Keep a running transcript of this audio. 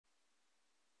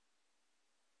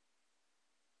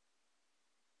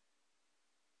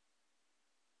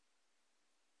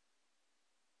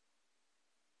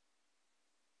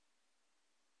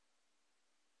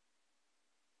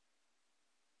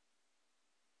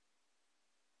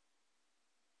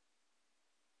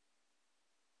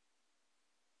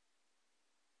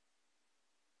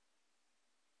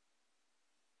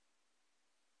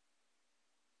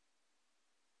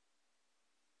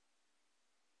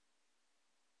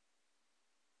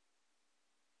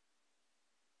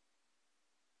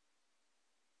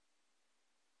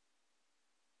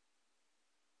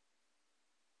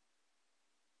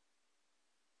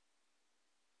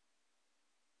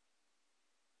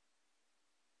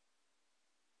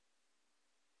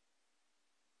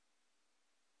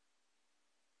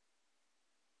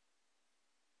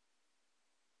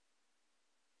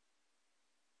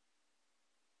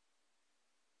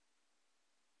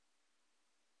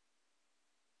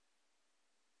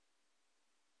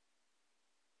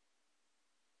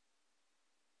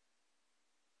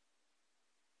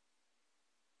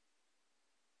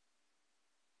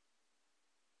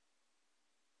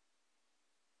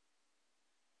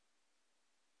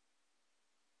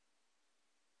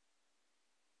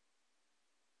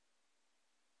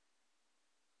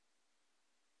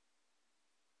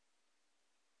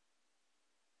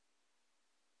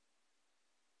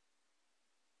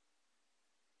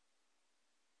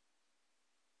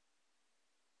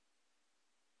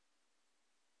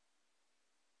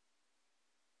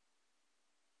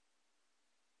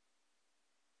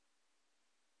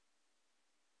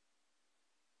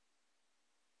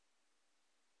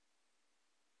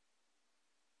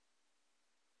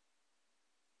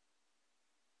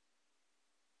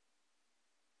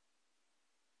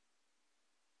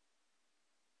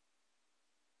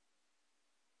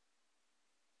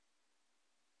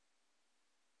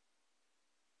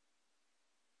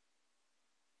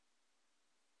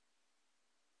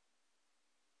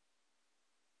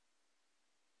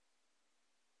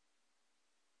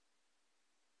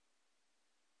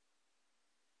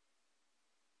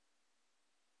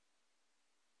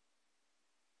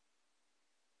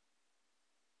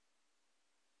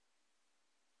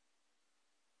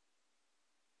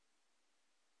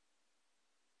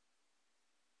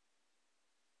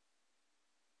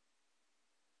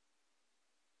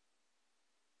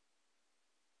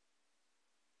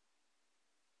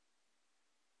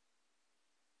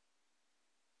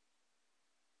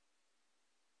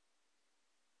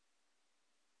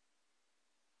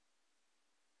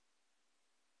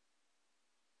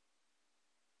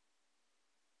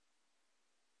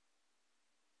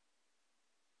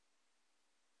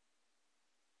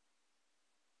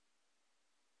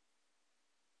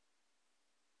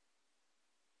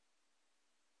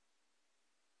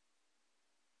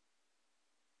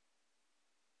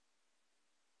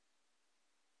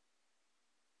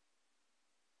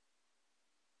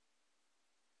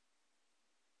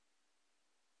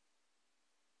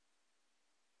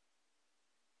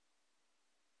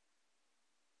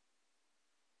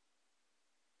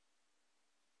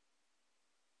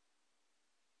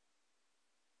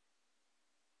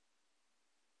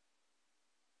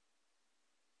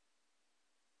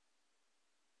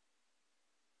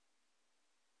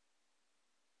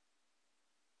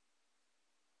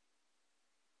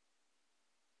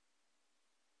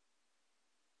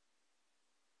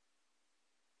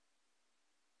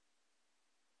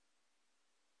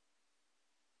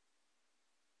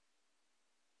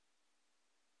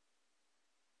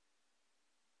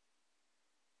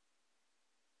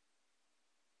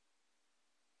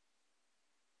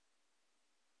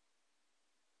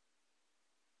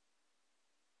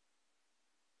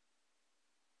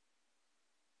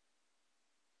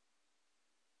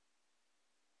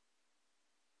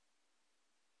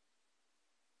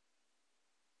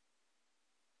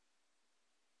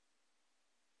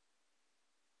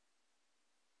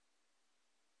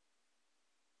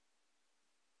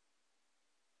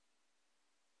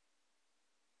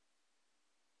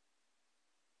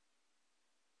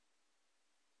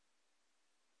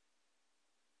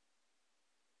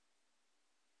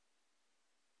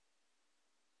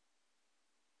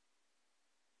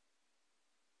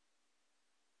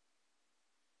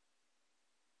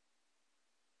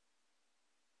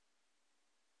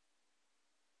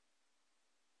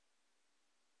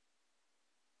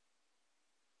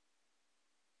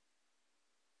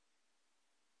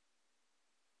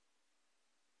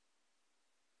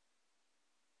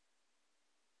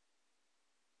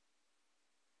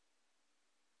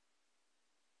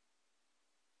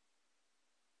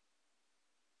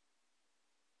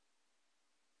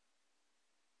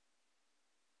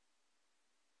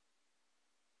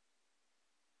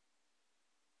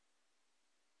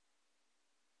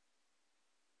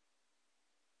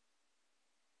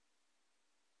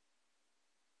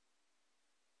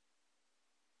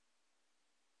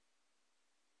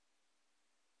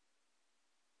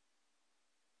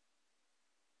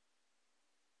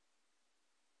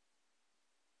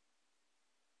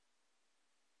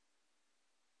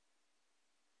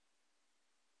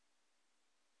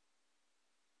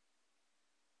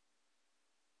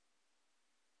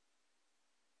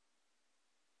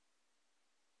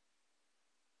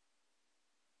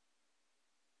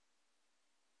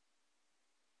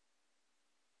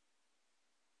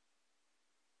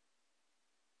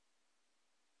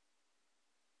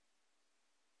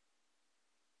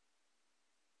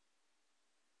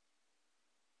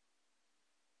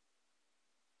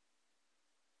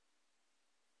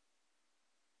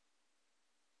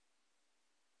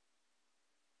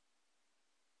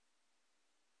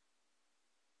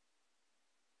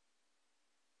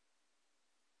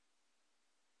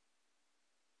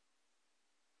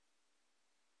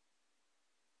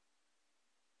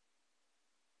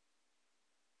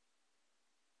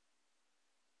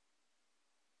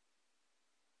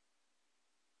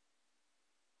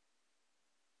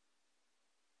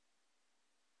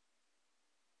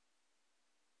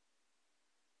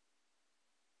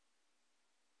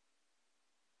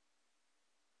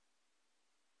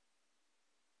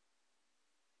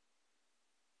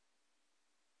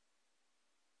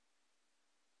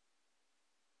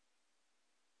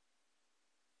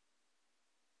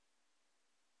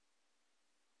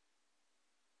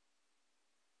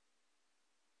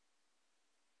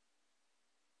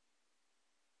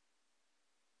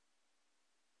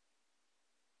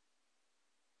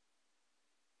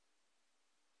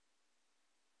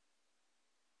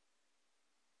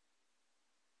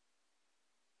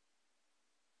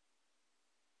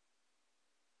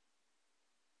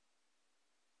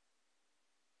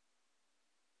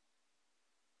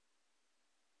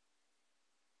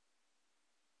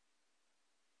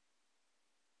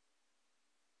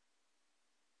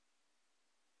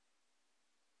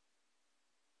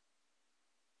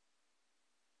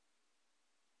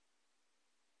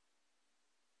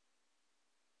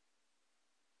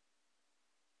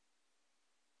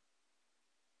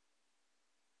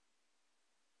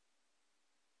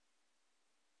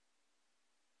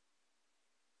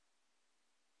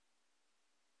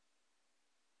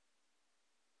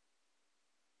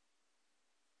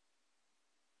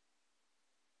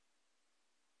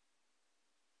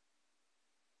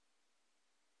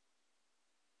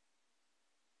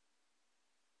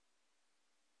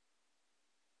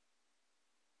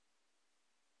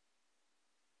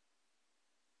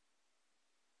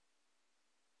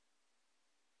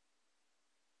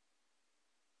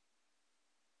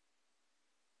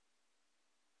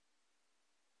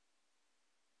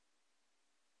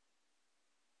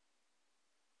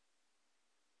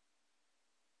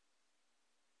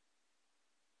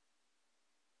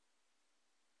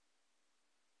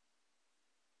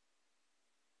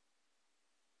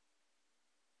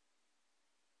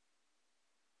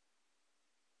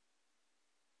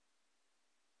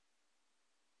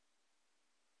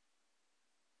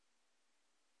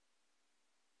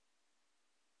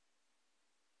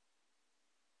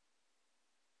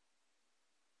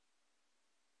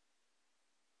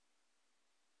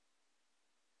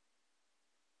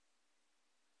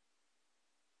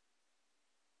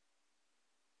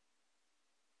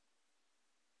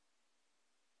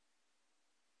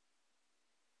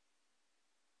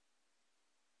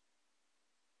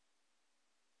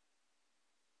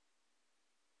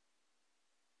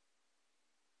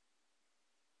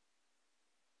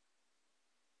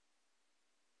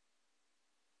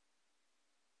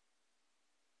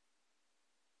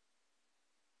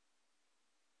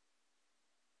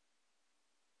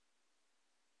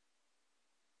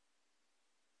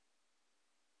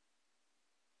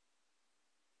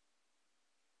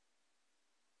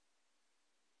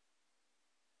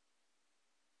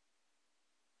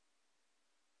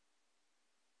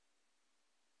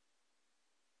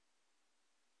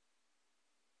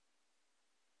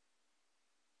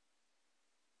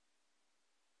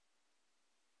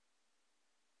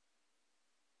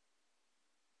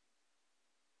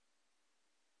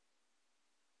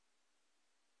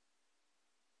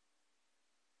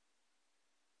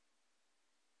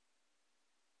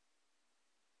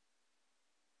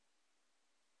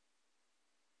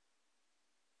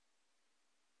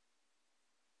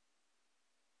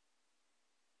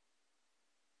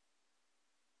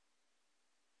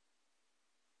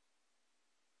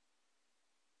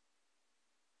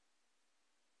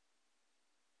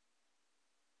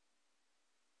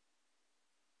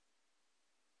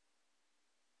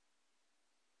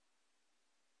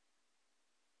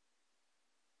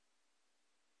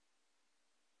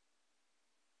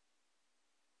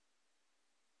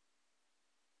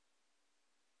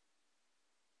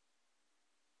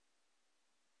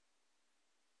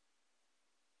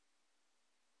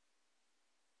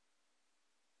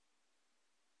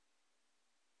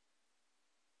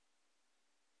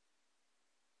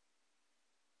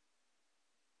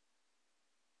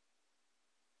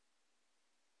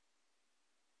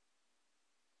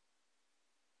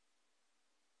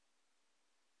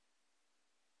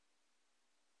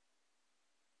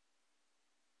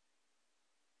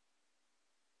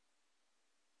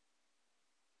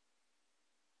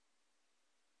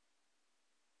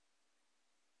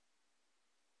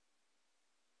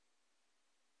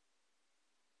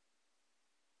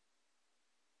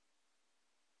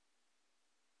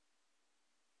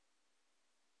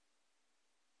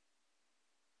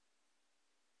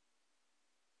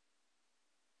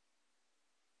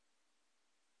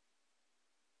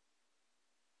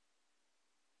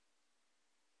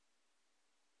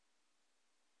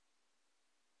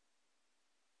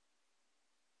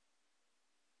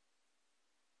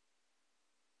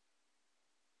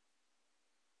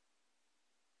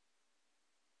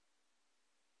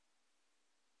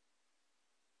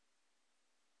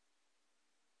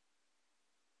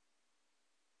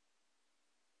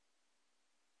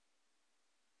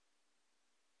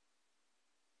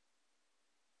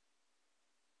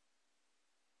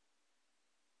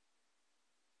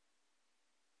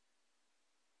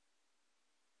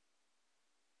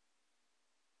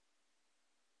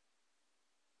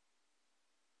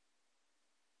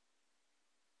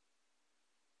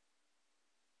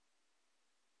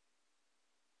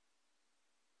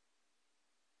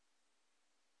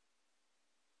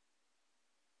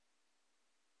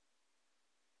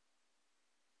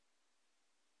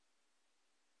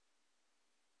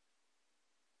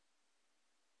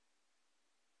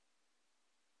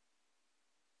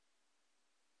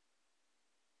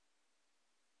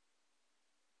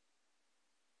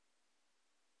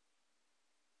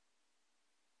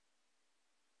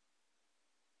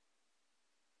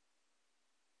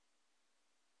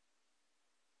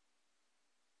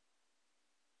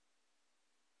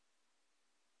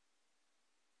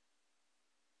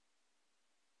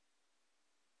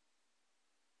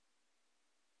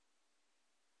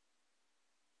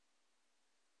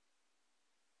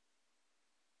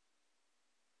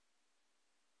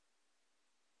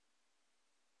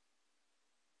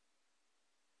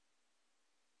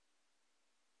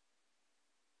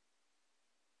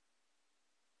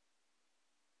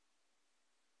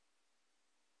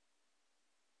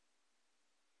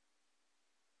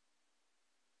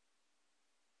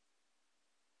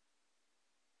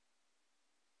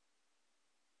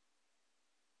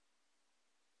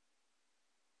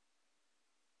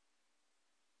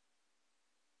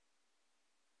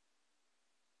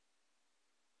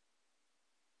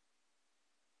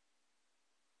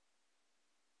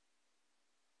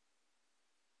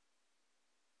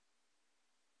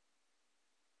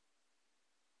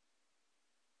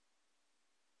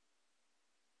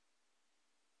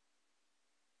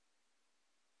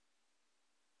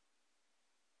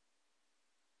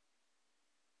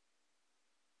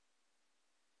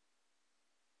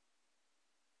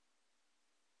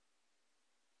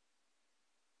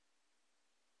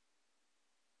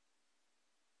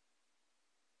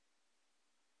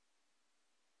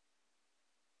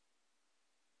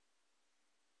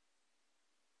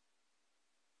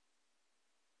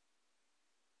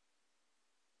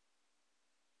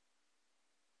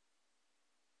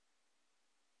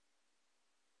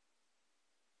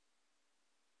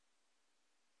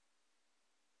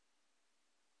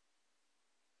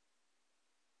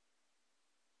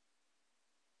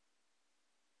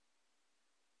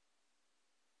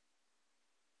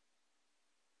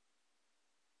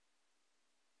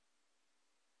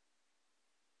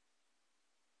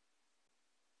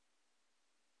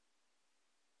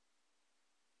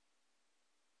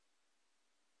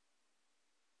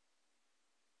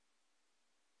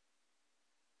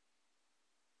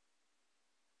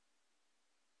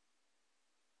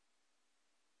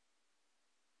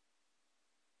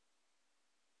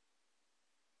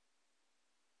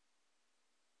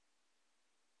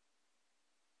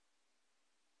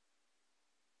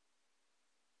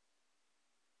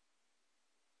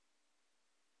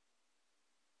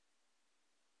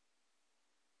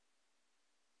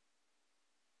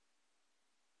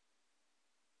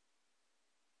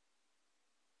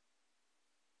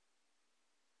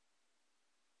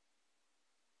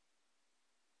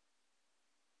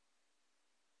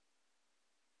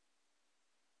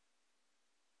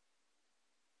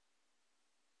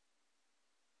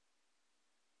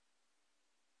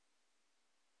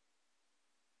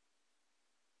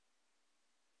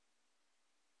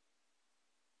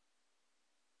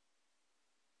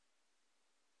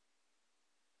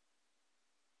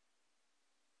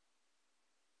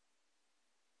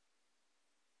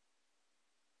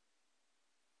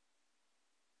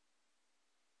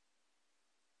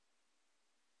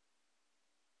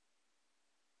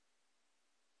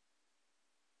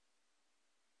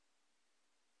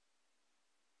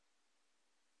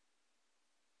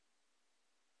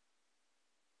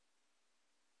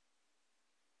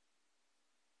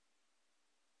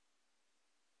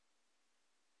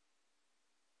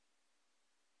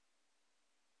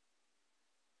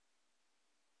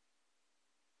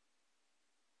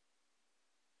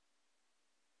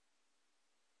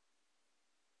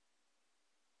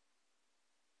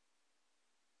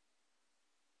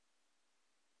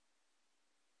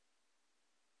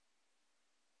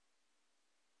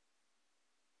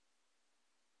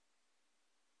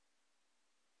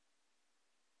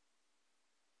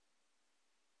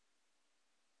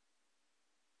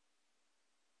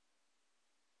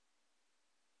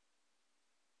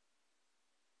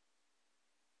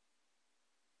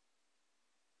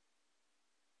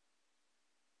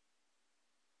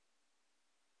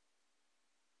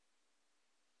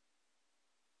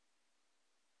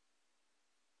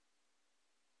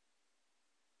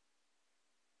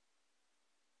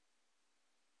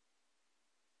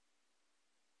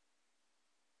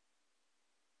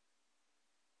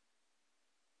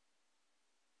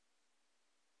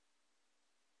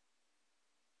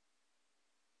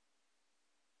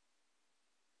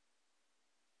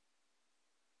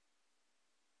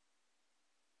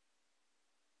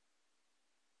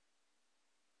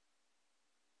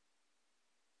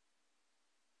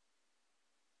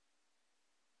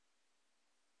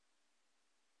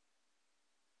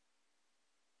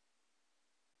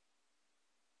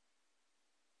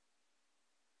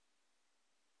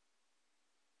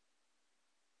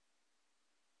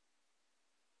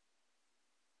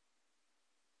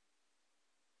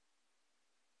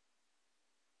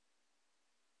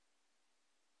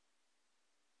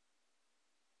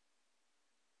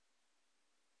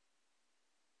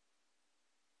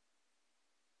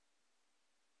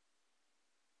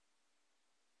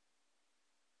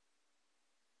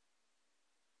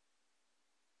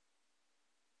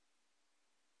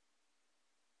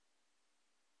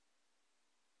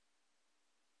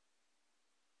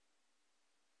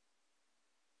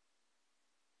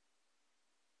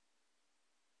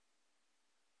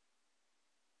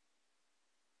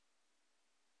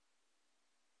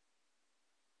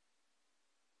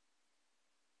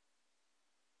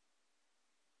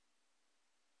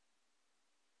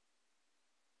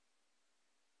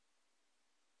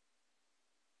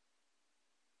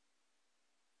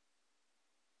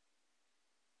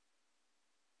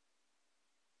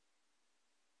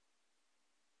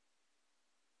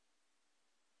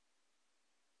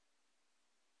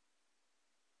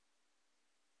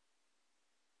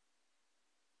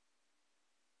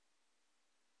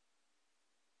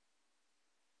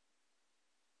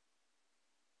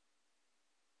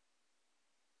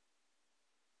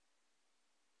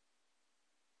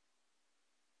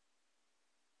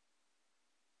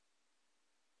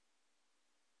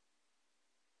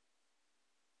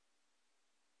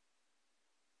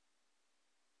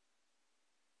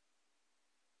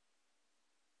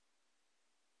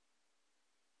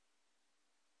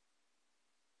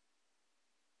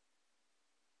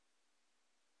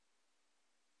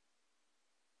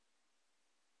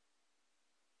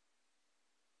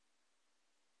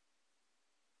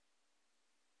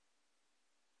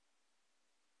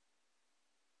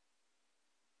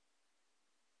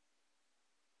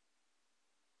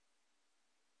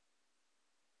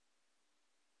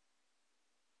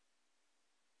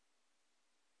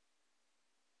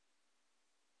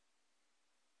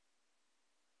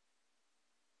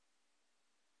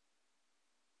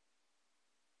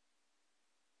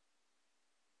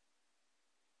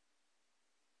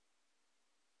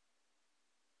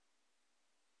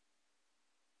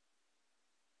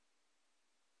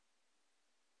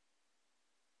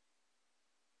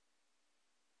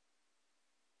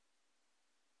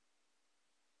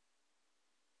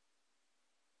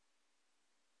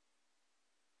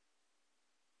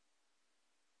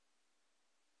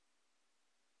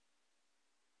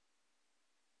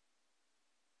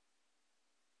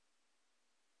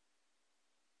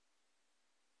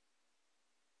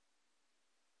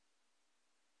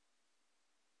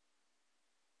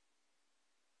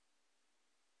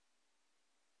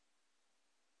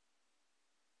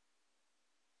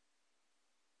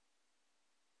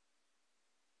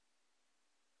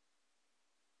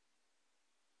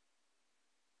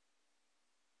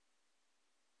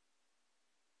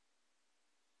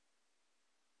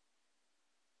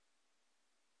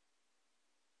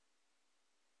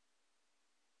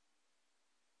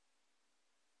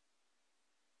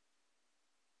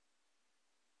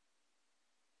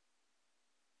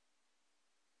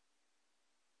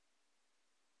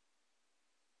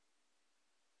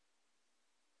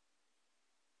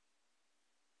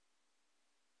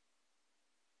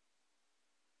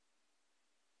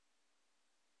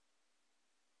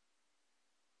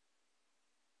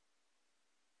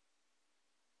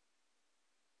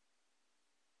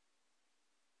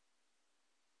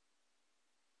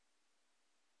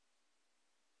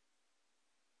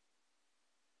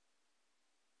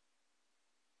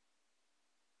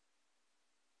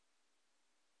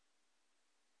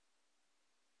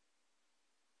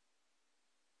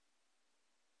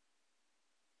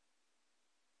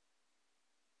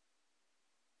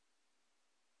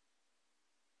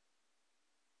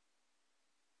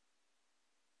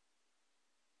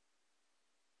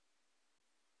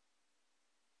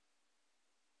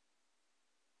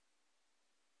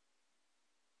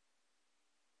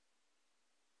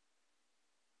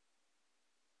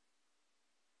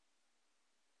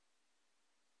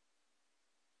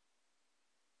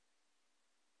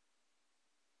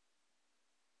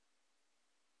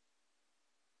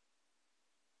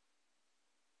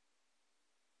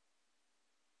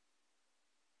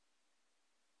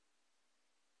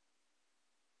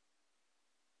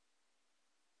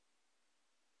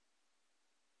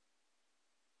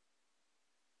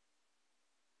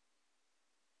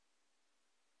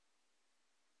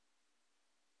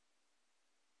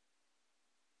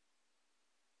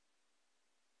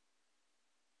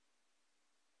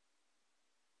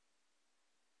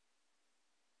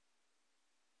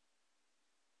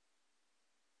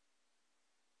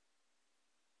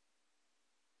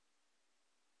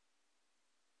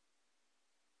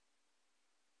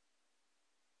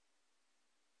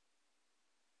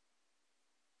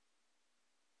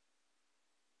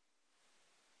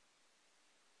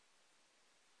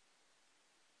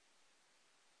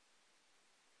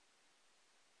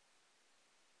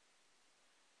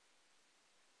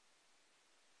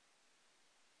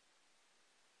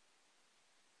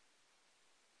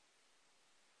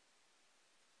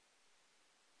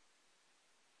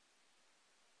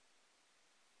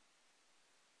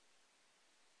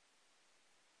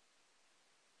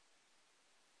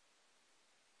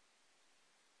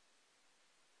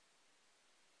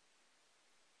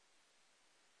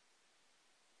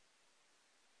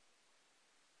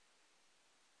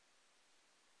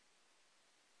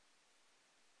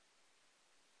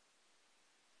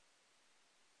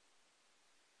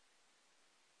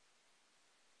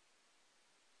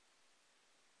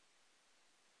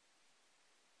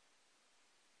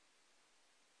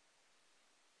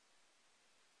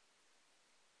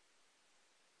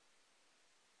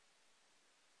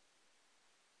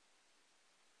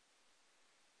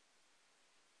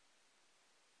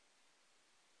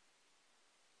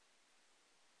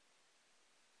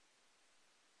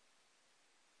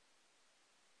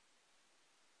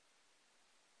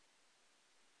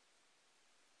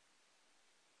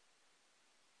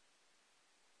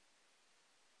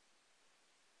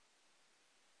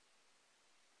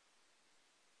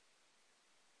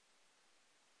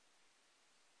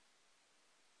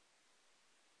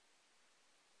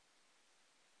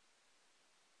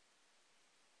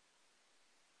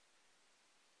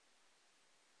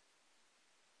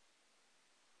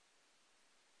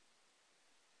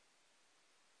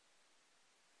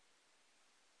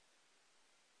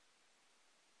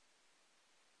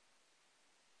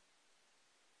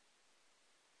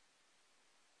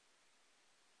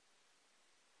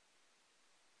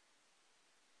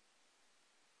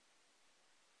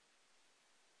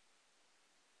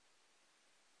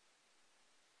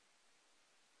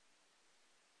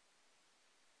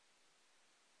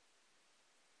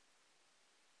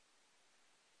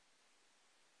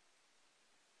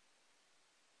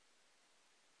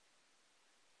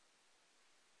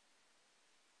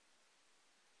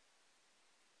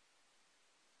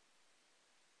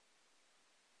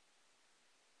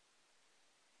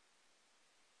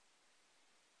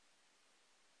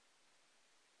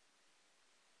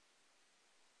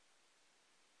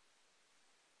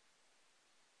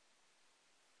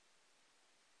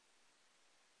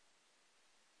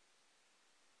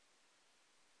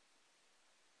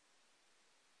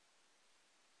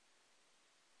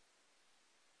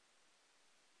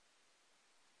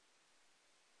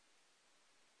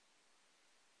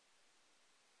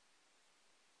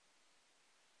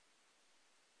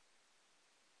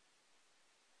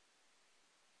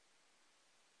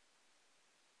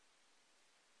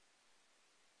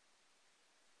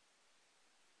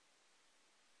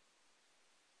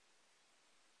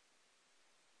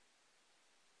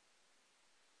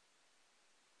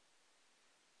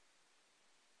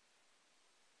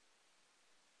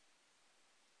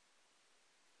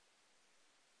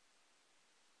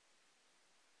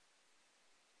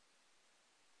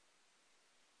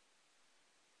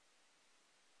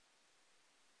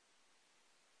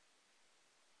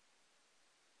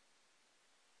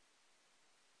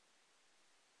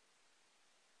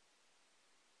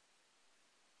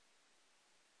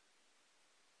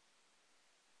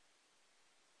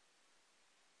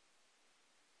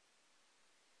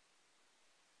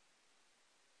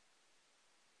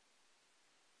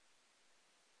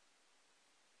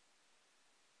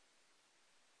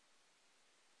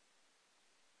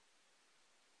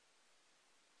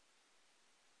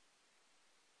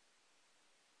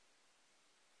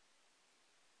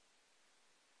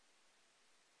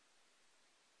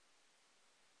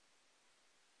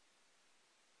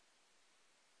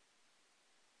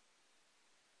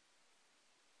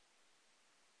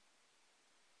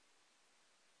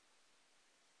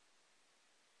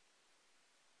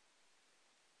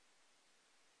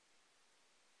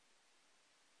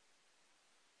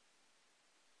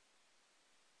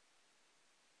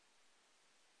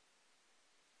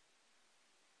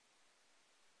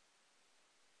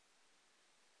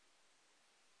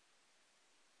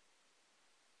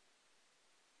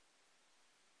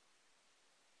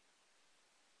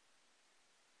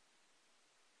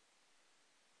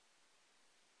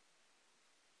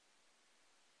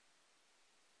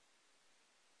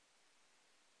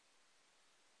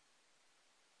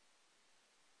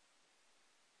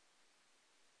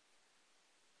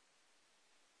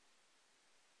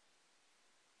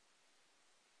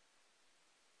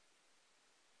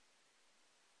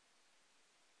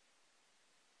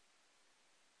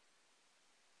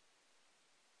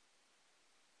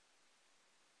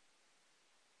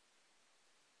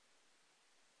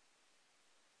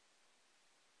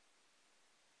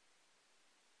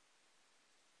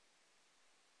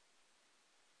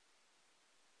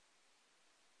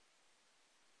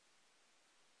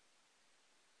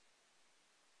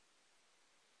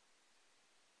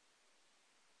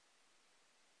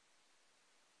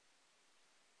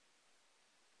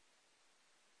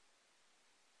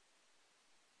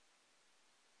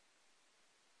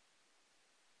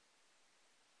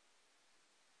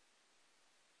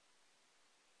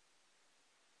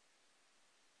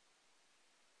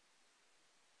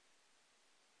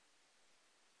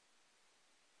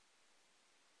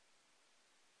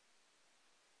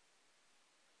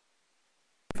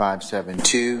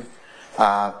572.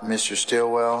 Mr.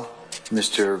 Stillwell,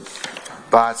 Mr.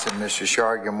 Botts, and Mr.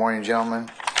 Shard. Good morning,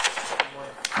 gentlemen.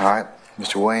 All right.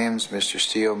 Mr. Williams, Mr.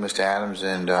 Steele, Mr. Adams,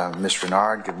 and Ms.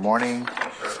 Renard. Good morning.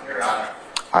 All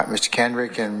right. Mr.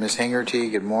 Kendrick and Ms. Hingerty.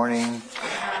 Good morning.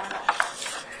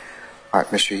 All right.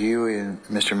 Mr. Huey and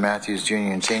Mr. Matthews, Jr.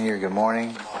 and Sr. Good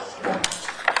morning.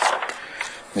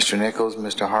 Mr. Nichols,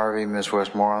 Mr. Harvey, Ms.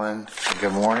 Westmoreland.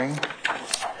 Good morning.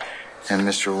 And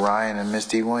Mr. Ryan and Ms.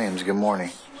 D. Williams. Good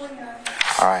morning.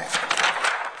 All right.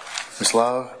 Ms.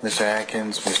 Love, Mr.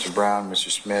 Atkins, Mr. Brown, Mr.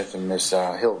 Smith, and Ms.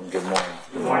 Hilton. Good morning.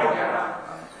 Good morning.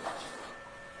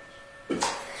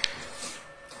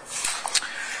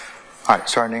 All right.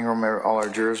 Sergeant Ingram, all our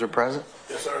jurors are present?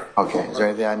 Yes, sir. Okay. Is there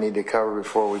anything I need to cover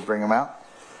before we bring them out?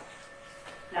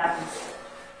 No.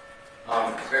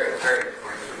 Very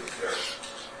briefly, sir.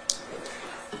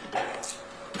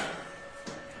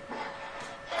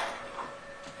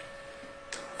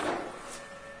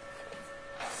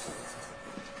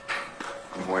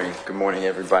 Good morning,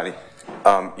 everybody.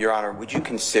 Your Honor, would you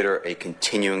consider a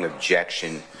continuing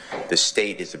objection? The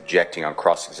state is objecting on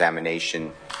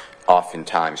cross-examination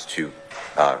oftentimes to,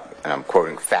 and I'm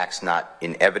quoting, facts not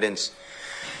in evidence.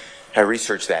 I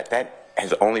researched that. That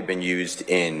has only been used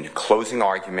in closing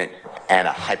argument and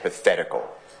a hypothetical.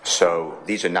 So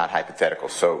these are not hypothetical.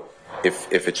 So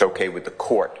if it's okay with the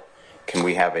court, can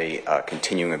we have a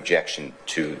continuing objection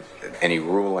to any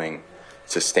ruling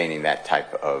sustaining that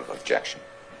type of objection?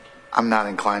 I'm not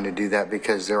inclined to do that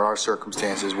because there are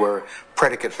circumstances where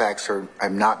predicate facts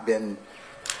have not been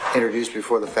introduced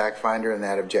before the fact finder, and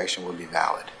that objection would be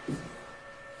valid.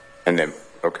 And then,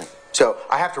 okay. So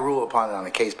I have to rule upon it on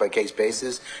a case-by-case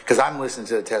basis because I'm listening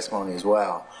to the testimony as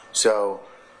well. So,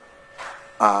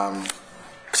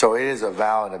 so it is a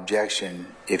valid objection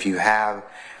if you have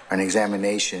an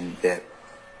examination that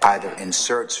either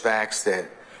inserts facts that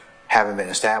haven't been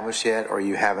established yet, or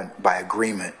you haven't, by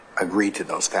agreement, agreed to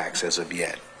those facts as of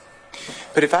yet.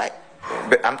 But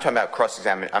I'm talking about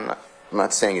cross-examining. I'm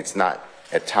not saying it's not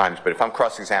at times, but if I'm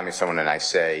cross-examining someone and I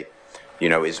say, you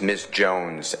know, is Ms.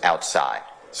 Jones outside?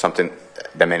 Something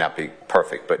that may not be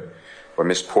perfect, but or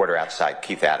Ms. Porter outside.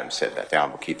 Keith Adams said that, the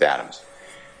Honorable Keith Adams.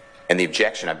 And the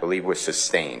objection, I believe, was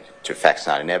sustained to facts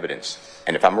not in evidence.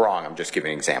 And if I'm wrong, I'm just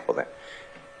giving an example then.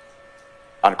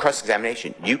 On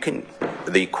cross-examination,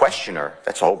 the questioner,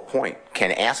 that's the whole point,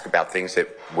 can ask about things that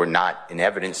were not in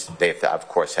evidence. They have to, of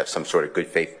course, have some sort of good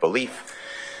faith belief,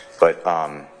 but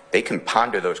they can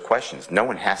ponder those questions. No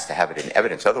one has to have it in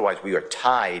evidence. Otherwise, we are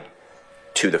tied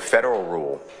to the federal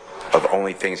rule of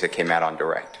only things that came out on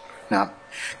direct. No,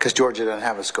 because Georgia doesn't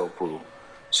have a scope rule.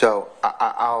 So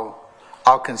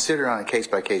I'll consider it on a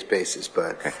case-by-case basis,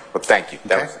 but... Okay. Well, thank you.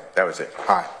 Okay. That was it.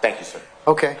 All right. Thank you, sir.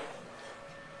 Okay.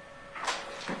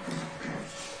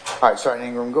 All right, Sergeant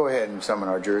Ingram, go ahead and summon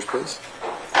our jurors, please.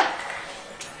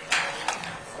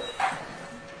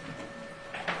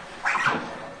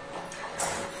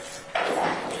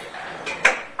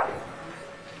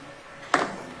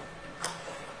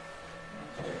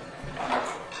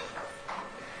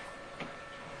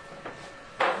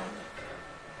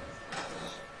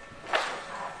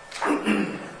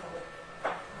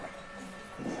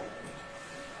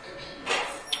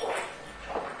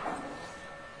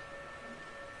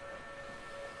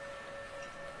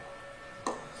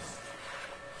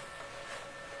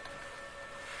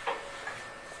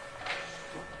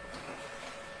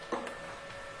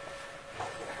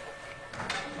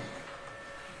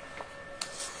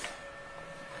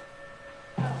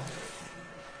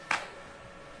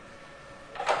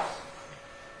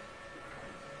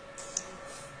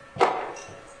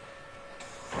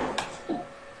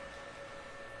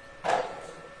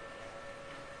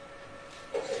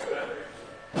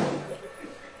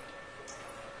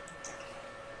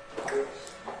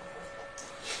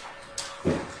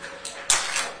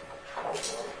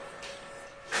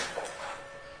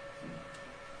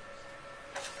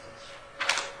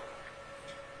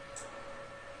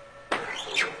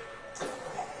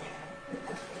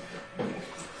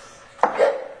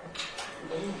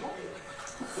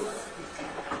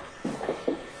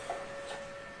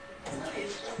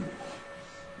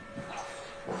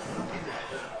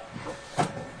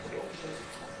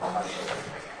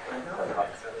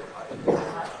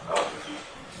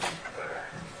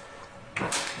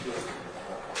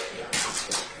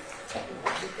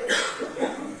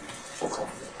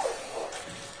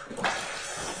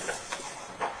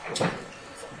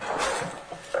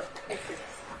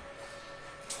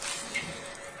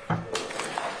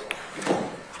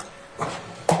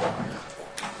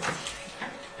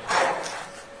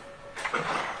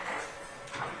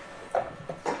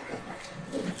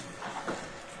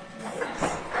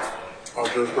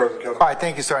 Mr. President, All right,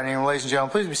 thank you, Sergeant Ingram. Ladies and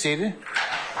gentlemen, please be seated.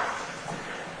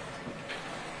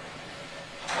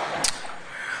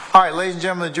 All right, ladies and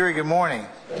gentlemen of the jury, good morning.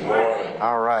 Good morning.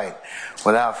 All right.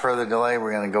 Without further delay,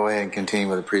 we're going to go ahead and continue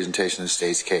with the presentation of the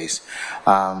state's case.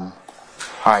 All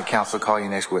right, counsel, call your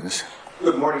next witness.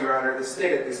 Good morning, Your Honor. The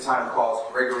state at this time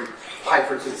calls Gregory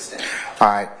Pfeiffer to the stand. All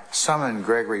right, summon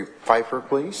Gregory Pfeiffer,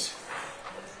 please.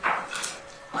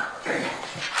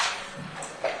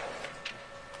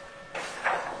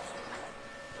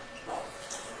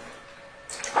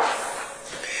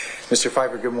 Mr.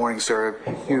 Pfeiffer, good morning, sir.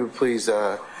 You please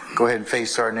go ahead and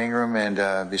face Sergeant Ingram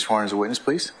and be sworn as a witness,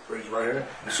 please. Raise your right hand.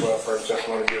 You swear first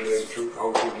testimony to give the truth, the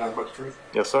whole truth, and nothing but the truth?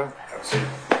 Yes, sir. Have a seat.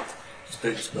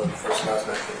 State your spelling first last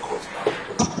name for the court's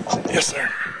Yes, sir.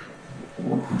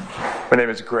 My name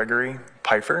is Gregory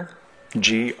Pfeiffer,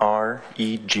 Gregory Pfeffer.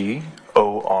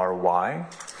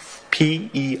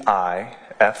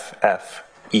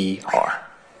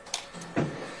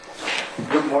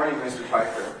 Good morning, Mr.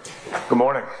 Pfeiffer. Good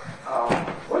morning.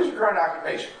 What is your current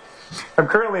occupation? I'm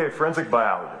currently a forensic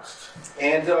biologist.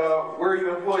 And where are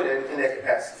you employed in that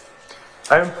capacity?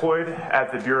 I'm employed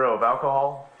at the Bureau of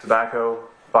Alcohol, Tobacco,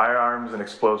 Firearms, and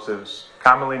Explosives,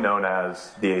 commonly known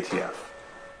as the ATF.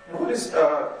 And what is,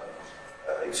 and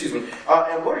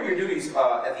what are your duties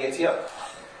at the ATF?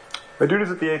 My duties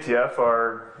at the ATF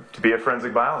are to be a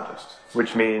forensic biologist,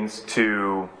 which means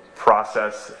to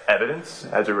process evidence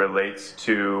as it relates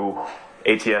to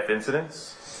ATF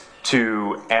incidents,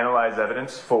 to analyze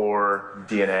evidence for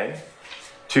DNA,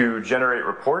 to generate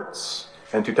reports,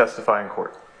 and to testify in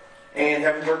court. And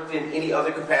have you worked in any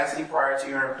other capacity prior to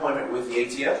your employment with the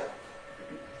ATF?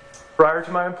 Prior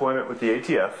to my employment with the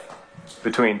ATF,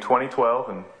 between 2012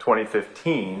 and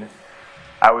 2015,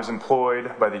 I was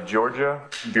employed by the Georgia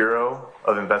Bureau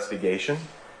of Investigation,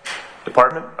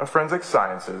 Department of Forensic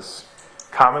Sciences,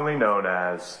 commonly known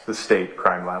as the State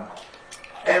Crime Lab.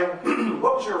 And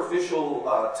what was your official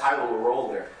title or role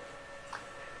there?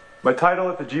 My title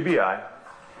at the GBI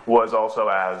was also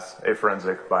as a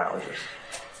forensic biologist.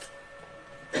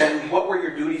 And what were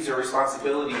your duties or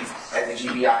responsibilities at the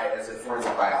GBI as a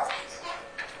forensic biologist?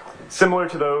 Similar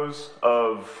to those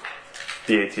of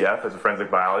the ATF as a forensic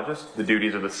biologist, the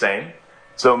duties are the same.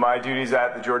 So my duties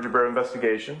at the Georgia Bureau of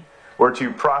Investigation were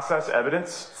to process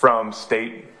evidence from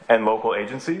state and local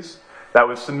agencies that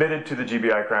was submitted to the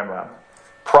GBI Crime Lab,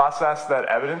 process that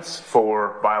evidence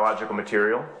for biological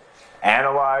material,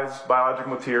 analyze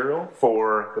biological material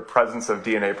for the presence of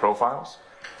DNA profiles,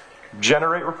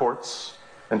 generate reports,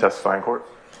 and testify in court.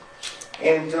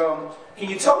 And can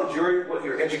you tell the jury what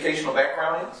your educational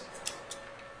background is?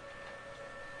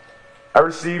 I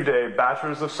received a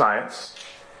Bachelor's of Science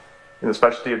in the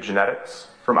specialty of genetics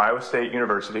from Iowa State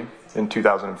University in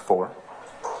 2004.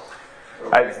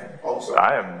 Okay.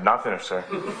 I am not finished, sir.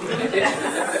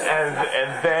 and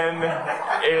then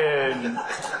in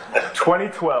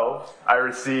 2012, I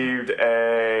received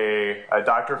a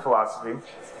Doctor of Philosophy,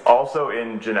 also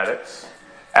in genetics.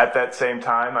 At that same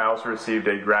time, I also received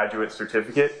a graduate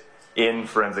certificate in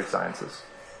forensic sciences.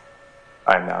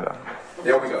 I am now done.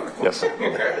 There we go. Yes, sir.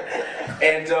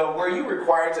 And were you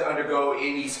required to undergo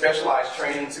any specialized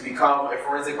training to become a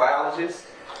forensic biologist?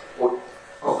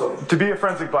 To be a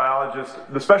forensic biologist,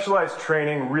 the specialized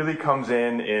training really comes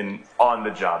in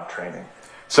on-the-job training.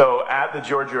 So at the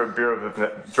Georgia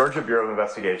Bureau of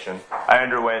Investigation, I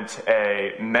underwent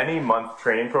a many-month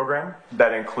training program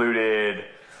that included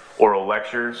oral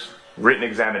lectures, written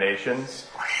examinations,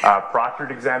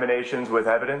 proctored examinations with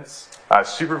evidence,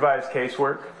 supervised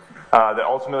casework that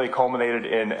ultimately culminated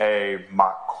in a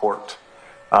mock court.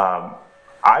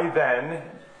 I then,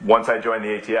 once I joined the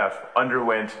ATF,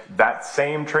 underwent that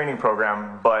same training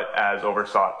program, but as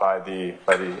oversought by the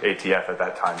ATF at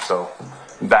that time. So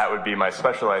that would be my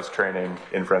specialized training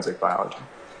in forensic biology.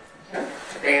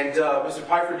 And Mr.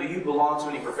 Pfeiffer, do you belong to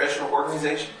any professional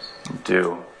organizations? I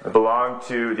do. I belong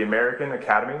to the American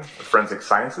Academy of Forensic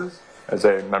Sciences as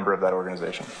a member of that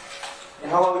organization. And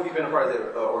how long have you been a part of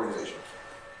that organization?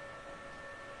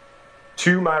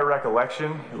 To my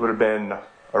recollection, it would have been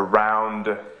around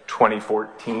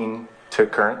 2014 to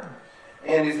current.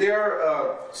 And is there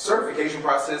a certification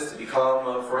process to become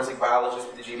a forensic biologist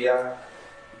with the GBI?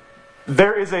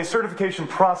 There is a certification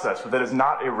process, but that is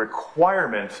not a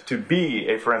requirement to be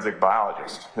a forensic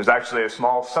biologist. There's actually a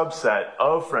small subset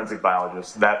of forensic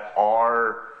biologists that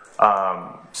are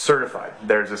certified.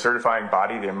 There's a certifying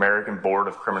body, the American Board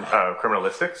of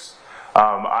Criminalistics.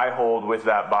 I hold with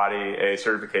that body a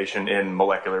certification in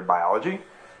molecular biology,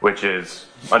 which is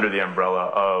under the umbrella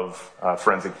of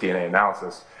forensic DNA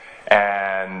analysis.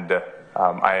 And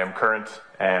I am current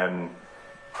and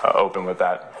open with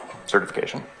that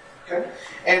certification. Okay.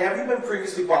 And have you been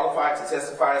previously qualified to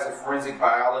testify as a forensic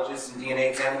biologist and DNA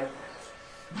examiner?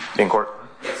 In court?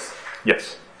 Yes.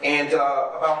 Yes. And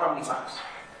about how many times?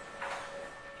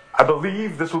 I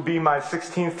believe this will be my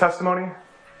 16th testimony,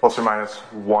 plus or minus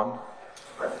one.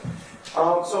 Okay.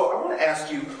 So I want to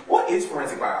ask you, what is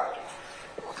forensic biology?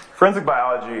 Forensic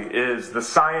biology is the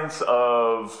science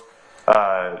of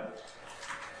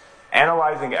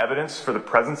analyzing evidence for the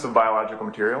presence of biological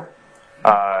material,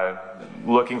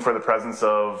 looking for the presence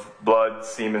of blood,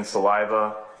 semen,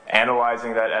 saliva,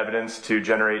 analyzing that evidence to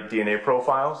generate DNA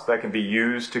profiles that can be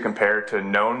used to compare to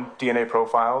known DNA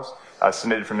profiles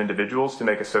submitted from individuals to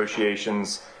make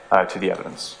associations to the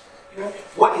evidence.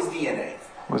 What is DNA?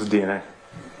 What is DNA?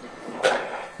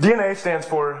 DNA stands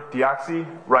for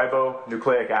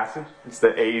deoxyribonucleic acid. It's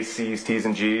the A's, C's, T's,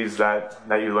 and G's that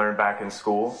you learned back in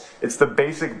school. It's the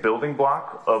basic building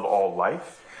block of all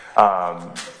life.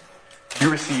 You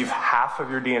receive half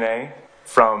of your DNA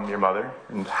from your mother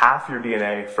and half your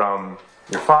DNA from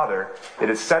your father. It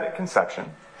is set at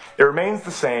conception. It remains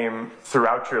the same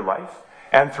throughout your life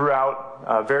and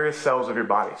throughout various cells of your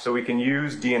body. So we can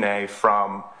use DNA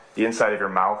from the inside of your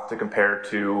mouth to compare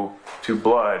to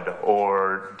blood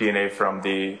or DNA from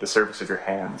the surface of your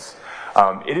hands.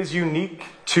 It is unique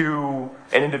to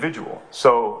an individual.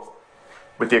 So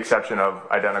with the exception of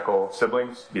identical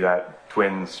siblings, be that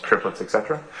twins, triplets,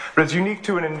 etc. But it's unique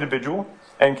to an individual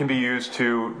and can be used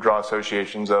to draw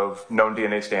associations of known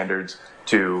DNA standards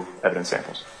to evidence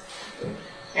samples.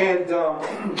 And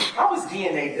how is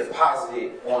DNA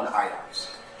deposited on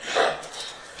items?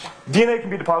 DNA can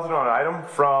be deposited on an item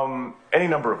from any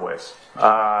number of ways.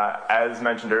 As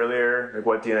mentioned earlier, like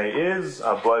what DNA is,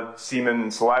 blood, semen,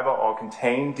 and saliva all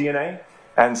contain DNA.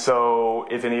 And so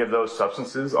if any of those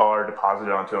substances are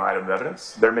deposited onto an item of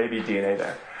evidence, there may be DNA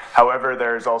there. However,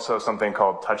 there's also something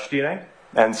called touch DNA.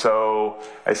 And so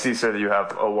I see, sir, that you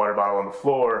have a water bottle on the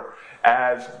floor.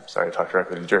 Sorry to talk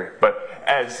directly to the jury, but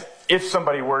as if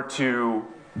somebody were to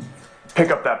pick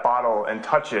up that bottle and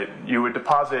touch it, you would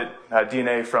deposit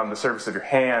DNA from the surface of your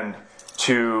hand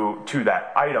to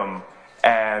that item,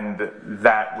 and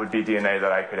that would be DNA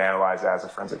that I could analyze as a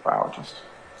forensic biologist.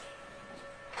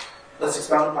 Let's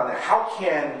expound upon that. How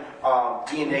can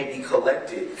DNA be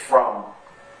collected from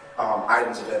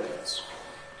items of evidence?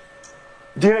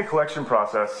 DNA collection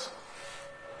process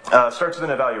starts with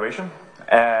an evaluation,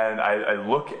 and I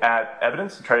look at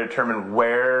evidence and try to determine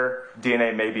where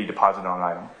DNA may be deposited on an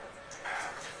item.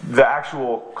 The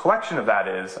actual collection of that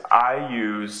is, I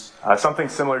use something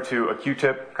similar to a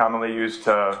Q-tip, commonly used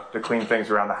to clean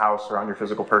things around the house, around your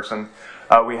physical person.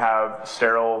 We have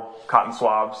sterile cotton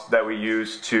swabs that we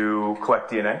use to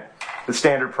collect DNA. The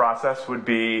standard process would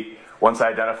be, once I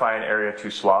identify an area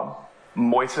to swab,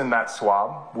 moisten that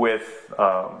swab with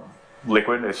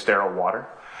liquid, a sterile water.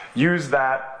 Use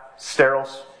that sterile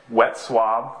wet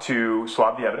swab to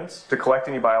swab the evidence, to collect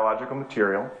any biological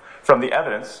material from the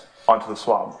evidence onto the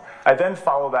swab. I then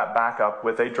follow that back up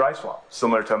with a dry swab,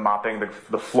 similar to mopping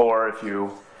the floor. If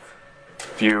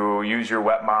you use your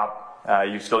wet mop,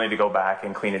 you still need to go back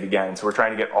and clean it again. So we're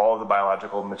trying to get all of the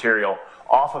biological material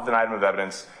off of an item of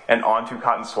evidence and onto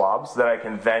cotton swabs that I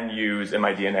can then use in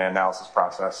my DNA analysis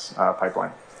process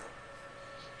pipeline.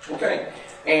 Okay.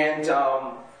 And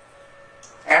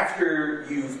after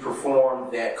you've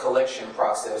performed that collection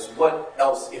process, what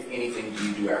else, if anything, do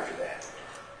you do after that?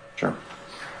 Sure.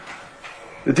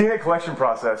 The DNA collection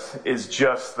process is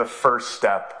just the first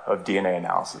step of DNA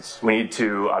analysis. We need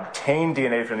to obtain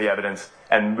DNA from the evidence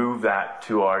and move that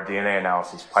to our DNA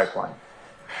analysis pipeline.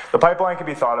 The pipeline can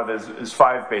be thought of as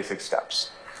 5 basic steps.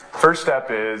 First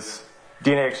step is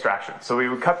DNA extraction. So we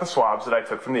would cut the swabs that I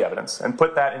took from the evidence and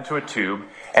put that into a tube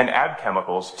and add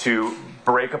chemicals to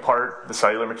break apart the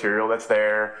cellular material that's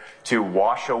there, to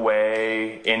wash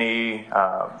away any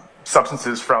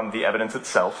substances from the evidence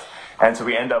itself. And so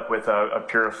we end up with a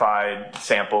purified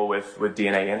sample with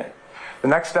DNA in it. The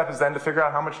next step is then to figure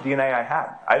out how much DNA I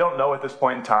had. I don't know at this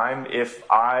point in time if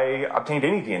I obtained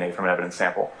any DNA from an evidence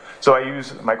sample. So I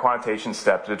use my quantitation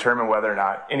step to determine whether or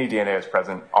not any DNA is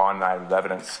present on an item of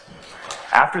evidence.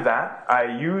 After that,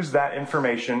 I use that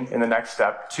information in the next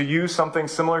step to use something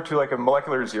similar to like a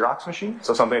molecular Xerox machine.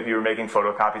 So something, if you were making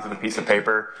photocopies of a piece of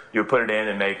paper, you would put it in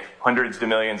and make hundreds to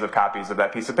millions of copies of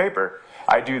that piece of paper.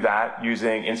 I do that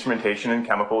using instrumentation and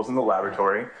chemicals in the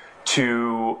laboratory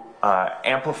to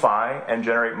amplify and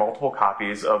generate multiple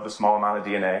copies of the small amount of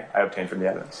DNA I obtained from the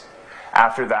evidence.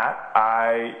 After that,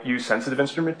 I use sensitive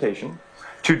instrumentation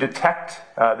to detect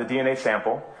the DNA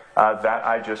sample that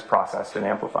I just processed and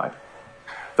amplified.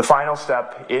 The final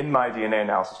step in my DNA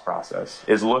analysis process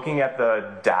is looking at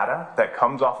the data that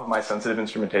comes off of my sensitive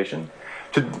instrumentation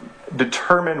to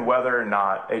determine whether or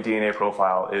not a DNA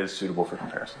profile is suitable for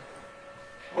comparison.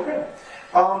 Okay.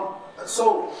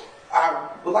 So I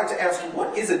would like to ask you,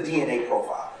 what is a DNA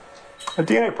profile? A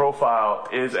DNA profile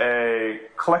is a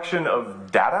collection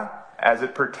of data as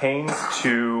it pertains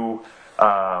to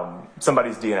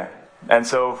somebody's DNA. And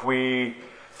so if we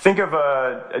think of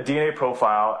a DNA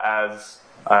profile as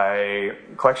a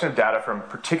collection of data from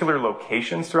particular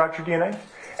locations throughout your DNA,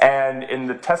 and in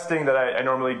the testing that I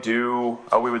normally do,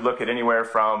 we would look at anywhere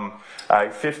from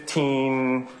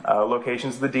 15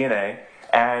 locations of the DNA,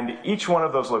 and each one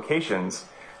of those locations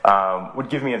would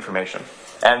give me information.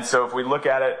 And so if we look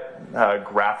at it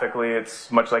graphically, it's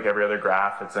much like every other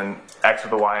graph. It's an X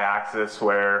with a Y axis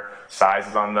where size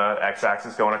is on the X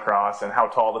axis going across, and how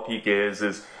tall the peak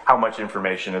is how much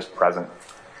information is present.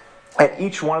 At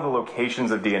each one of the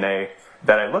locations of DNA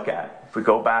that I look at, if we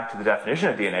go back to the definition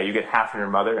of DNA, you get half from your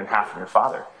mother and half from your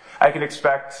father. I can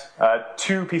expect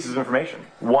two pieces of information,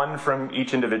 one from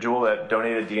each individual that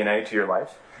donated DNA to your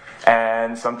life,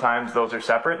 and sometimes those are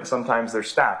separate and sometimes they're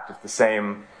stacked if the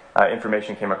same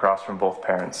information came across from both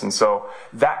parents. And so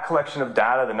that collection of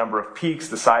data, the number of peaks,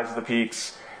 the size of the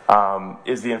peaks,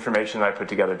 is the information that I put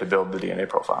together to build the DNA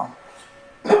profile.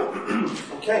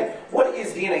 Okay, what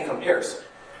is DNA comparison?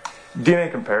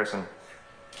 DNA comparison.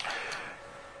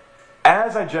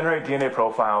 As I generate DNA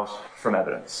profiles from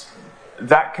evidence,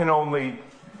 that can only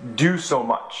do so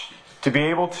much. To be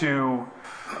able to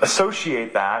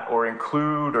associate that or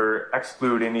include or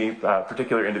exclude any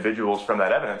particular individuals from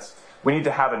that evidence, we need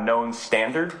to have a known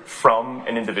standard from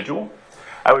an individual.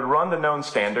 I would run the known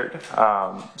standard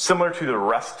similar to the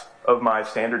rest of my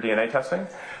standard DNA testing.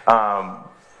 I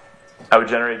would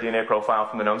generate a DNA profile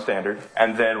from the known standard,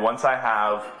 and then once I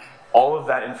have all of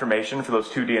that information for those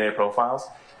two DNA profiles,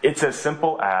 it's as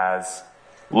simple as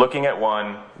looking at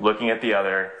one, looking at the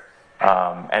other,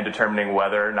 and determining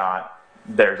whether or not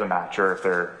there's a match or if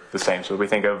they're the same. So if we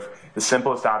think of the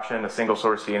simplest option, a single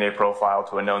source DNA profile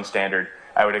to a known standard,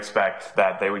 I would expect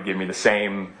that they would give me the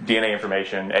same DNA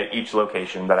information at each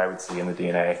location that I would see in the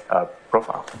DNA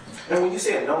profile. And when you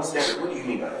say a known standard, what do you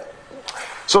mean by that?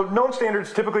 So known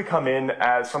standards typically come in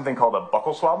as something called a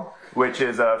buccal swab, which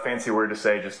is a fancy word to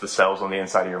say just the cells on the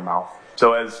inside of your mouth.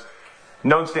 So as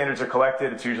known standards are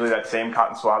collected, it's usually that same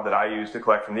cotton swab that I use to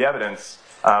collect from the evidence,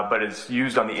 but it's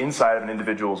used on the inside of an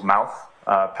individual's mouth,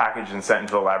 packaged and sent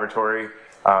into the laboratory,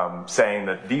 saying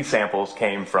that these samples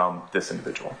came from this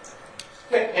individual.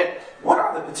 Okay, and what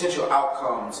are the potential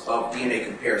outcomes of DNA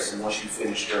comparison once you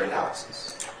finish your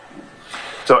analysis?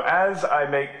 So as I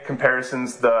make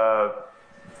comparisons, the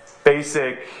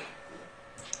basic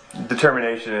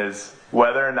determination is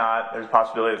whether or not there's a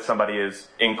possibility that somebody is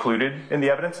included in the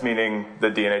evidence, meaning the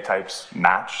DNA types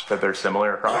match, that they're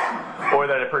similar across, or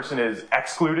that a person is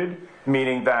excluded,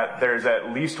 meaning that there's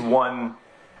at least one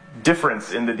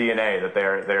difference in the DNA, that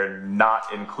they're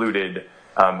not included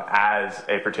as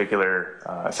a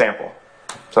particular sample.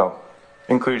 So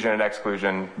inclusion and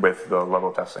exclusion with the level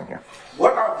of testing here.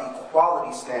 What are the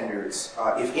quality standards,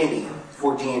 if any,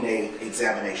 for DNA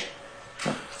examination?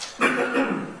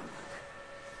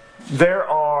 There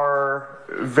are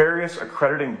various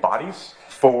accrediting bodies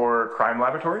for crime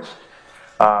laboratories,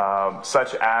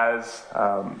 such as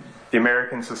the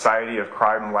American Society of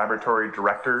Crime Laboratory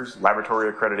Directors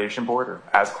Laboratory Accreditation Board, or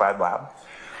ASCLD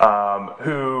Lab,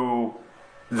 who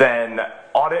then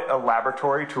audit a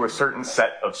laboratory to a certain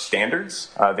set of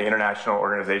standards, the International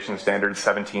Organization Standard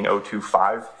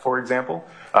 17025, for example,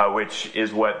 which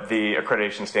is what the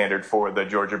accreditation standard for the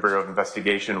Georgia Bureau of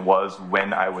Investigation was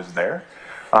when I was there.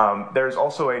 There's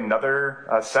also another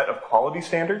set of quality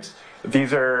standards.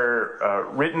 These are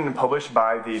written and published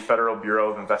by the Federal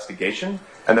Bureau of Investigation,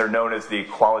 and they're known as the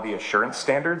Quality Assurance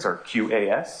Standards, or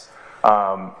QAS.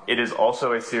 It is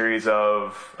also a series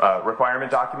of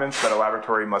requirement documents that a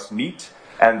laboratory must meet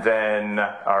and then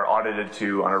are audited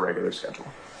to on a regular schedule.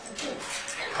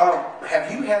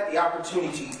 Have you had the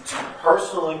opportunity to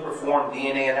personally perform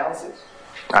DNA analysis?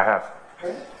 I have.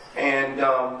 Okay. And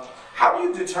how do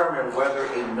you determine whether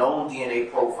a known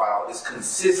DNA profile is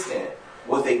consistent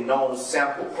with a known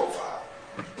sample profile?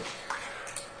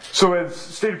 So as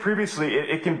stated previously,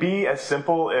 it can be as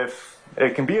simple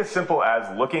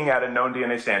as looking at a known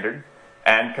DNA standard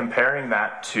and comparing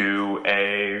that to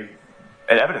an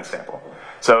evidence sample.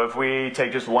 So if we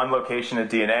take just one location of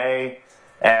DNA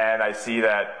and I see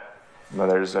that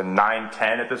there's a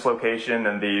 910 at this location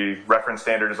and the reference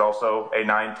standard is also a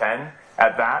 910,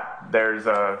 At that, there's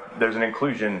an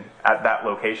inclusion at that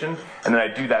location, and then I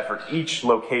do that for each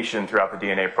location throughout the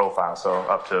DNA profile, so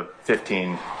up to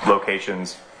 15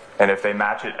 locations. And if they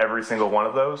match it every single one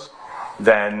of those,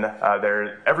 then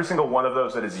every single one of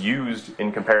those that is used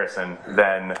in comparison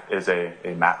then is a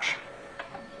match.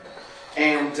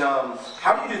 And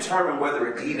how do you determine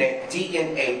whether a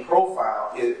DNA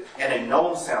profile and a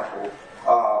known sample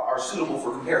are suitable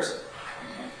for comparison?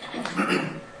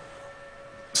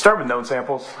 Start with known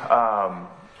samples.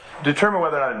 Determine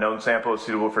whether or not a known sample is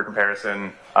suitable for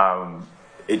comparison.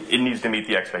 It needs to meet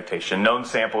the expectation. Known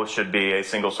samples should be a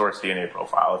single source DNA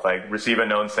profile. If I receive a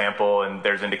known sample and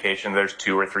there's indication there's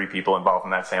 2 or 3 people involved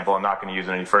in that sample, I'm not going to use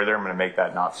it any further. I'm going to make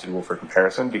that not suitable for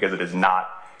comparison because it is not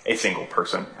a single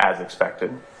person as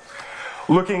expected.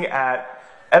 Looking at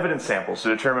evidence samples to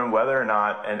determine whether or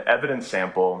not an evidence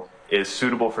sample is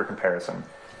suitable for comparison.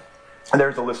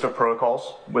 There's a list of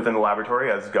protocols within the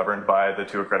laboratory as governed by the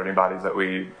 2 accrediting bodies that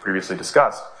we previously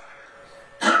discussed.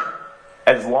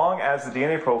 As long as the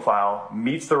DNA profile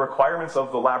meets the requirements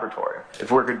of the laboratory, if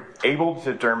we're able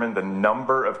to determine the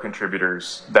number of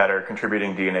contributors that are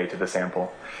contributing DNA to the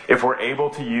sample, if we're able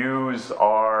to use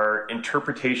our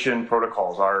interpretation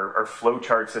protocols, our flow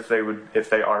charts if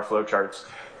they are flow charts,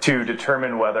 to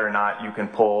determine whether or not you can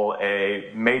pull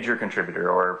a major contributor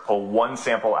or pull one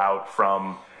sample out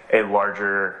from a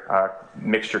larger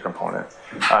mixture component.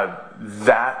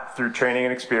 That, through training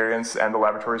and experience and the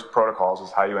laboratory's protocols,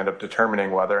 is how you end up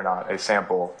determining whether or not a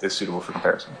sample is suitable for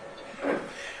comparison.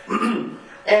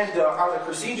 And are the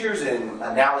procedures and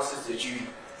analysis that you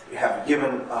have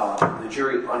given the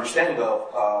jury understanding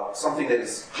of something that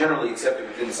is generally accepted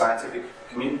within the scientific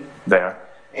community? They are.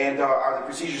 And are the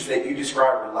procedures that you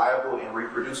describe reliable and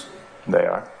reproducible? They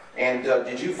are. And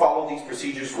did you follow these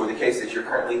procedures for the case that you're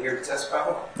currently here to testify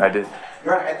on? I did.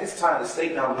 Your Honor, at this time, the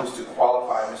state now moves to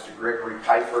qualify Mr. Gregory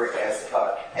Pfeiffer as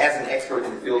an expert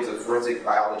in the fields of forensic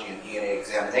biology and DNA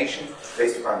examination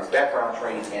based upon his background,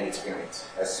 training, and experience,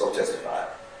 as so testified.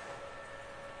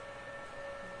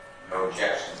 No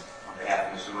objection. On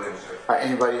behalf of Mr. Williams, sir. All right,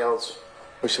 anybody else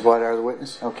wish to blot out the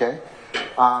witness? Okay.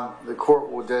 The court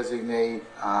will designate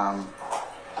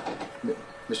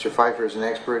Mr. Pfeiffer as an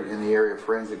expert in the area of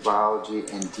forensic biology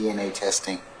and DNA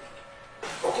testing.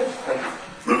 Okay, thank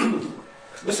you.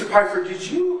 Mr. Pfeiffer,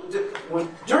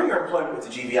 during your employment with the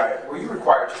GBI, were you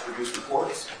required to produce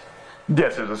reports?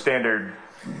 Yes, there's a standard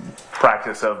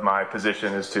practice of my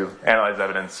position is to analyze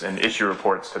evidence and issue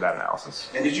reports to that analysis.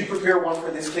 And did you prepare one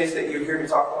for this case that you're here to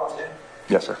talk about today?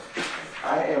 Yes, sir.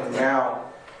 I am now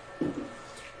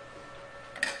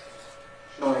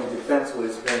showing defense what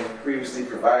has been previously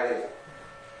provided.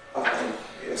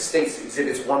 States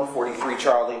Exhibits 143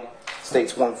 Charlie,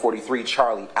 States 143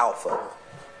 Charlie Alpha.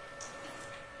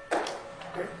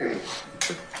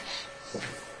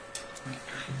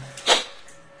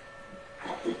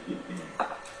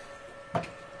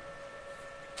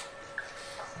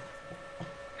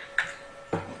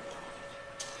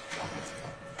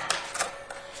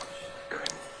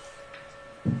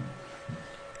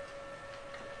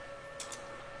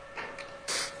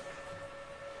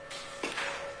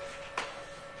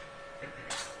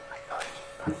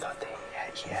 I thought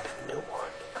he had a new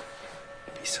one.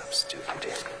 He substituted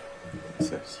it.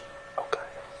 Okay.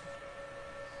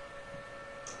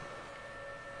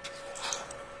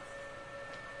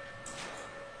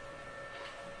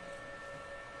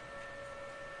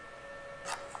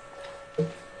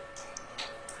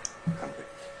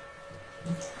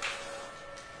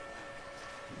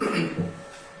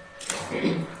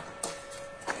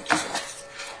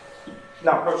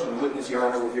 Now approaching the witness, Your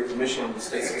Honor, with your permission, the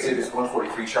State's Exhibits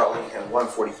 143 Charlie and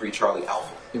 143 Charlie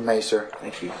Alpha. You may, sir.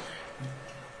 Thank you.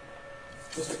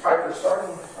 Mr. Pfeiffer,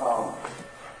 starting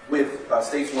with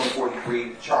States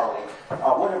 143 Charlie,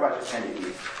 what have I just handed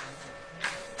you?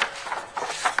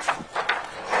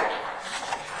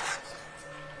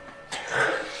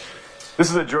 This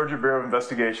is the Georgia Bureau of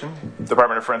Investigation,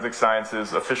 Department of Forensic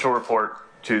Sciences official report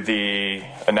to the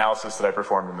analysis that I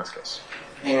performed in this case.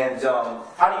 And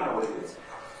how do you know what it is?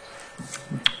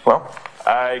 Well,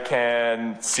 I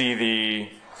can see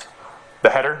the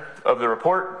header of the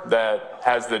report that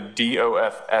has the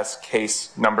DOFS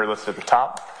case number listed at the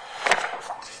top,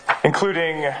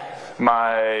 including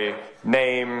my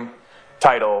name,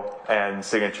 title, and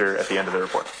signature at the end of the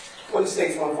report. What is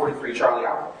States 143 Charlie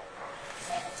Alpha?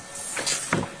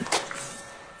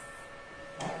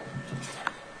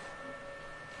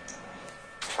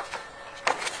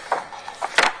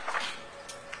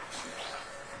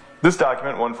 This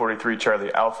document, 143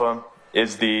 Charlie Alpha,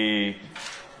 is the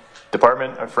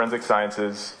Department of Forensic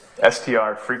Sciences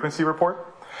STR frequency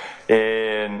report.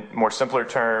 In more simpler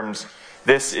terms,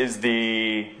 this is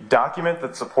the document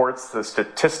that supports the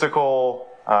statistical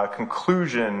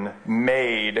conclusion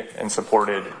made and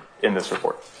supported in this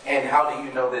report. And how do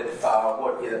you know that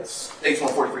what is States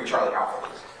 143 Charlie Alpha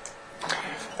is?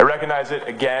 I recognize it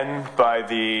again by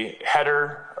the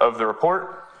header of the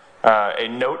report, a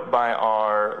note by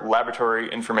our laboratory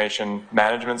information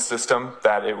management system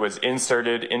that it was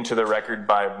inserted into the record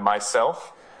by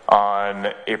myself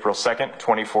on April 2nd,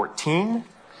 2014,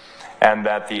 and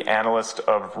that the analyst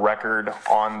of record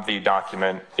on the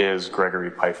document is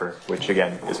Gregory Pfeiffer, which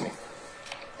again is me.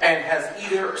 And has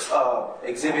either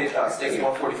exhibit States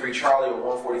 143 Charlie or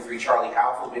 143 Charlie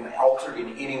Alpha been altered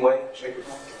in any way, shape, or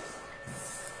form?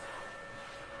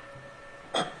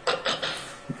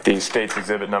 The state's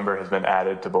exhibit number has been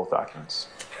added to both documents.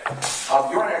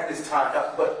 Your Honor, at this time,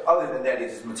 but other than that, it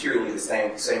is materially the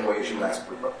same way as you last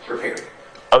prepared.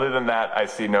 Other than that, I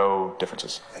see no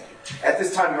differences. Thank you. At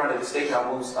this time, Your Honor, the state now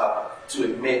moves to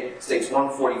admit States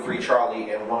 143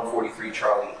 Charlie and 143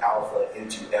 Charlie Alpha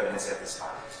into evidence at this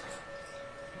time.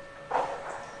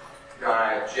 Your Honor,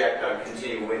 I object on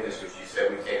continuing witness, which you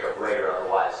said we take up later,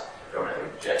 otherwise I don't have an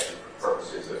objection for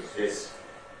purposes of this,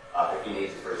 if he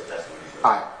needs it for his testimony.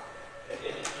 Aye.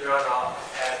 Your Honor, I'll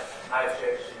add my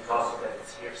objection is also that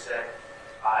it's hearsay.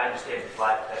 I understand the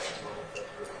live testimony of the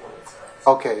report itself.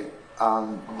 Okay.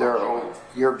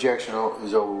 Your objection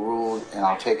is overruled, and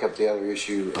I'll take up the other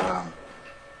issue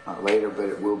later, but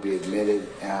it will be admitted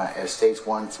as States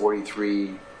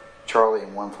 143 Charlie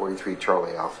and 143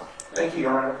 Charlie Alpha. Thank you,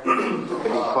 Your Honor. To be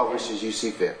published as you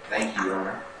see fit. Thank you, Your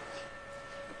Honor.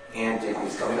 And it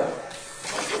is coming up.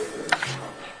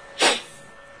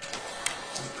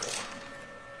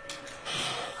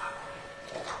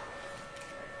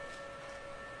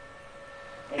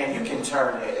 And you can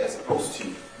turn it as opposed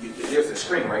to, there's a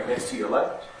screen right next to your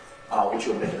left, which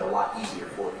will make it a lot easier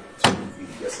for you to read.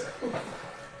 Yes, sir.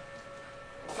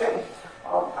 Okay.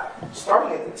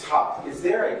 Starting at the top, is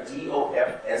there a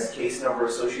DOFS case number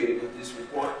associated with this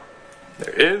report?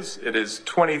 There is. It is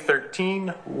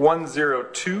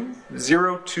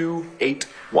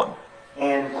 2013-102-0281.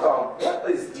 And what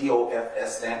does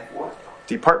DOFS stand for?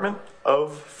 Department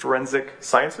of Forensic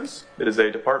Sciences. It is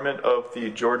a department of the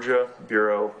Georgia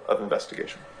Bureau of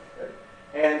Investigation.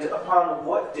 And upon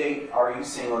what date are you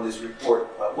seeing on this report,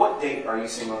 what date are you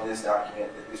seeing on this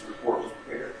document that this report was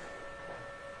prepared?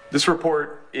 This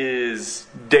report is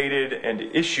dated and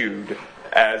issued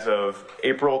as of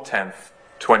April 10th,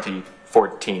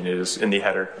 2014. It is in the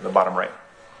header in the bottom right.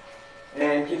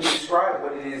 And can you describe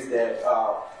what it is that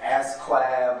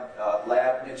ASCLAB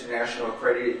Lab International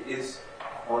Accredited is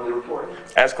on the report?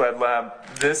 ASCLAB Lab.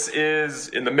 This is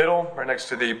in the middle, right next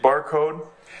to the barcode.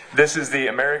 This is the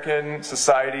American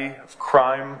Society of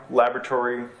Crime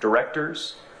Laboratory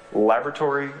Directors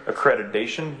Laboratory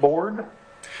Accreditation Board.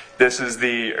 This is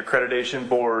the accreditation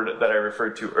board that I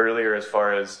referred to earlier as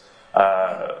far as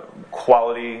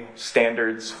quality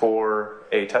standards for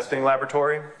a testing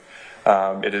laboratory.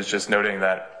 It is just noting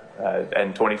that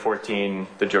in 2014,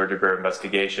 the Georgia Bureau of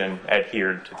Investigation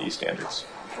adhered to these standards.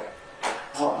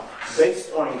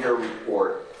 Based on your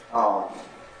report,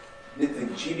 did the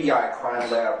GBI Crime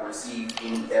Lab receive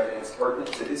any evidence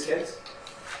pertinent to this case?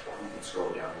 You can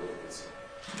scroll down a little bit.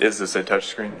 Is this a touch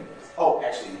screen? Oh,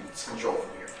 actually, it's controlled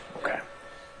from here. Okay.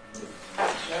 Just a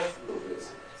little bit.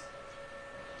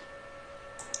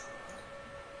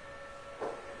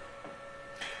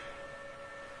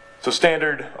 So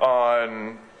standard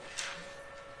on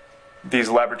these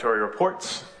laboratory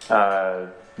reports,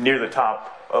 near the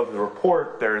top of the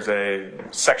report, there's a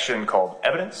section called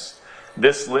evidence.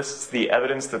 This lists the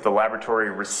evidence that the laboratory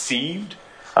received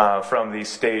from the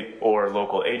state or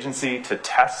local agency to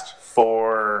test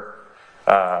for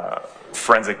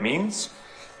forensic means.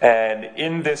 And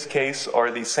in this case are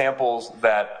the samples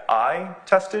that I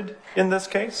tested in this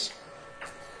case.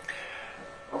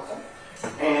 Okay.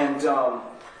 And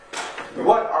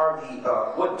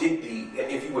what did the,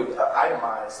 if you would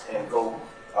itemize and go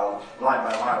line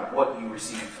by line, what you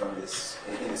received from this,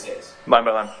 in this case? Line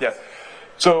by line, yeah.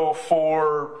 So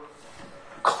for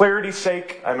clarity's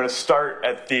sake, I'm going to start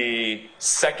at the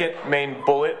second main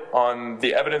bullet on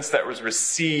the evidence that was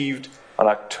received on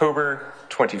October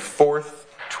 24th,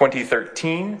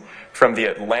 2013 from the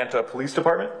Atlanta Police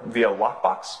Department via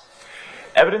lockbox.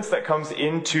 Evidence that comes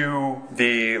into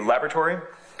the laboratory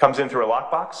comes in through a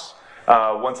lockbox.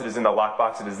 Once it is in the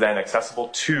lockbox, it is then accessible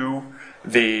to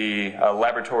the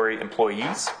laboratory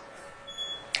employees.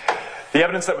 The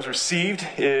evidence that was received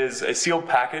is a sealed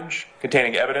package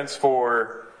containing evidence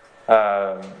for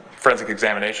forensic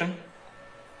examination.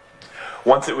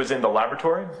 Once it was in the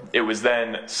laboratory, it was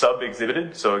then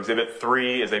sub-exhibited. So Exhibit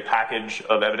 3 is a package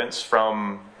of evidence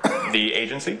from the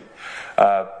agency.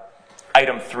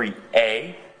 Item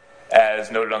 3A,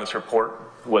 as noted on this report,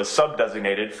 was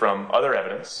sub-designated from other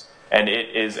evidence, and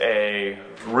it is a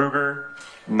Ruger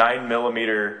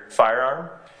 9mm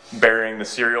firearm bearing the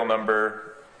serial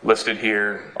number listed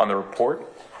here on the report,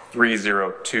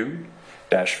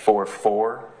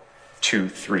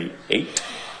 302-44238.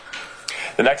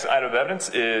 The next item of evidence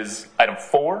is item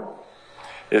 4.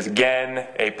 It is again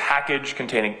a package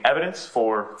containing evidence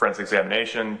for forensic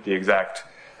examination. The exact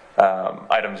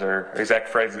items are exact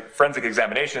forensic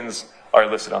examinations are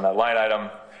listed on that line item.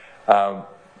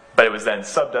 But it was then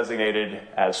sub-designated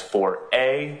as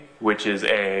 4A, which is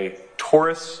a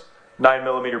Taurus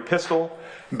 9mm pistol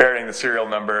bearing the serial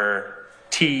number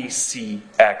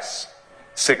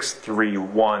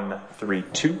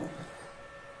TCX63132.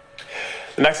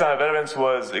 The next item of evidence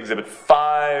was Exhibit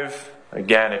 5,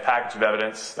 again a package of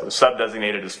evidence that was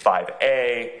sub-designated as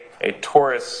 5A, a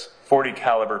Taurus 40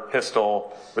 caliber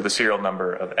pistol with a serial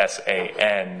number of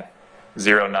SAN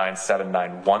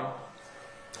 09791.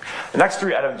 The next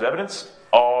 3 items of evidence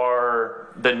are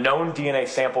the known DNA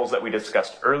samples that we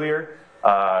discussed earlier,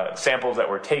 samples that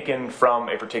were taken from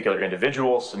a particular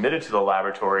individual, submitted to the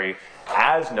laboratory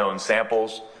as known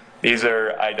samples. These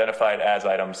are identified as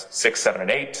items 6, 7, and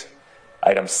 8.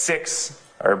 Item 6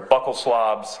 are buccal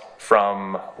swabs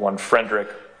from one Frederick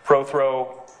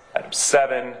Prothrow. Item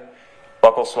 7,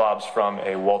 buccal swabs from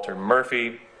a Walter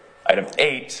Murphy. Item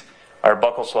 8 are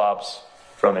buccal swabs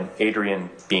from an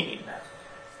Adrian Bean.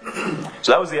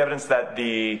 So that was the evidence that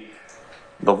the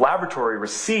laboratory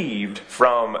received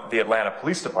from the Atlanta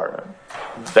Police Department.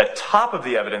 The top of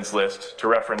the evidence list, to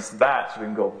reference that, so we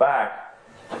can go back,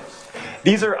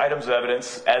 these are items of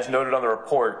evidence, as noted on the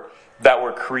report, that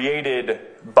were created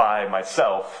by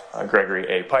myself, Gregory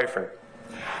A. Pfeiffer.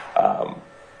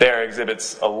 They are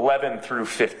Exhibits 11 through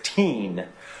 15.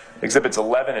 Exhibits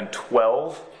 11 and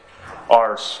 12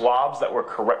 are swabs that were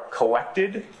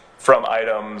collected from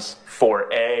items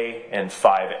 4A and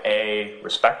 5A,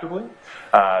 respectively.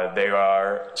 They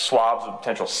are swabs of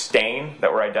potential stain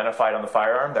that were identified on the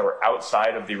firearm that were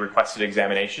outside of the requested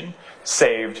examination,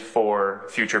 saved for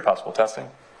future possible testing.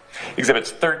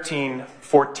 Exhibits 13,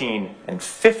 14, and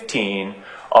 15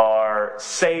 are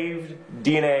saved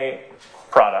DNA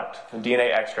product,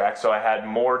 DNA extract. So I had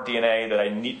more DNA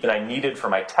than I needed for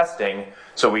my testing,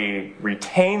 so we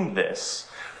retained this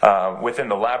within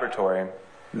the laboratory.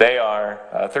 They are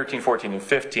 13, 14, and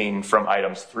 15 from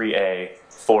items 3A,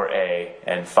 4A,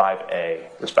 and 5A,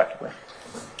 respectively.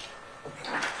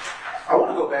 I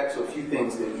want to go back to a few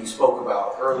things that you spoke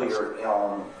about earlier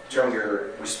during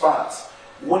your response.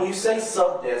 When you say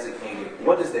sub-designated,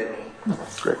 what does that mean?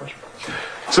 Great question.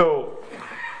 So,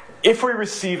 if we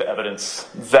receive evidence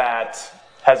that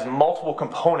has multiple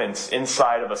components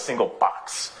inside of a single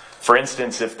box, for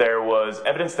instance, if there was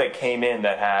evidence that came in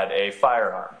that had a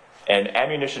firearm, an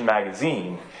ammunition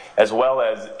magazine, as well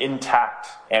as intact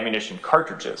ammunition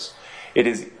cartridges, it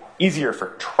is easier for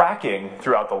tracking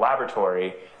throughout the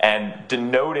laboratory and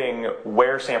denoting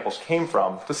where samples came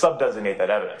from to sub-designate that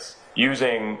evidence,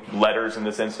 using letters in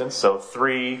this instance. So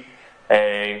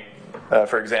 3A,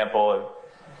 for example,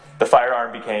 the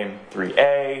firearm became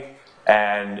 3A,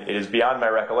 and it is beyond my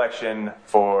recollection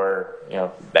for the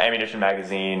ammunition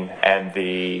magazine and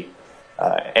the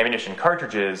ammunition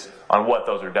cartridges on what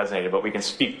those are designated, but we can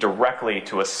speak directly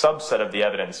to a subset of the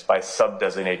evidence by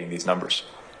sub-designating these numbers.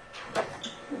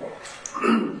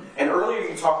 And earlier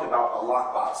you talked about a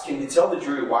lockbox. Can you tell the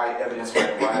jury why evidence was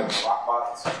arrived in a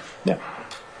lockbox? Yeah.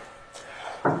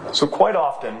 So quite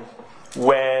often,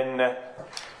 when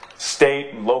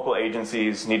state and local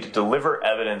agencies need to deliver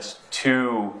evidence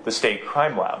to the state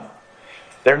crime lab,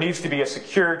 there needs to be a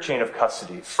secure chain of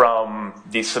custody from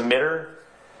the submitter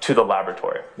to the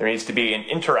laboratory. There needs to be an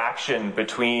interaction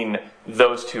between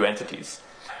those two entities.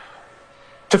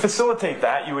 To facilitate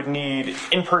that, you would need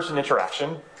in-person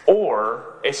interaction or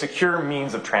a secure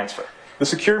means of transfer. The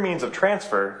secure means of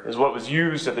transfer is what was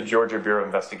used at the Georgia Bureau of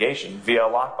Investigation via a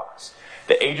lockbox.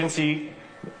 The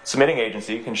submitting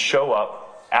agency can show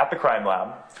up at the crime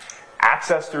lab,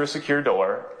 access through a secure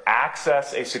door,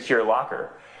 access a secure locker,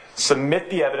 submit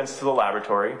the evidence to the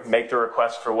laboratory, make the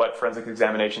request for what forensic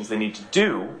examinations they need to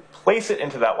do, place it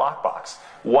into that lockbox.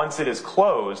 Once it is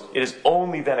closed, it is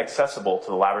only then accessible to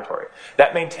the laboratory.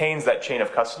 That maintains that chain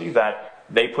of custody that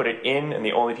they put it in and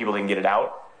the only people that can get it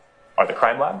out are the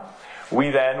crime lab. We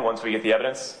then, once we get the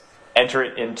evidence, enter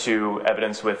it into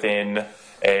evidence within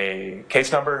a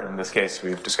case number. In this case,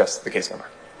 we've discussed the case number.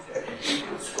 Okay.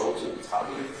 Scroll to the top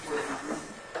of it.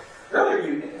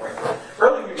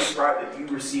 testify that you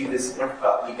received this,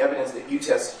 the evidence that you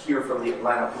tested here from the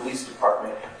Atlanta Police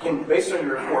Department. Based on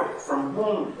your report, from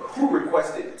who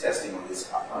requested testing of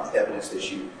this evidence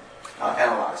that you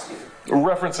analyzed here?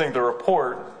 Referencing the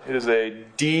report, it is a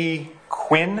D.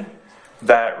 Quinn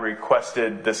that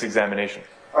requested this examination.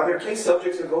 Are there case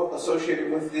subjects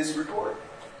associated with this report?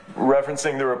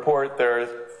 Referencing the report, there are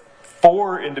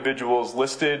 4 individuals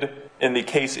listed in the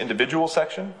case individual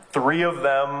section. 3 of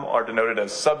them are denoted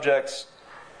as subjects: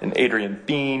 an Adrian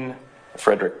Bean, a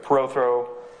Frederick Prothro,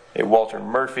 a Walter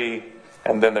Murphy,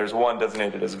 and then there's 1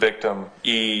 designated as victim,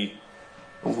 E.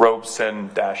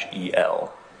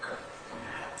 Robeson-EL.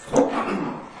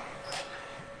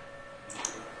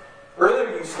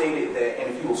 Earlier you stated that,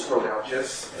 and if you will scroll down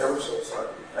just ever so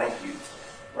slightly, thank you,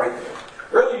 right there.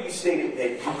 Earlier you stated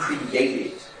that you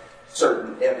created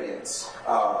certain evidence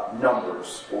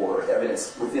numbers or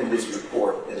evidence within this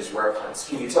report that is referenced.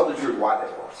 Can you tell the jury why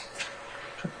that was?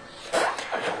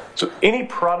 So any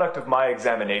product of my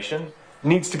examination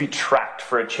needs to be tracked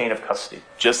for a chain of custody.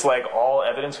 Just like all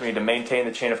evidence, we need to maintain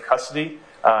the chain of custody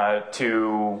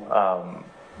to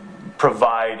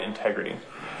provide integrity.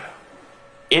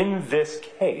 In this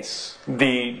case,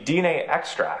 the DNA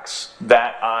extracts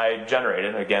that I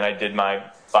generated, again, I did my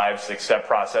 5-6-step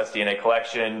process: DNA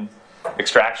collection,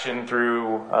 extraction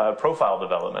through profile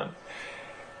development.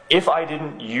 If I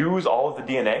didn't use all of the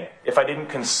DNA, if I didn't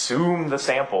consume the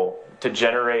sample to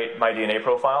generate my DNA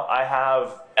profile, I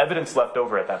have evidence left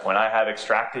over at that point. I have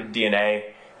extracted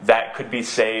DNA that could be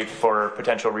saved for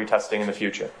potential retesting in the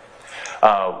future.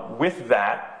 With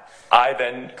that, I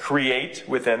then create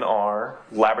within our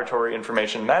laboratory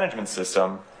information management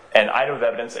system an item of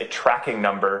evidence, a tracking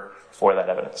number for that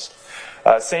evidence.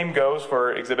 Same goes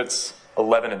for exhibits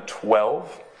 11 and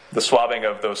 12, the swabbing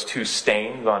of those 2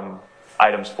 stains on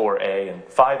items 4A and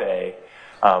 5A.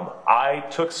 I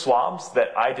took swabs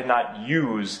that I did not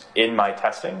use in my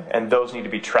testing, and those need to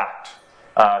be tracked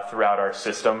throughout our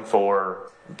system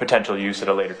for potential use at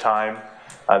a later time.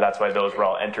 That's why those were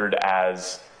all entered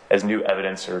as new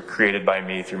evidence or created by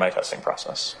me through my testing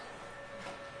process.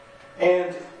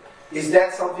 And is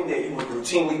that something that you would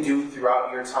routinely do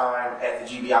throughout your time at the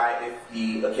GBI if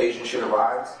the occasion should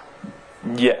arise?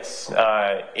 Yes.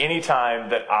 Anytime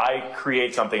that I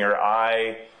create something or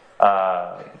I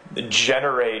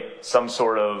generate some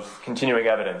sort of continuing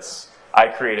evidence, I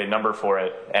create a number for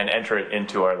it and enter it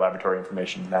into our laboratory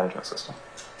information management system.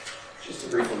 Just a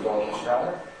brief indulgence, Your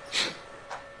Honor.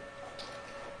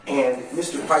 And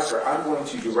Mr. Piper, I'm going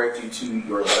to direct you to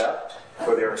your left,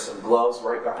 where there are some gloves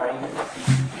right behind you,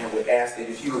 and would ask that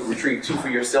if you would retrieve 2 for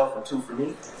yourself and 2 for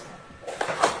me.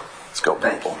 Let's go,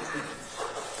 people.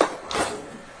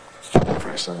 For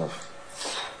yourself.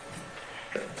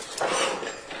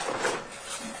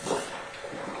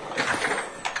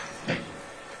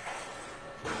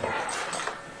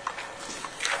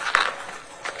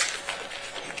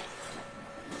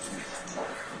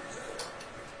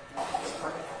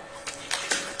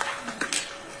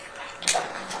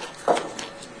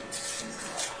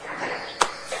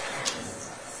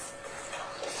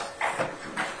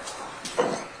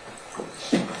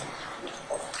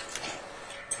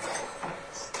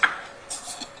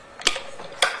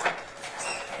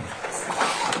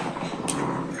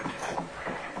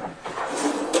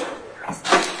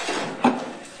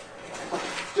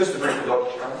 Just a brief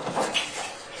indulgence, Your Honor.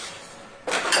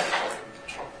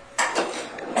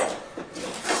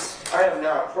 I am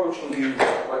now approaching you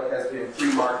what has been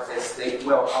pre-marked as state,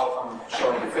 I'm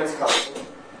showing defense counsel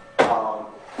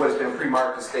what has been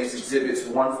pre-marked as state's exhibits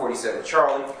 147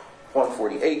 Charlie,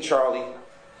 148 Charlie,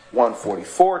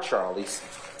 144 Charlies,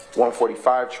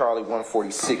 145 Charlie,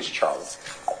 146 Charlie.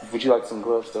 Would you like some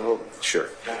gloves to hold? Sure.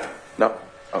 No?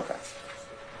 Okay.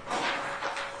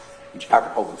 I can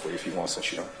hold them for you if you want,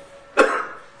 since you don't.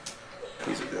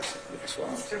 These are this.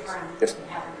 Mr. Brown. Yes,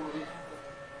 ma'am.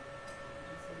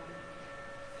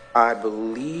 I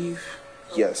believe,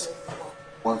 yes.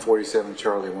 147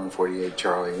 Charlie, 148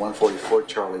 Charlie, 144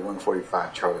 Charlie,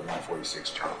 145 Charlie, 146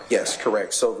 Charlie. Yes,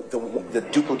 correct. So the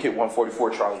duplicate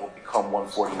 144 Charlie will become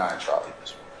 149 Charlie.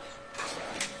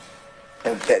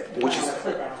 And that, which is,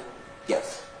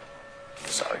 yes.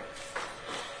 Sorry.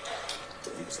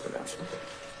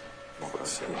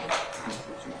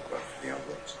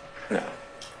 No.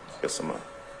 Get some more.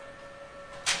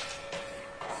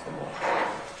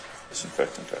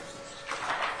 Disinfectant test.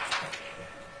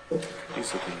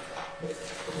 These will be.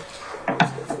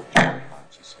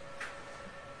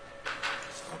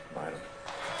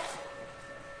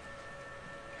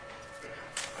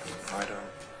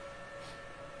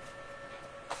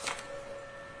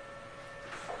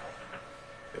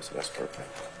 Yeah, so that's perfect.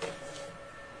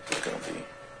 It's going to be.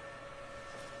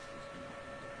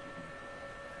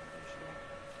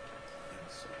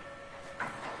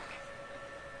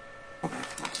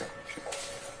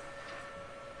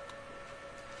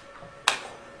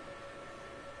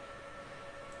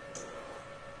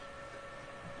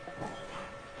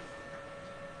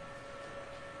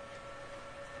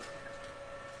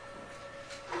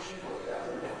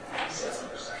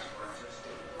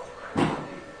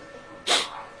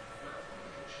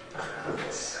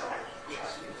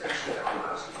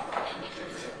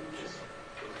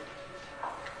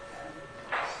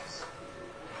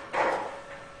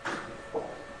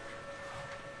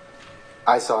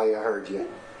 I saw you, I heard you.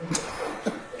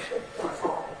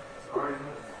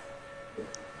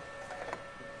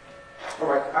 All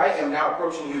right, I am now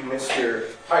approaching you,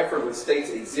 Mr. Piper, with State's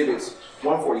Exhibits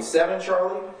 147,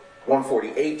 Charlie,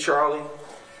 148, Charlie,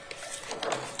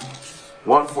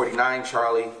 149,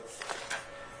 Charlie,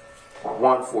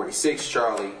 146,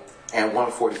 Charlie, and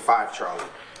 145, Charlie.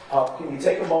 Can you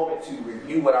take a moment to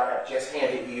review what I have just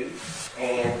handed you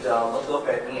and look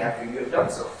up at me after you have done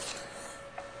so?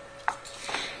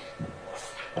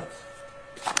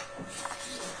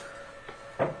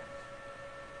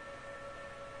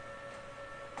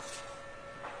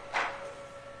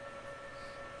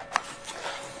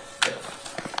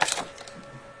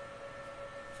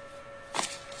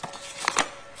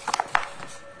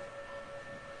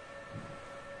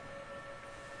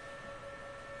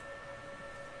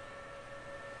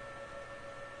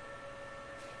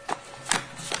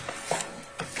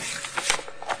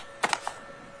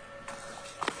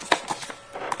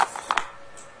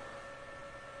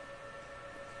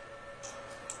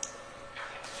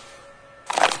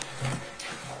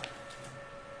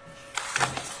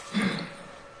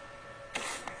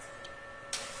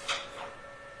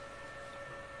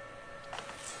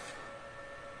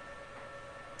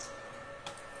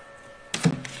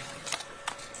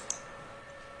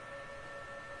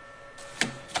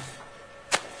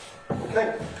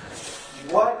 Okay.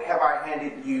 What have I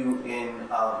handed you in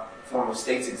form of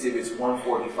State's Exhibits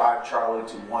 145, Charlie,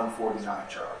 to 149,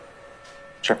 Charlie?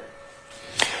 Sure.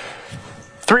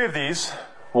 3 of these,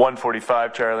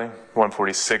 145 Charlie,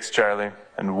 146 Charlie,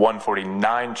 and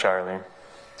 149 Charlie,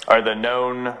 are the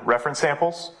known reference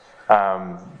samples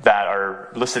that are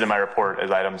listed in my report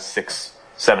as items 6,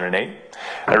 7, and 8.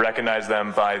 I recognize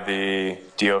them by the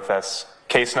DOFS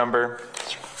case number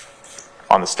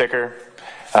on the sticker,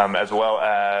 as well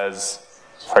as,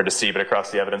 it's hard to see, but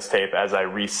across the evidence tape, as I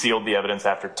resealed the evidence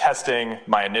after testing,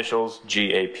 my initials,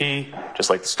 GAP, just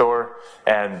like the store,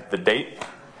 and the date,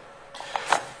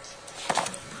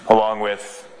 along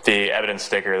with the evidence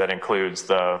sticker that includes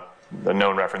the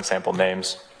known reference sample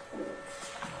names.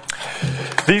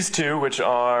 These two, which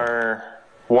are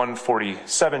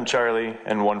 147 Charlie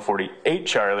and 148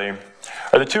 Charlie,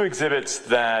 are the 2 exhibits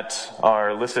that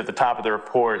are listed at the top of the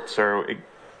report, so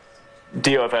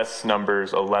DOFS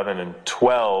numbers 11 and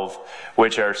 12,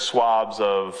 which are swabs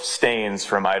of stains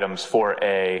from items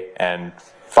 4A and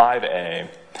 5A.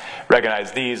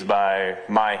 Recognize these by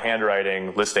my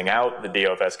handwriting listing out the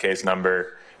DOFS case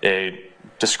number, a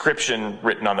description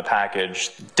written on the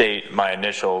package, date, my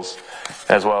initials,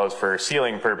 as well as for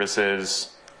sealing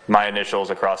purposes, my initials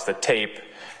across the tape,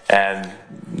 and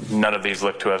none of these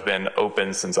look to have been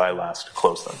open since I last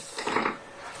closed them.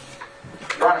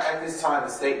 Your Honor, at this time, the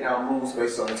State now moves,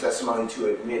 based on the testimony, to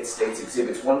admit State's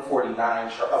Exhibits 145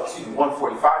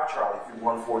 Charlie through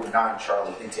 149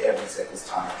 Charlie into evidence at this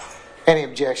time. Any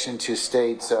objection to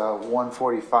States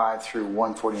 145 through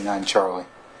 149 Charlie?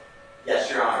 Yes,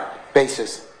 Your Honor.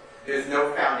 Basis? There's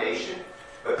no foundation,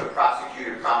 but the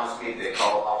prosecutor promised me they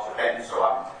call Officer Benton, so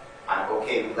I'm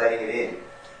okay with letting it in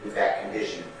with that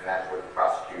condition, and that's what the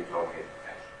prosecutor told me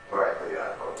correctly. All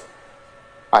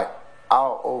right.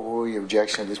 I'll overrule your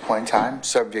objection at this point in time,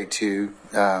 subject to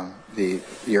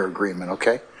your agreement,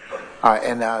 okay? All right,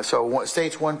 and so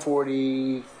States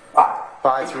 145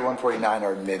 through 149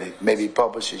 are admitted. Maybe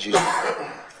published as usual.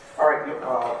 All right,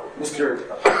 Mr.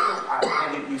 Piper, I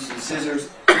handed you some scissors.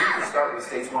 You can start with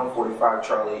States 145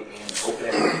 Charlie and open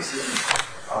it with the scissors.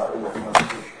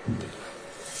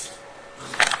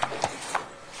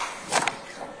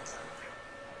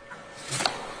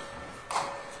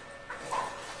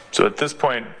 So at this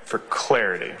point, for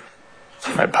clarity,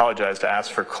 I apologize to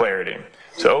ask for clarity.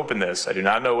 To open this, I do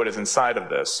not know what is inside of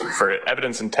this. For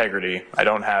evidence integrity, I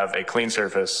don't have a clean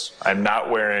surface. I'm not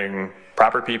wearing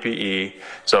proper PPE,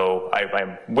 so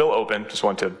I will open, just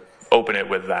want to open it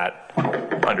with that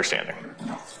understanding.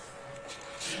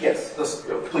 Yes,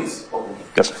 please open.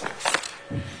 Yes, sir.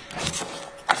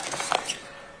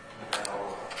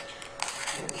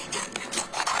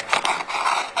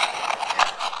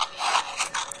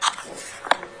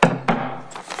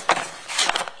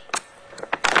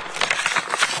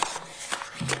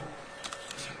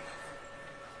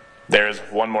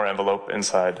 one more envelope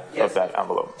inside of that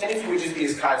envelope. And if you would just be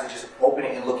as kind as just open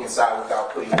it and look inside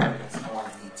without putting evidence on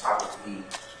the top of the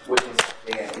witness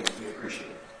stand, it would be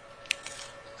appreciated.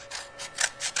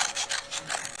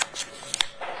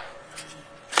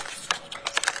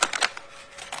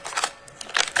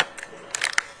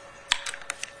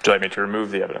 Would you like me to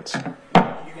remove the evidence? You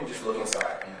can just look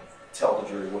inside and tell the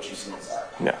jury what you see inside.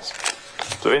 Yes.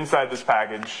 So inside this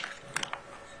package,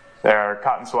 there are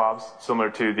cotton swabs, similar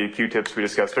to the Q-tips we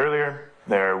discussed earlier.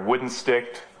 They're wooden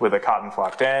sticked with a cotton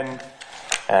flocked end,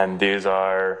 and these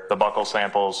are the buccal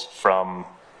samples from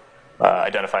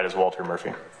identified as Walter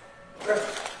Murphy. Okay.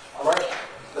 All right.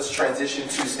 Let's transition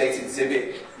to State's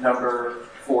Exhibit number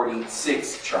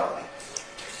 46, Charlie.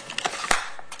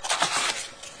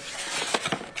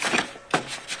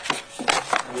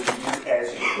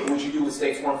 Would you do with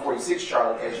State's 146,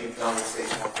 Charlie, as you've done with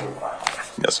State's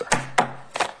 145? Yes, sir.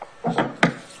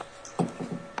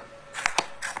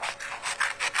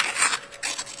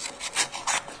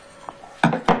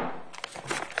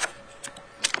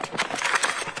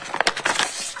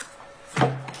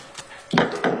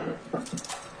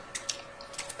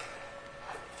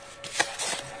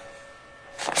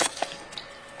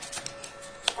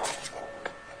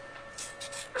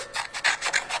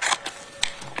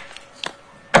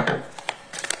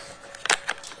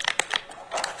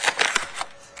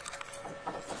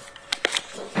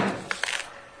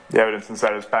 The evidence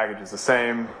inside of this package is the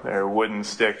same. They're wooden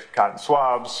sticked cotton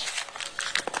swabs.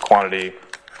 Quantity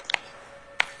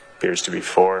appears to be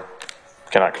 4.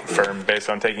 Cannot confirm based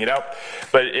on taking it out.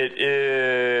 But it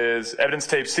is evidence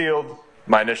tape sealed,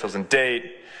 my initials and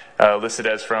date, listed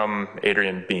as from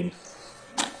Adrian Bean.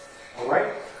 All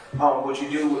right. Would you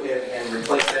do and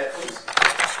replace that, please?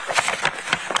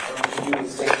 Would you do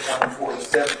with State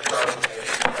 147, Charlie, as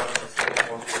you've done with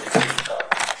State 146, Charlie?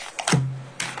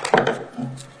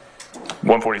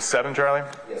 147, Charlie?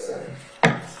 Yes, sir.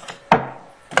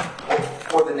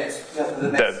 Or the next.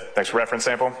 The next reference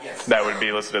sample? Yes. That would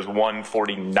be listed as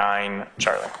 149,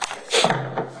 Charlie.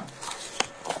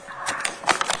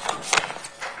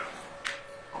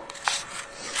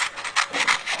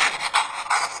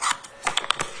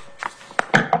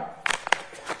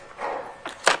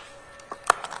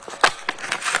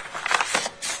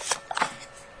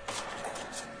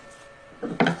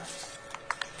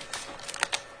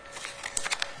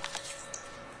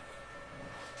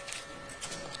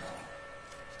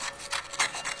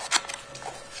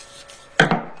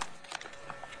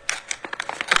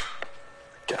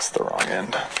 Guessed the wrong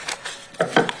end.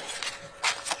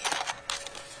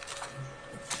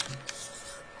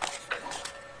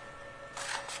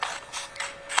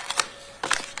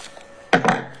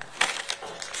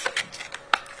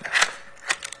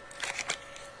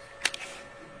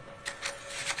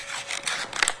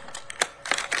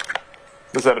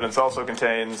 This evidence also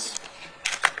contains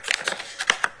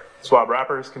swab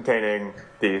wrappers containing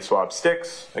the swab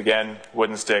sticks, again,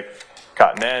 wooden stick,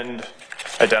 cotton end,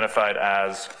 identified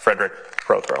as Frederick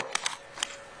Prothrow.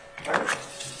 And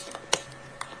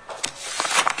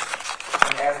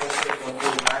as with State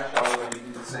 149, Charlie, when you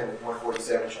do the same with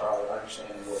 147, Charlie, I understand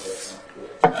what that's not good.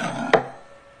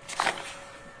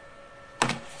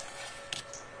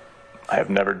 I have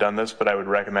never done this, but I would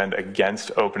recommend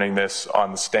against opening this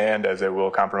on the stand, as it will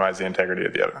compromise the integrity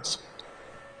of the evidence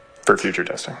for future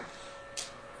testing.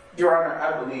 Your Honor,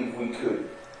 I believe we could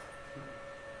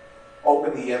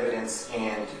open the evidence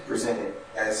and present it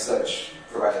as such,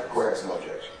 provided the court has no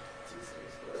objection.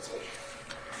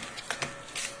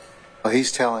 Well,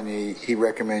 he's telling you he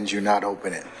recommends you not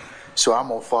open it. So I'm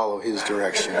going to follow his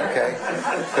direction, okay?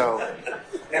 So,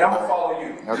 And I'm going to follow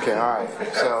you. okay, all right.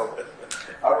 So,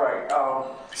 All right. I'm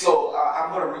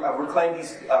going to reclaim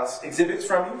these exhibits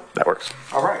from you. That works.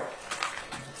 All right.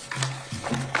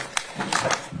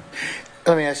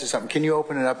 let me ask you something. Can you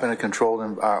open it up in a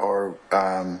controlled or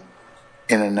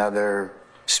in another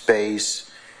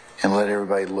space and let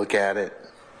everybody look at it?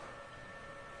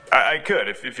 I could,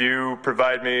 if you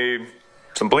provide me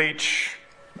some bleach,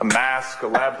 a mask, a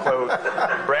lab coat,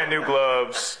 brand new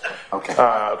gloves, Okay.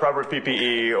 proper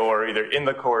PPE, or either in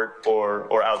the court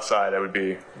or outside, I would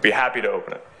be happy to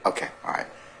open it. Okay, all right.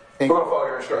 We're going to follow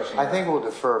your instructions. I think we'll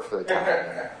defer for the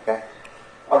time. Okay.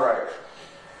 All right.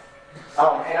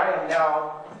 And I am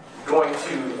now going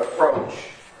to approach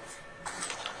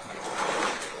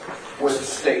with the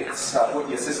states, with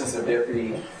the assistance of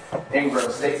Deputy Ingram,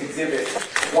 State's Exhibit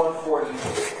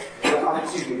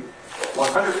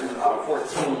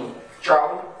 114,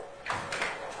 Charlie.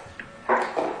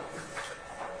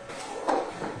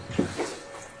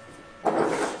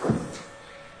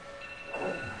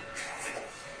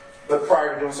 But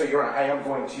prior to doing so, Your Honor, I am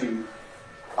going to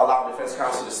defense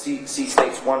counsel to see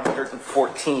states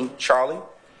 114 Charlie.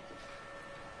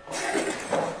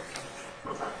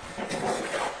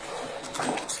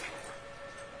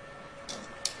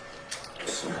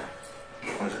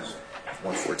 What is this?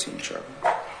 114 Charlie.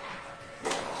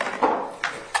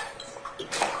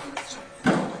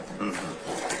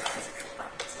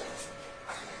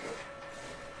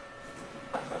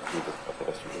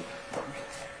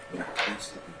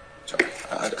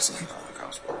 I see him on the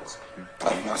gospels.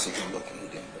 I'm not seeing him looking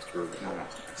again. That's really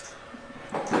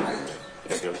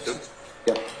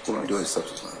yeah, we're going to do it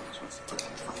substance.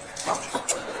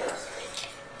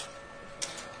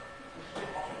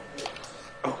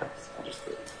 Okay. I'll just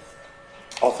do it.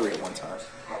 All three at one time.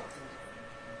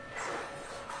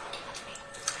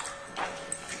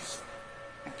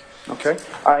 Okay.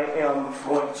 I am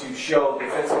going to show the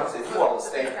defense counsel, if you all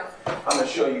state, I'm going to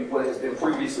show you what has been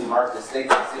previously marked as State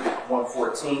Exhibit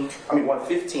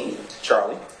 115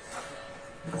 Charlie.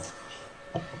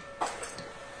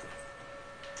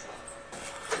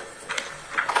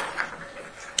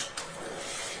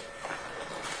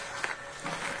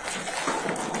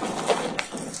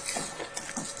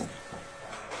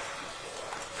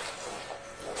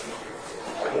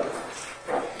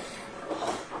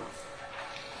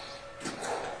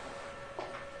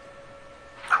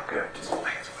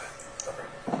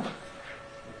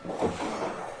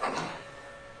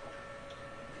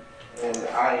 And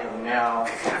I am now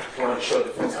going to show the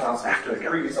defense counsel the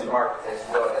previously marked as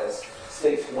well as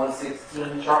States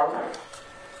 116 Charlie.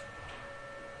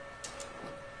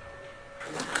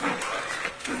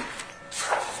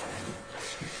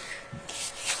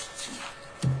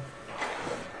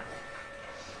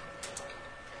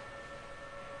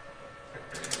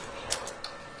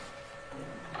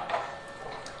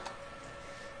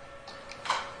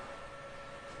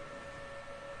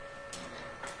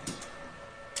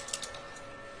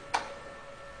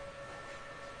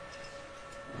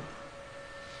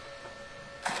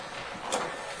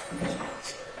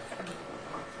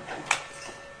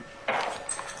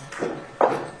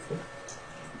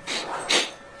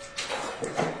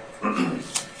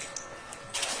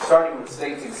 Starting with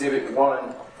States Exhibit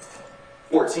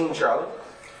 114 Charlie.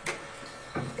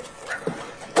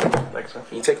 Thanks, sir.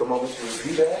 Can you take a moment to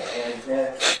review that and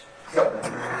then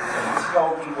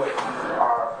tell me what you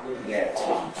are looking at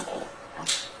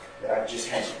that I just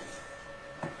handed?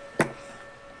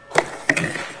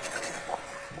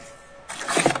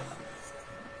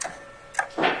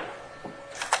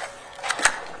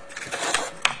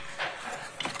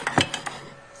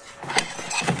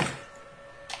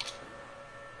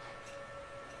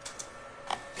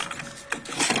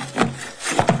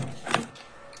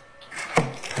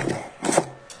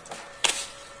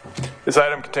 This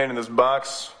item contained in this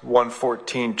box,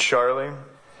 114 Charlie,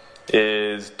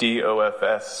 is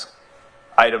DOFS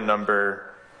item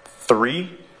number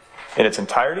 3 in its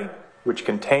entirety, which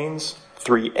contains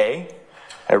 3A.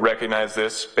 I recognize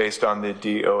this based on the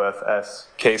DOFS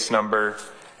case number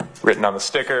written on the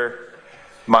sticker,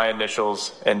 my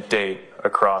initials, and date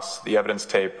across the evidence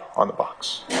tape on the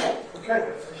box.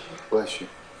 Okay. Bless you.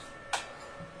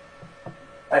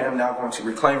 I am now going to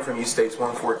reclaim from you States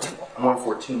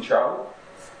 114 Charlie.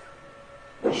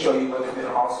 I'll show you what has been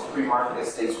also pre-marked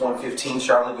as States 115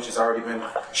 Charlie, which has already been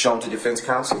shown to defense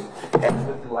counsel. And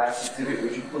with the last exhibit,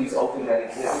 would you please open that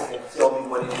exhibit and tell me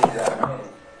what it is that I'm in?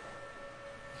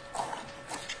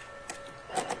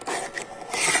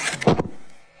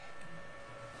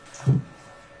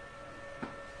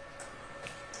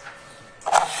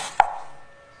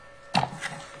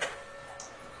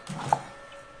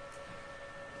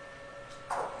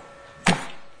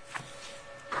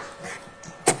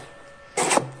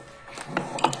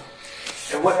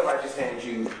 What have I just handed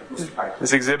you, Mr. Piper?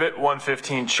 This exhibit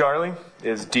 115 Charlie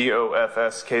is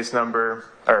DOFS case number,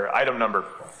 or item number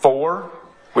 4,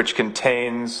 which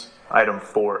contains item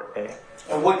 4A.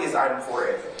 And what is item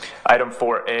 4A? Item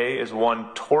 4A is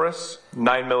one Taurus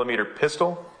 9mm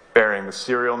pistol bearing the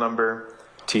serial number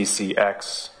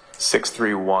TCX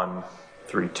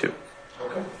 63132.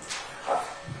 Okay.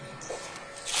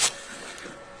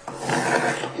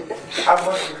 I'm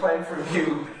going to reclaim from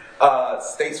you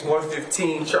States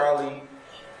 115 Charlie,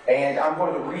 and I'm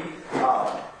going to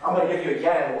give you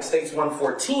again States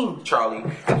 114 Charlie.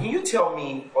 Can you tell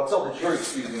me, or tell the jury,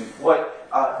 excuse me, what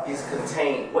is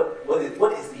contained?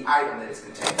 What is the item that is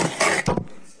contained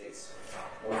in States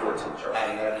 114 Charlie?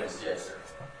 Adding evidence, yes, sir.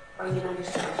 Are you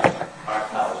understand? I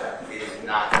apologize. It is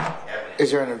not evidence.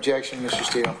 Is there an objection, Mr.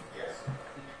 Steele? Yes.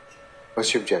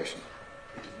 What's your objection?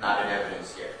 It is not an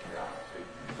evidence yet, Your Honor.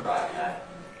 So, provide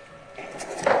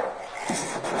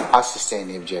I sustain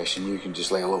the objection. You can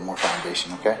just lay a little more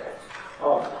foundation, okay?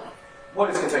 What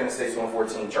is contained in States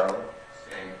 114, Charlie?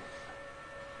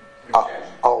 I'll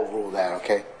overrule that,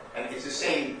 okay? And it's the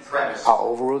same premise. I'll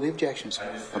overrule the objections.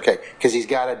 Okay, because he's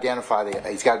got to identify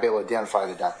he's got to be able to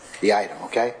identify the item,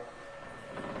 okay?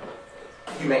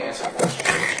 You may answer the question.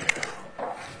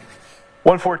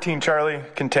 114 Charlie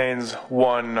contains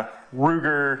one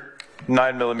Ruger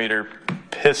 9mm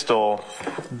pistol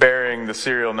bearing the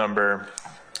serial number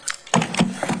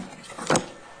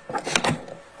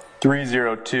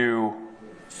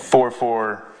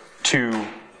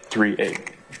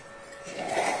 302-44238,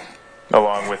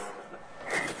 along with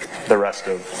the rest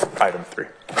of item 3.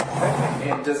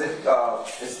 And does it,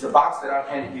 is the box that I've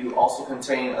handed you also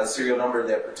contain a serial number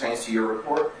that pertains to your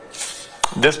report?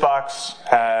 This box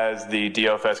has the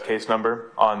DOFS case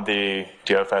number on the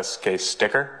DOFS case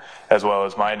sticker, as well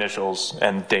as my initials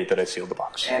and date that I sealed the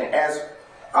box. And as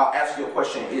I'll ask you a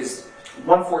question, is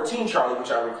 114 Charlie, which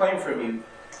I reclaimed from you,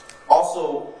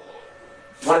 also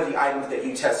one of the items that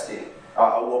you tested,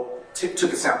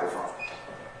 took a sample from?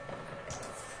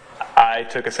 I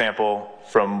took a sample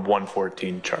from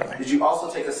 114 Charlie. Did you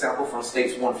also take a sample from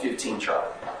States 115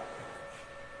 Charlie?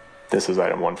 This is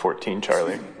item 114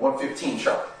 Charlie. 115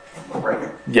 Charlie, right?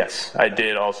 Yes, I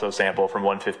did also sample from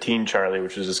 115 Charlie,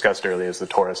 which was discussed earlier as the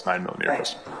Taurus 9mm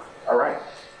pistol. All right.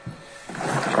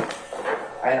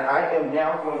 And I am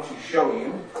now going to show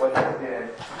you what has been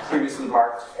previously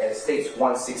marked as States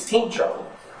 116 Charlie.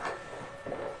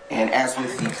 And as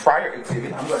with the prior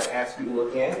exhibit, I'm going to ask you to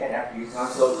look in, and after you've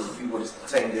done so, review what is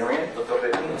contained therein. Look up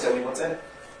at me and tell me what's in it.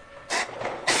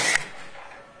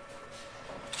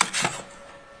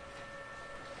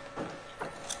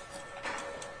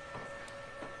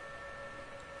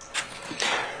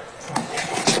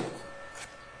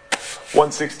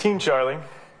 .116 Charlie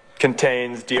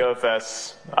contains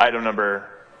DOFS item number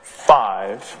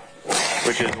 5,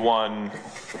 which is one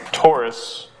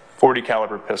Taurus 40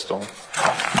 caliber pistol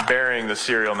bearing the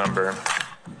serial number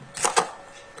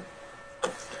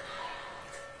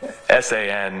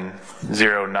SAN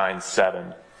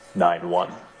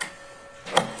 09791.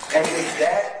 And is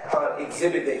that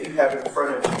exhibit that you have in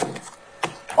front of you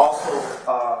also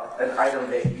an item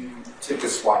that you took a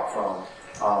swap from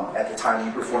at the time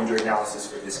you performed your analysis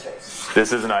for this case?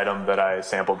 This is an item that I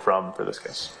sampled from for this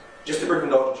case. Just a brief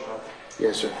indulgence, Your Honor.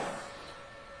 Yes, sir.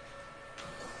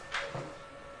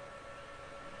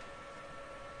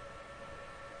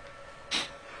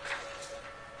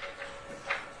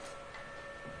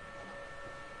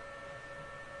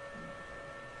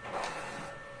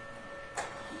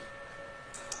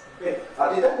 Okay.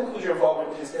 Did that conclude your involvement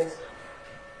with this case?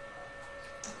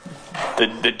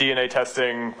 The DNA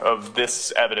testing of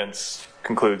this evidence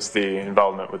concludes the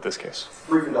involvement with this case.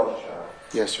 Brief indulgence, Your Honor.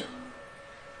 Yes, sir.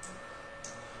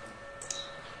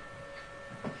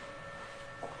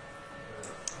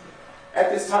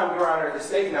 At this time, Your Honor, the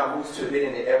state now moves to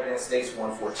admitting the evidence States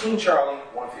 114 Charlie,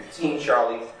 115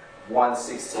 Charlie,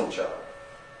 116 Charlie.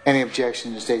 Any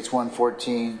objection to States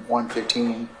 114,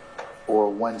 115, or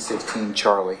 116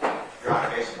 Charlie? Your Honor,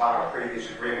 based upon our previous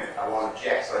agreement, I won't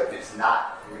object so that it's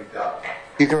not redone.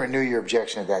 You can renew your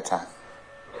objection at that time.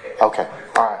 Okay. Okay,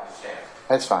 all right.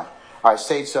 That's fine. All right,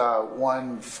 States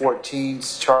 114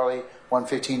 Charlie,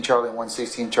 115 Charlie, and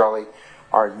 116 Charlie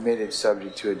are admitted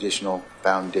subject to additional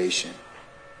foundation.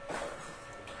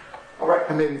 All right.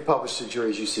 And maybe publish to the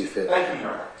jury as you see fit. Thank you,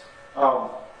 Your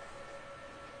Honor.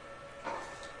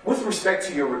 With respect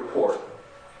to your report,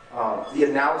 the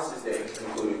analysis that you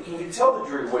concluded, can you tell the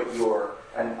jury what your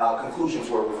conclusions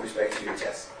were with respect to your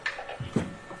test?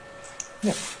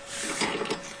 Yeah.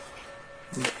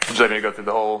 Would you like me to go through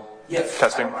the whole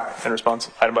testing and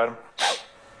response, item by item?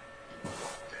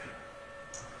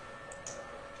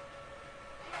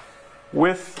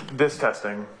 With this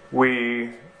testing,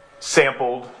 we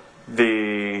sampled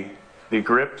the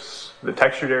grips, the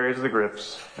textured areas of the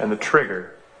grips, and the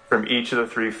trigger from each of the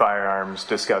 3 firearms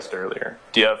discussed earlier.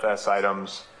 DFS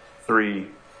items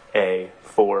 3A,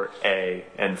 4A,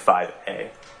 and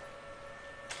 5A.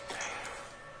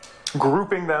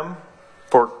 Grouping them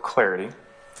for clarity,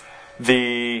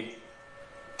 the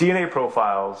DNA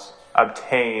profiles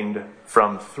obtained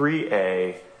from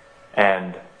 3A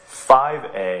and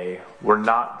 5A were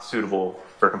not suitable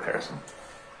for comparison.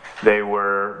 They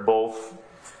were both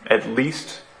at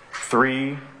least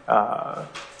 3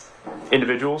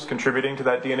 individuals contributing to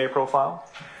that DNA profile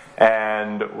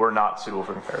and were not suitable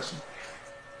for comparison.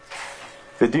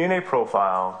 The DNA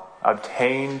profile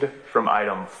obtained from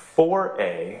item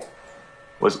 4A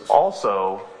was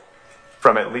also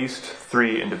from at least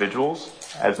 3 individuals,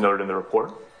 as noted in the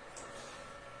report.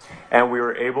 And we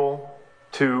were able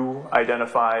to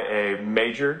identify a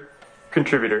major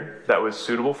contributor that was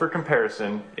suitable for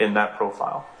comparison in that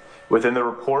profile. Within the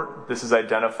report, this is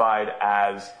identified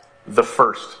as the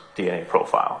first DNA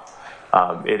profile.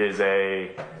 It is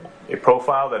a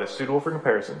profile that is suitable for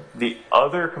comparison. The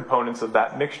other components of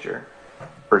that mixture,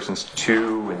 persons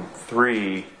 2 and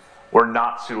 3, were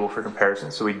not suitable for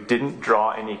comparison, so we didn't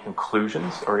draw any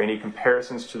conclusions or any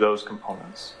comparisons to those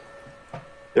components.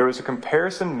 There was a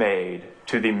comparison made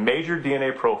to the major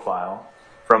DNA profile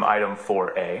from item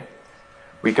 4A.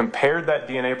 We compared that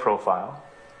DNA profile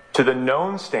to the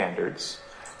known standards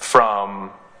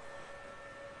from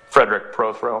Frederick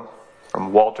Prothero,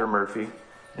 from Walter Murphy,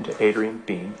 and to Adrian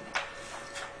Bean.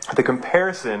 The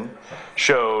comparison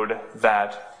showed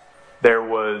that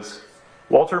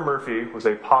Walter Murphy was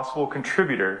a possible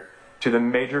contributor to the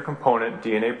major component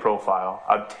DNA profile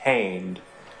obtained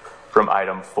from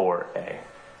item 4A.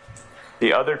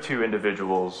 The other 2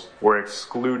 individuals were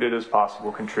excluded as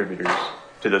possible contributors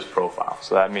to this profile.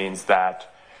 So that means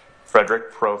that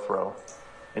Frederick Prothero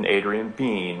and Adrian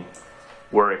Bean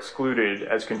were excluded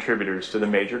as contributors to the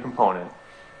major component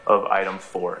of item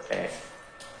 4A.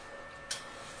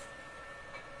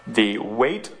 The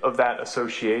weight of that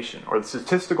association, or the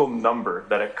statistical number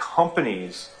that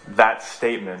accompanies that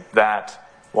statement that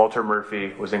Walter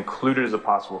Murphy was included as a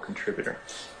possible contributor,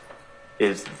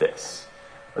 is this.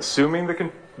 Assuming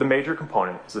the major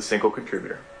component is a single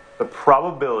contributor, the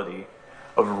probability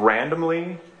of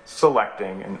randomly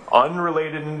selecting an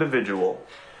unrelated individual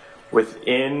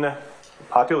within the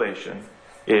population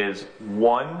is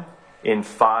 1 in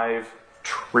 5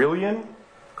 trillion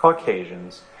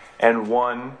Caucasians and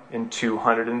 1 in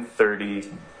 230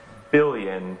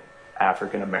 billion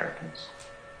African Americans.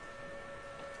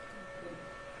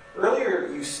 Earlier,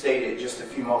 you stated just a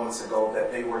few moments ago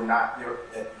that they were not,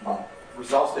 that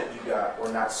results that you got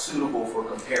were not suitable for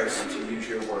comparison, to use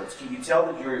your words. Can you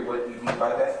tell the jury what you mean by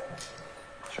that?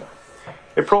 Sure.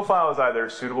 A profile is either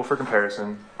suitable for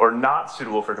comparison or not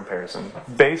suitable for comparison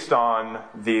based on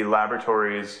the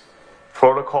laboratory's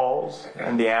protocols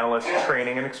and the analyst's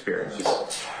training and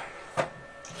experience.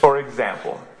 For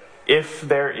example, if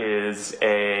there is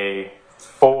a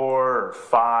 4 or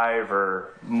 5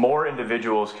 or more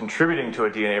individuals contributing to a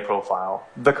DNA profile,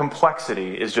 the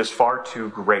complexity is just far too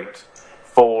great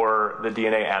for the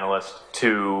DNA analyst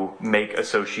to make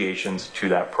associations to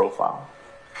that profile.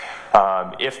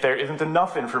 If there isn't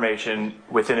enough information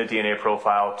within a DNA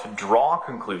profile to draw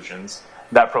conclusions,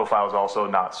 that profile is also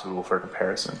not suitable for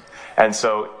comparison. And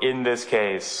so in this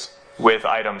case, with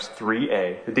items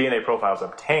 3A, the DNA profiles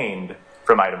obtained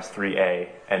from items 3A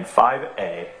and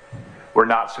 5A were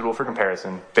not suitable for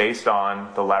comparison based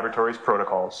on the laboratory's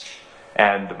protocols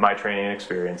and my training and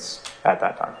experience at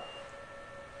that time.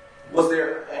 Was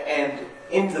there, and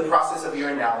in the process of your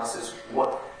analysis,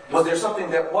 was there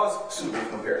something that was suitable for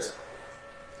comparison?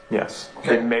 Yes.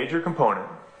 Okay. The major component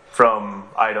from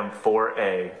item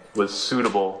 4A was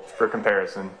suitable for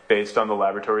comparison based on the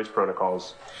laboratory's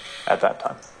protocols at that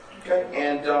time. Okay,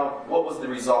 and what was the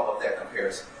result of that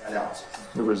comparison analysis?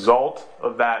 The result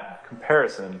of that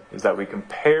comparison is that we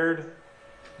compared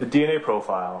the DNA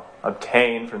profile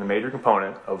obtained from the major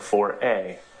component of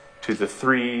 4A to the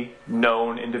 3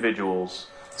 known individuals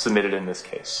submitted in this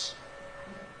case.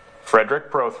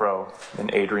 Frederick Prothero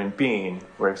and Adrian Bean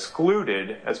were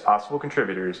excluded as possible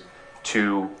contributors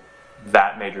to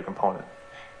that major component.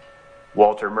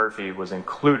 Walter Murphy was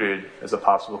included as a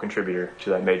possible contributor to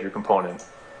that major component,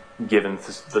 given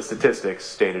the statistics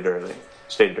stated earlier.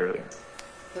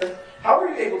 How were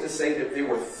you able to say that there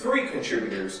were 3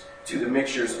 contributors to the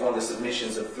mixtures on the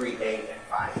submissions of 3A and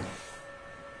 5?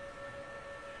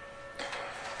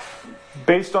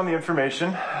 Based on the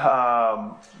information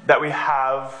that we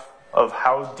have of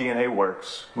how DNA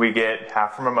works, we get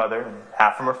half from our mother and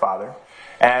half from our father.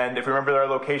 And if we remember, there are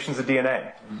locations of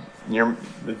DNA.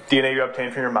 The DNA you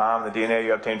obtain from your mom and the DNA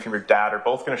you obtain from your dad are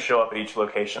both going to show up at each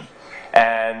location.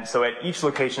 And so at each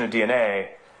location of DNA,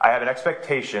 I have an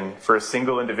expectation for a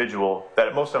single individual that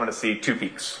at most I'm going to see 2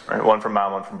 peaks, right? 1 from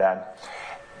mom, 1 from dad.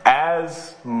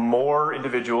 As more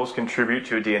individuals contribute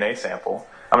to a DNA sample,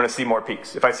 I'm going to see more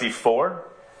peaks. If I see 4,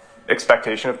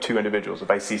 expectation of 2 individuals. If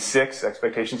I see 6,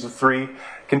 expectations of 3,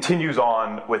 continues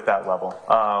on with that level.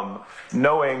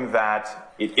 Knowing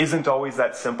that it isn't always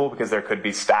that simple because there could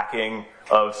be stacking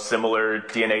of similar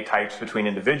DNA types between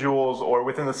individuals or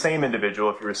within the same individual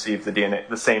if you receive the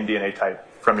same DNA type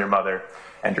from your mother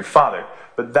and your father.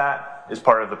 But that is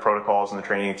part of the protocols and the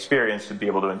training experience to be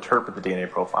able to interpret the DNA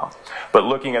profile. But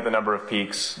looking at the number of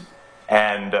peaks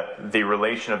and the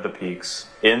relation of the peaks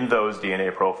in those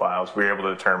DNA profiles, we were able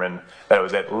to determine that it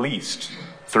was at least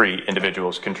 3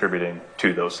 individuals contributing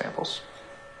to those samples.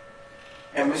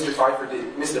 And Mr.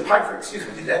 Pfeiffer, excuse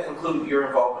me, did that conclude your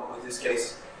involvement with this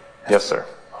case? Yes, sir.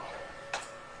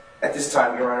 At this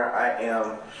time, Your Honor, I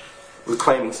am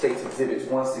reclaiming State's Exhibits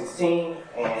 116,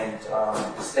 and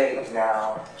the State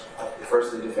now refers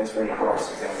to the defense for any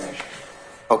cross-examination.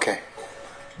 Okay.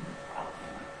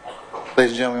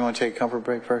 Ladies and gentlemen, we want to take a comfort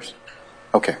break first?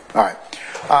 Okay, all right.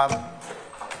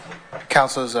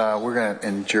 Councilors,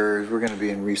 and jurors, we're going to be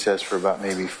in recess for about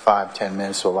maybe 5-10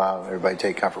 minutes to allow everybody to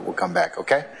take comfort. We'll come back,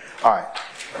 okay? All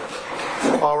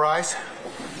right. All rise.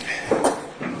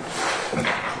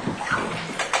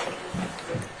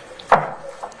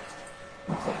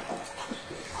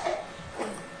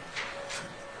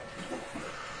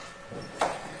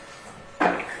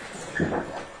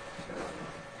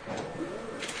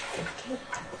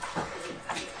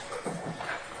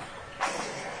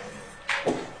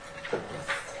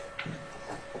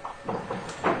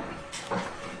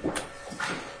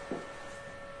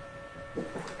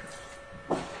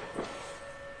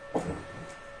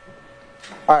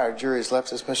 All right, our jury has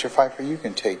left us. Mr. Pfeiffer, you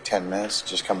can take 10 minutes.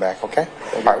 Just come back, okay?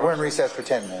 All right, we're in recess for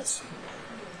 10 minutes.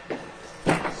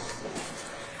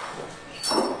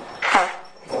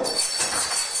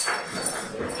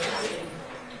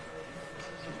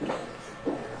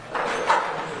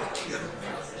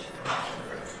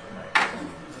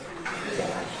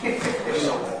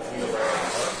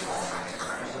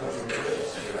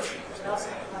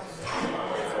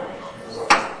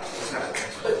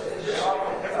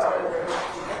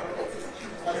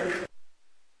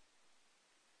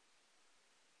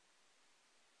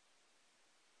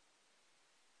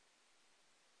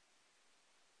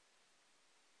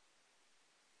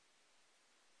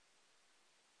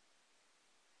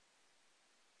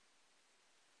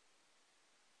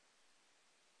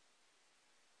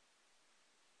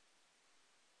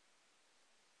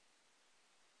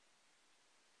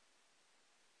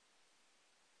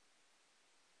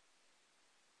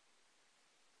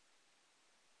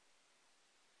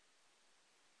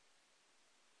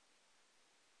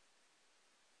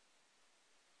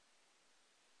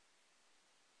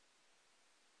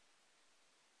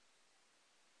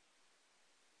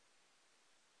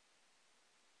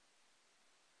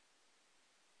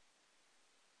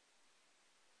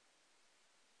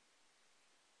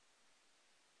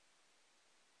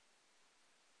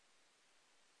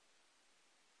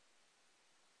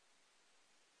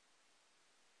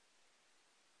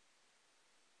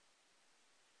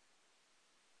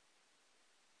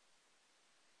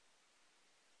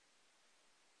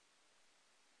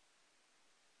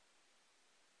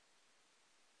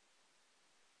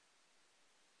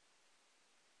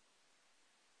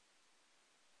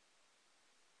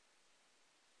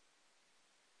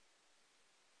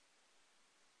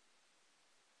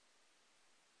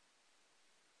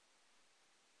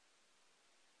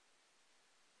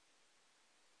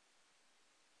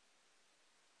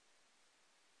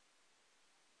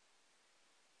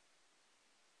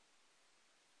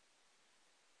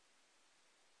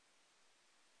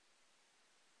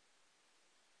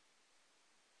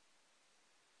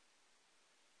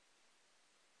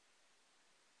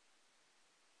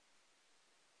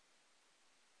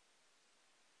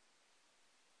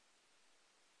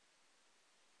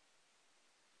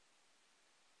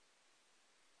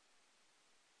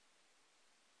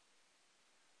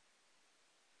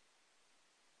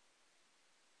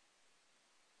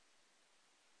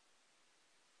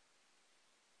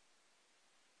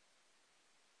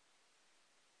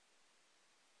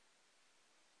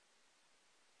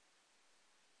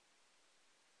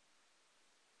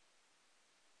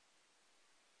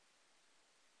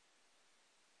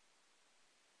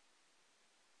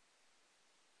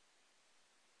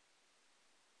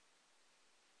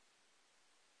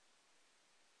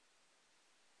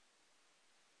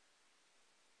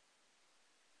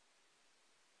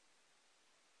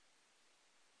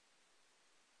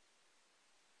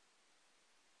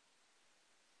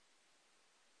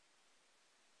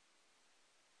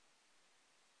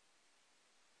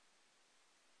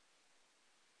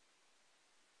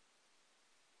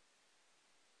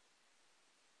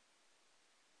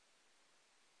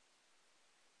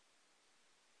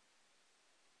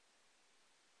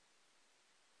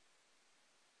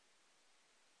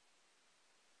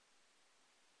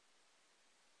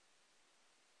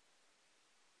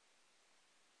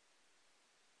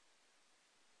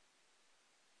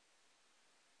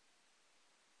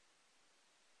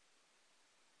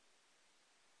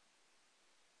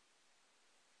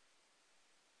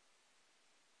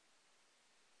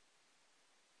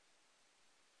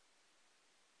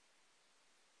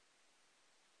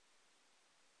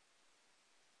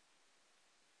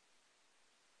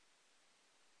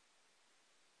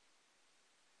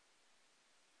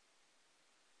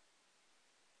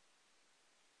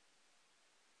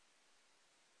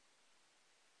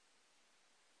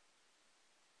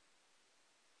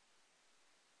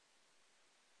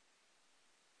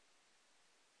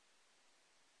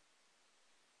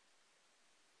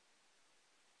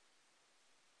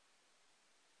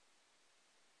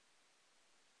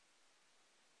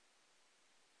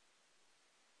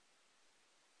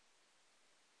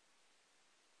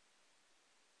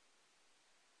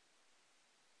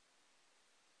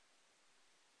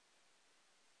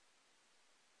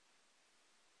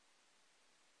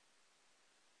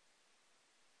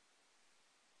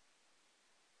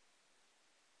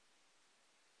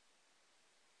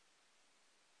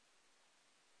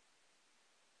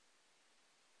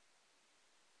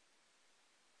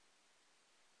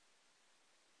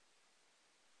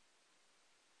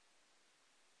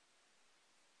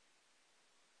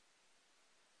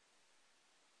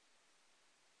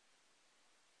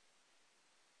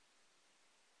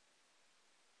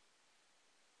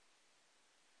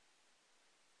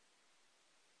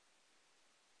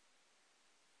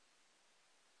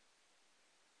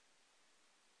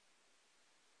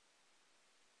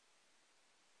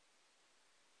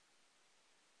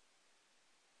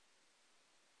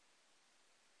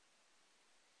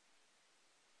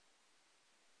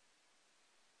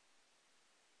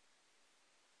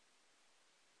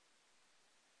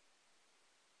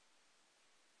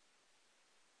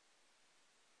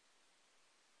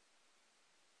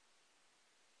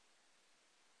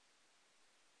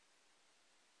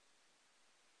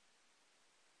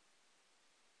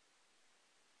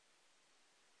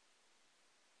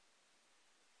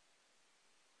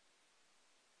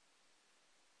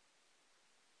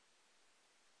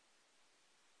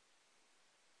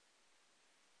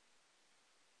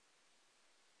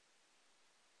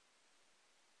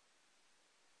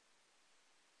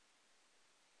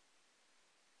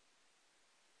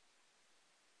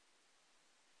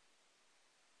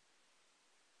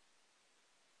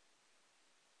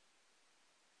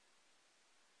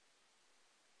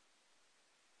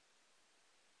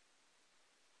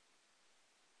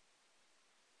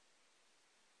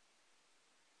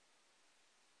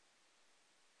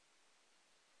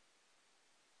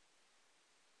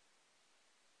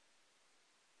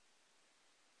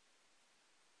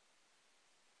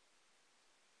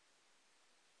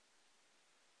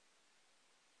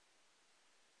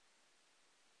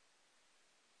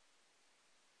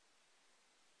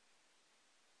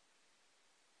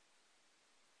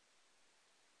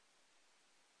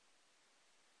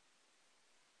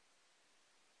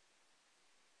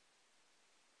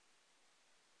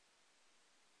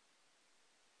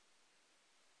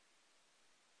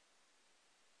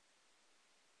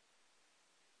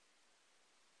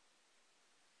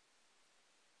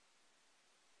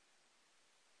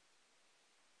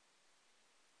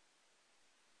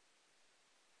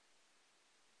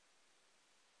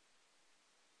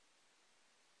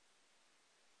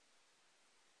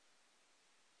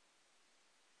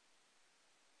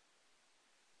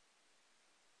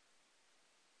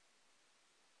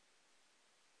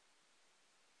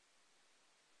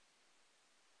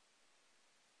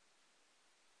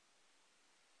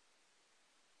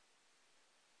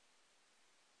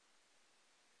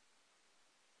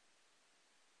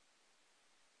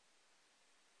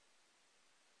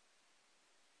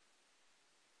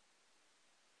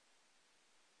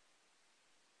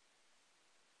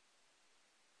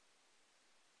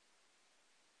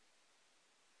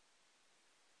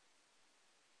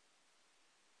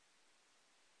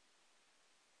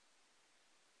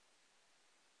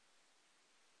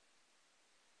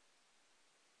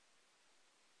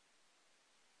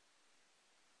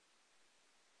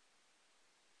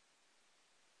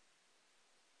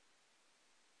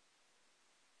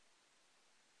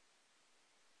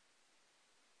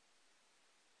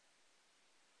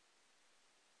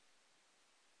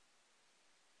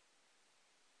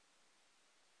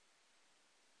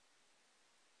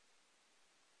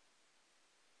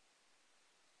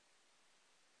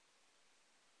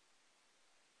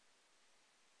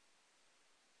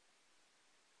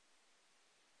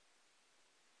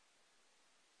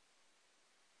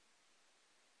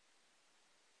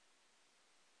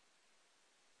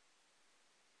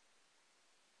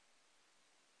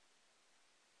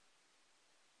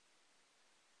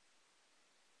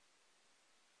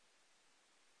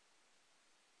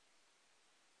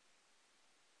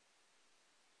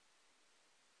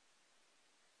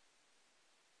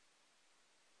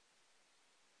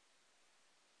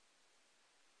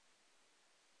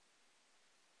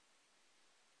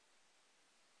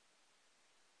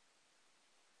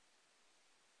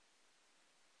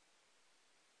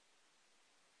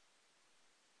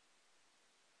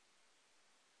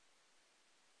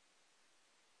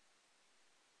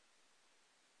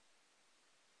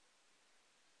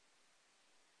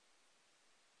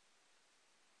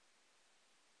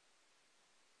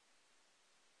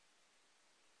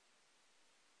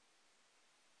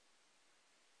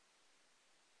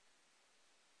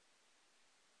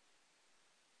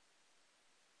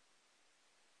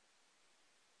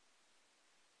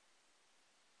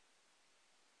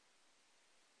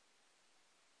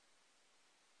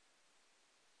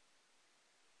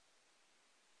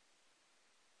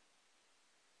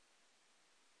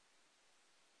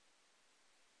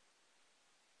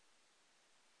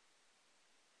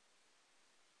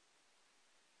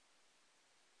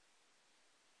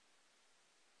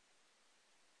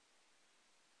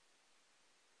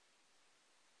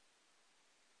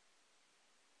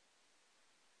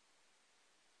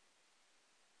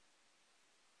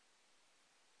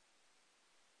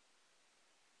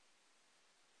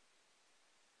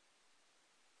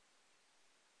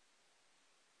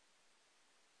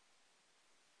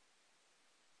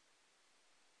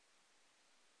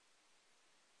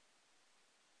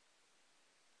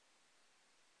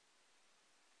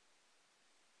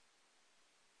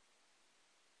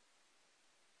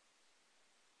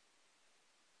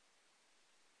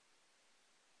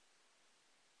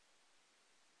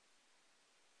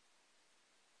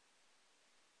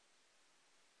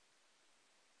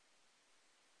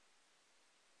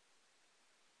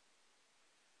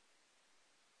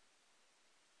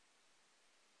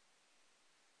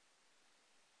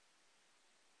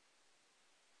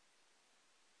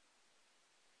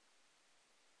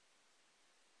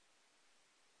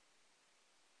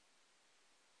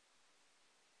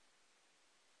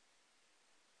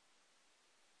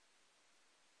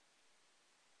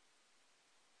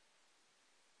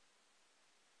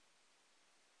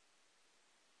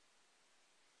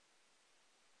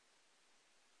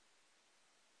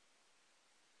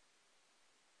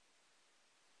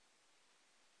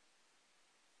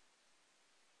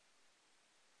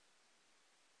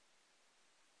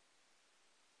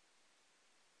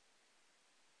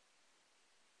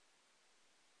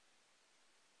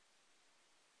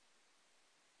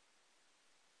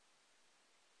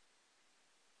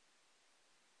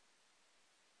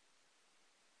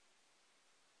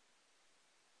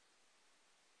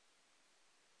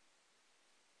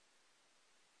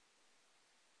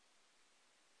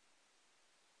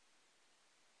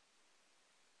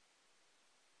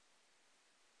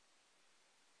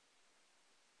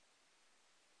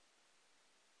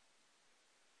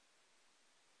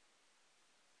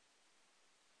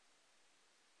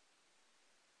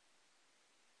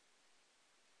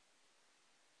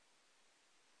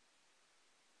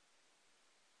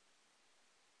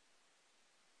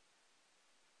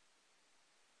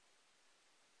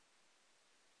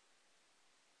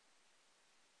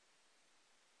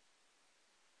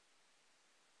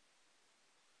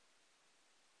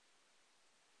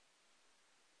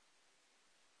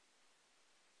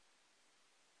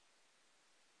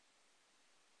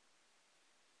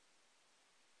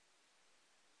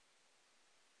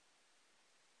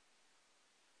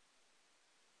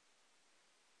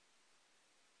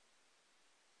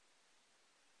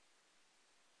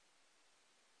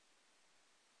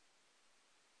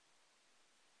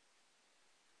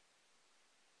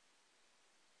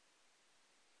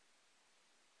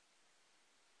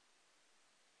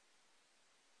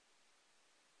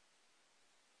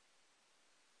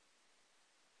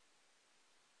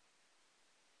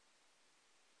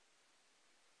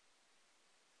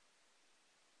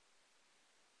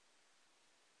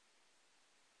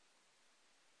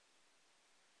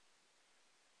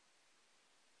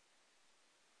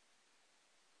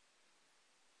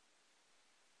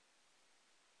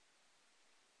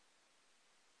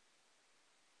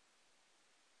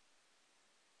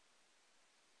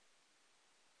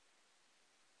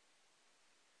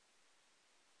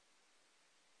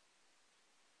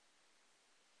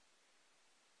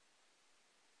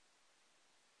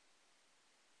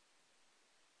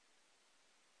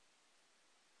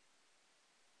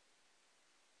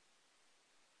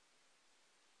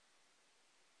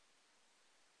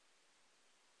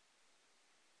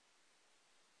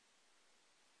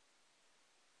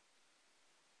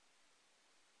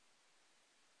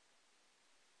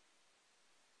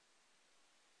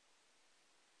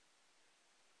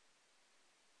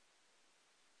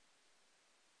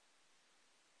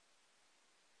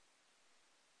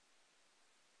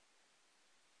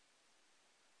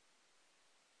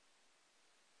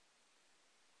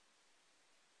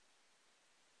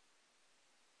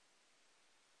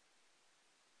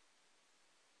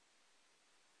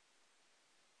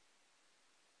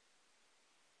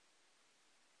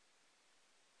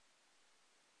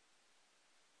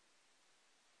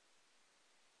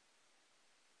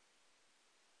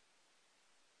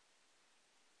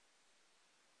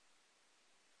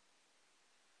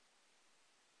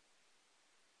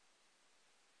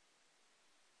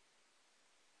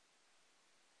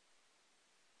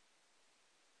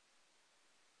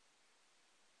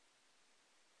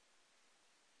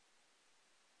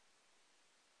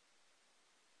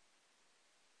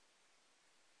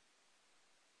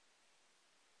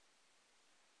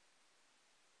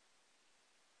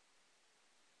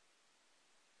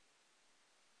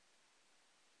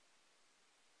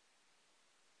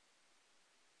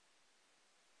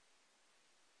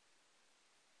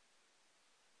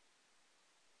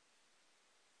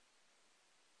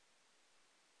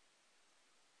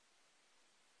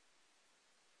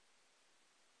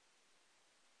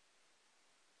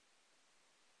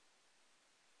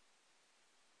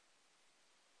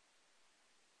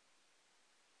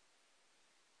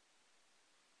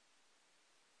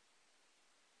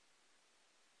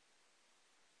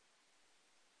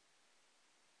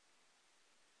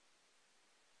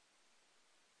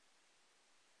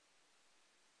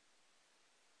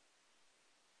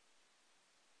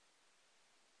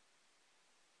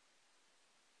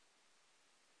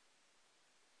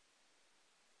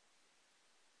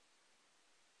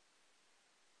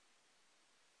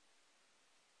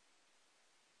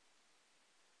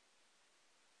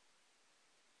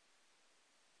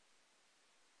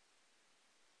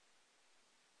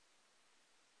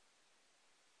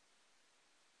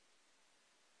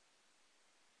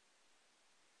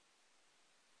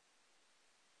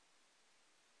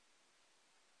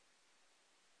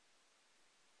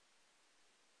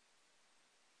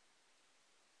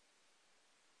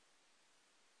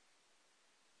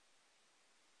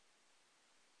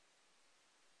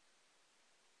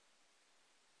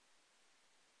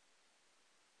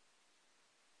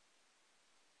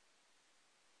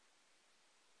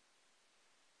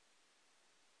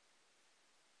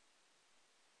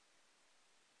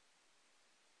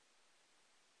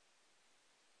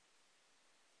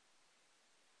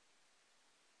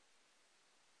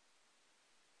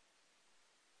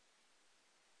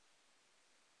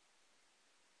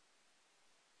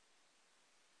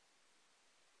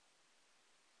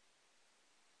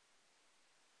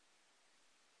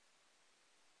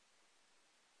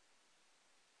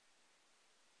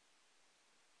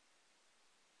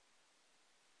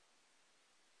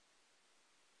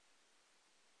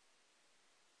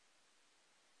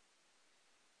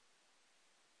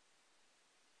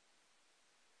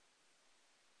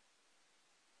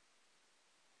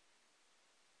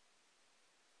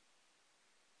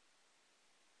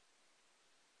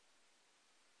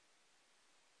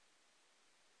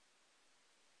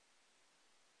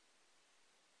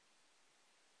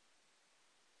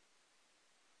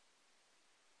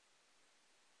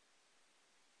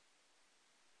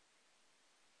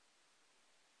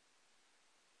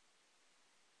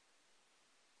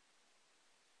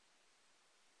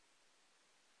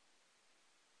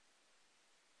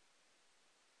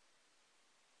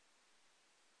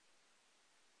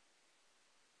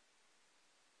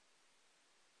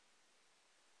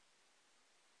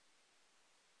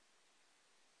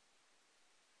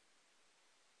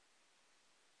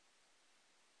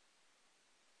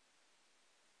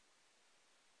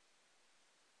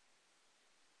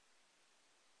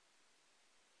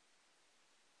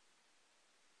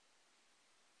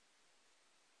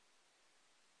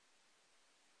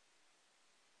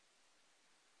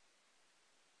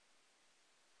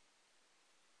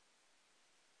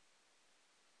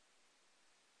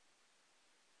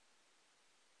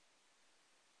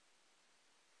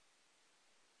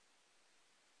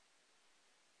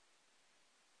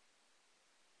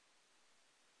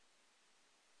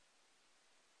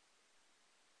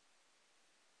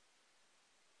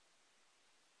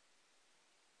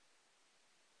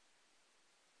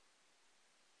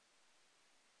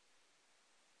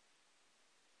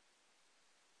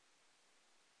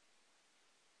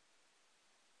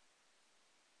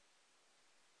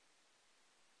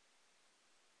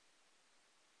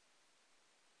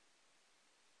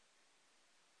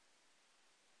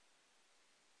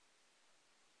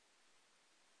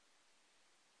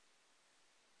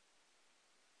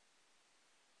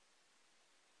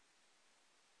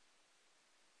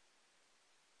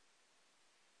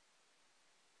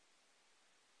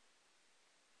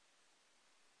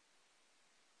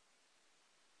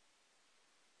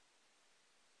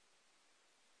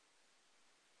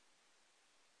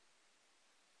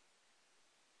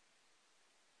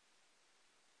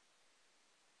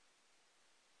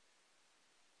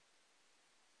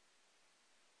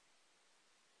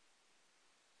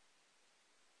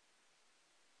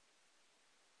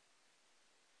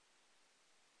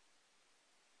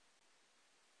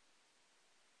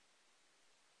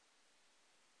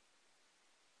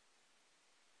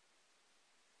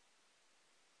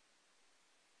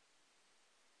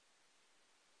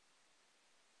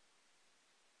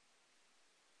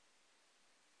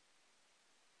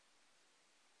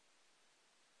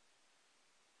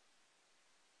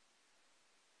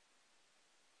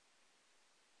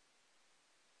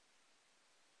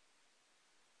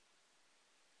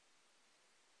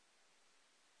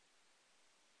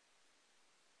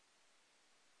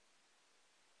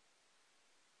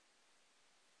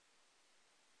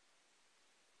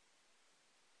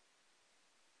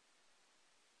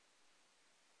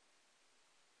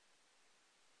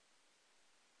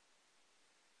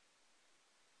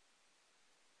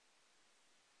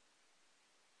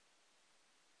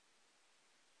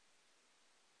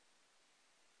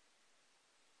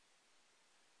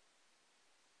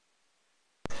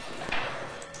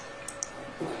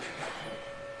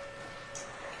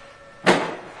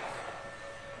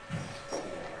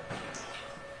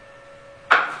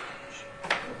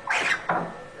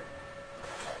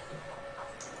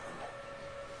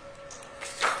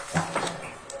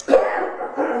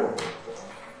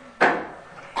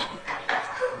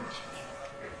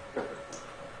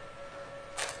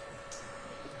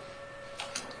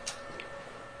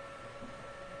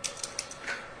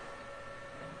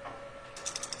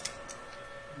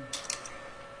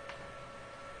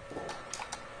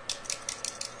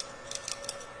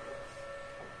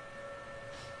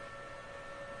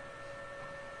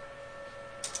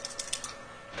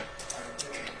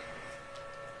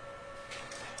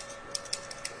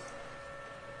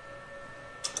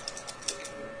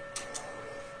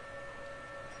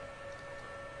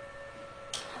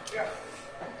 Black.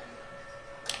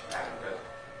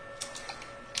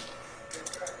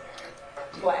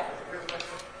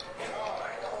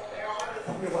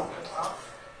 You're welcome.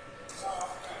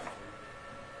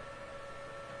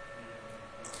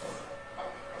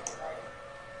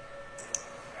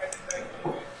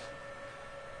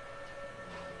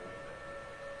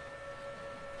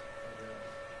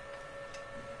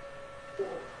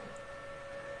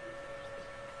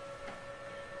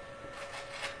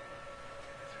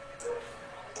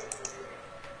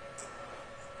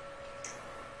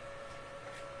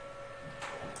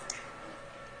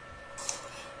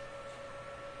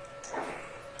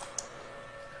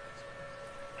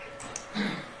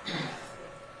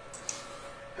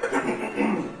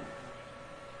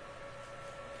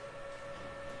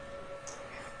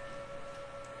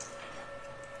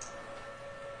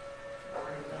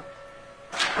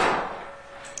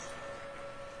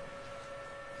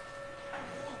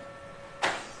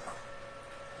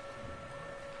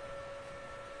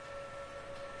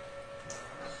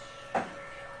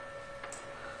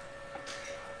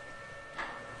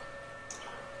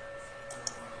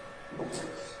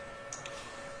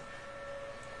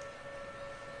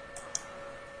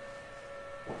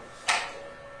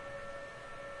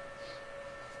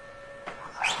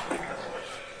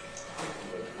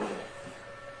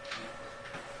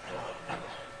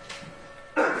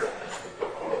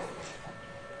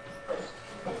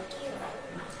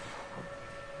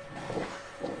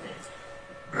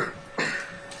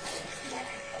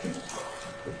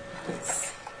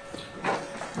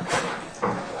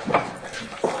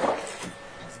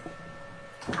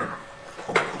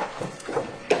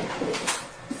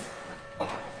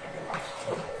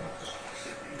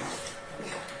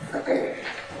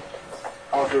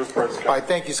 All right,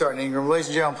 thank you, Sergeant Ingram. Ladies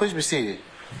and gentlemen, please be seated.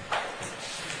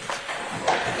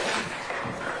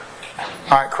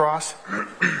 All right, cross.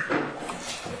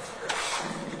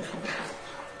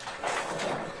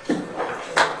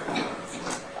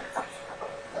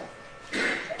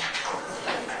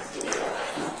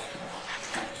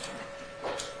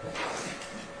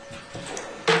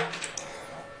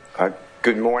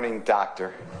 Good morning,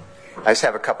 Doctor. I just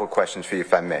have a couple of questions for you,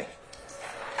 if I may.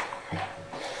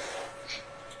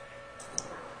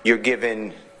 You're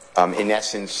given, in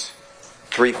essence,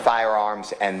 3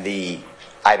 firearms and the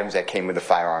items that came with the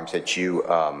firearms that you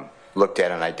looked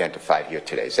at and identified here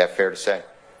today. Is that fair to say?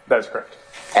 That is correct.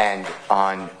 And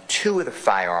on 2 of the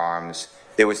firearms,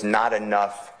 there was not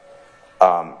enough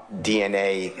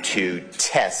DNA to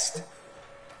test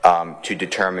to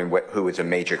determine who was a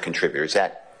major contributor. Is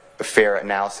that a fair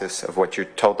analysis of what you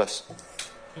told us?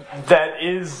 That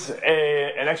is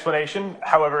an explanation.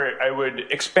 However, I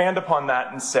would expand upon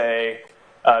that and say,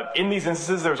 in these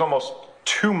instances, there's almost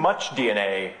too much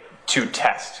DNA to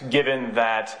test, given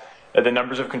that the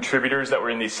numbers of contributors that were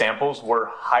in these samples were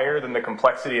higher than the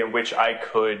complexity in which I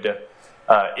could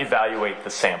evaluate the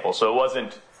sample. So it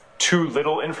wasn't too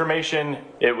little information,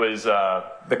 it was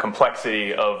the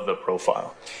complexity of the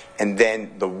profile. And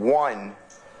then the one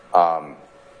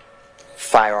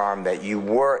firearm that you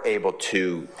were able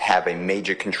to have a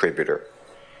major contributor,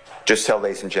 just tell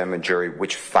ladies and gentlemen, jury,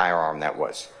 which firearm that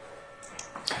was.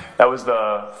 That was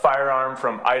the firearm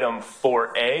from item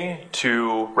 4A,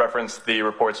 to reference the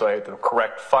report, so the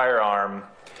correct firearm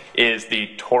is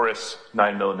the Taurus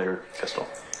 9mm pistol.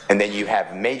 And then you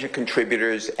have major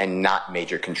contributors and not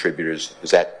major contributors. Is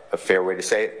that a fair way to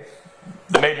say it?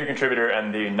 The major contributor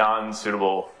and the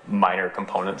non-suitable minor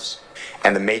components.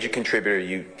 And the major contributor,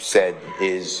 you said,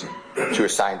 is, to a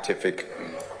scientific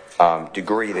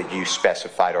degree that you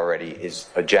specified already, is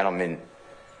a gentleman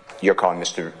you're calling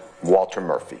Mr. Walter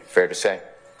Murphy. Fair to say?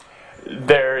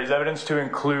 There is evidence to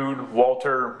include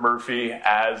Walter Murphy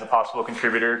as a possible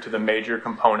contributor to the major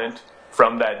component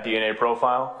from that DNA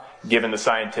profile, given the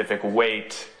scientific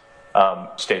weight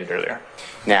stated earlier.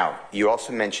 Now, you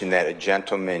also mentioned that a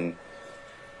gentleman,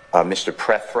 Mr.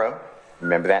 Prethro,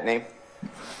 remember that name?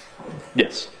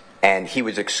 Yes. And he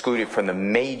was excluded from the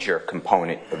major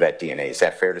component of that DNA. Is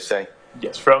that fair to say?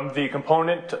 Yes. From the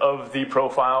component of the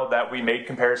profile that we made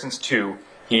comparisons to,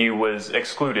 he was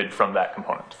excluded from that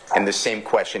component. And the same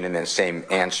question and then same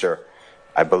answer,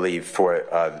 I believe, for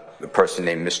the person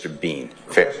named Mr. Bean.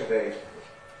 Fair.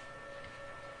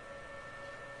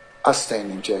 I sustain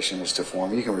the objection as to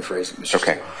form. You can rephrase it, Mr.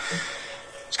 Okay.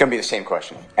 It's going to be the same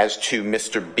question. As to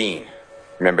Mr. Bean,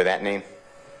 remember that name?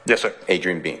 Yes, sir.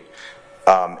 Adrian Bean.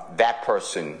 That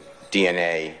person,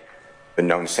 DNA, the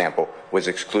known sample, was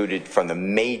excluded from the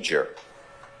major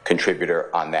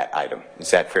contributor on that item.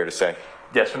 Is that fair to say?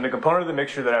 Yes, from the component of the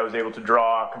mixture that I was able to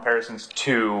draw comparisons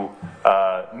to,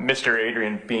 Mr.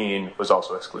 Adrian Bean was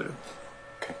also excluded.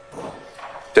 Okay.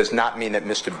 Does not mean that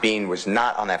Mr. Bean was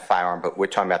not on that firearm, but we're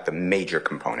talking about the major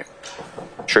component.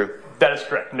 True? That is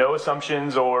correct. No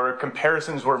assumptions or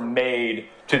comparisons were made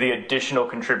to the additional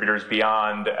contributors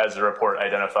beyond, as the report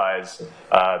identifies,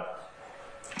 I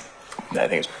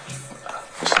think it's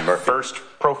Mr. Murphy. first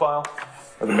profile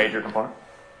of the major component.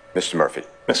 Mr. Murphy.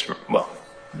 Well,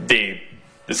 the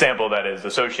sample that is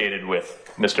associated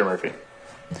with Mr. Murphy.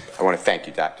 I want to thank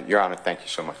you, Doctor. Your Honor, thank you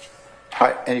so much. All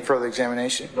right, any further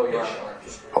examination? No, Your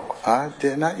Honor. I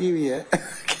did not you yet.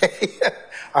 Okay.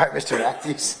 All right, Mr.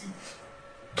 Matthews.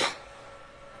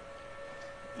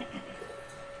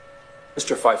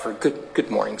 Mr. Pfeiffer, good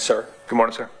morning, sir. Good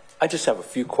morning, sir. I just have a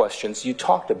few questions. You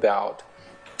talked about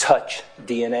touch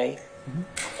DNA.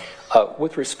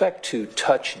 With respect to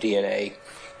touch DNA,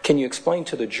 can you explain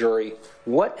to the jury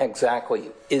what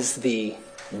exactly is the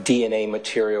DNA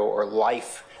material or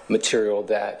life material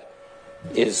that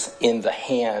is in the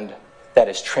hand that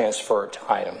is transferred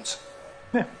to items?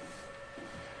 Yeah.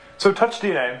 So touch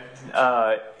DNA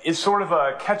is sort of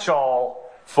a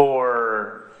catch-all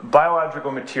for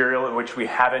biological material in which we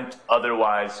haven't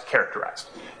otherwise characterized.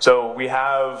 So we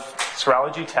have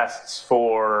serology tests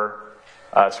for,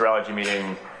 serology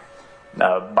meaning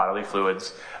bodily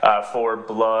fluids, for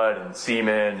blood and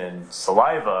semen and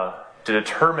saliva to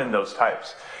determine those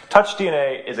types. Touch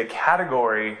DNA is a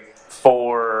category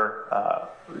for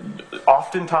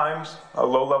oftentimes a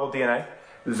low-level DNA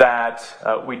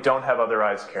that we don't have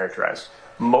otherwise characterized.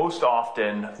 Most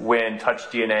often when touch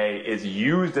DNA is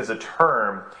used as a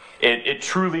term, it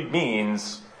truly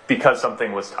means because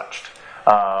something was touched.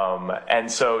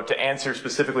 And so to answer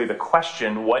specifically the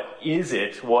question, what is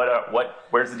it?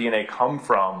 Where's the DNA come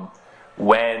from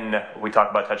when we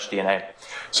talk about touch DNA?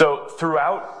 So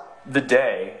throughout the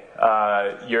day,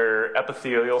 your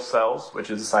epithelial cells,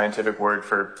 which is a scientific word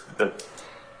for the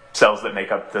cells that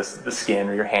make up the skin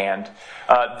or your hand,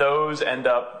 those end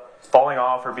up falling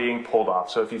off or being pulled off.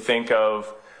 So if you think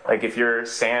of, like, if you're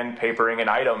sandpapering an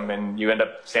item and you end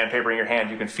up sandpapering your hand,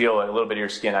 you can feel a little bit of your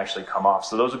skin actually come off.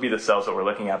 So those would be the cells that we're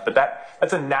looking at. But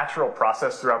that's a natural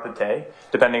process throughout the day,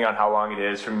 depending on how long it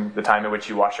is from the time in which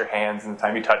you wash your hands and the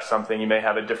time you touch something. You may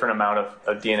have a different amount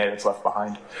of DNA that's left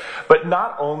behind. But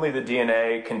not only the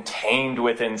DNA contained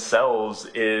within cells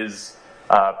is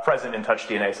present in touch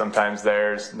DNA. Sometimes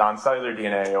there's non-cellular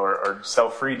DNA or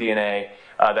cell-free DNA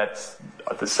that's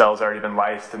the cell's already been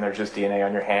lysed and there's just DNA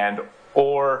on your hand.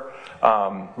 Or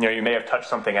you may have touched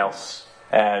something else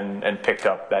and picked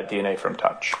up that DNA from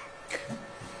touch.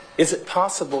 Is it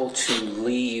possible to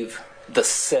leave the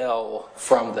cell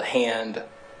from the hand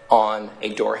on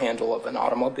a door handle of an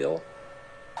automobile?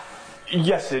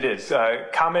 Yes, it is.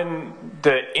 Common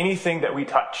to anything that we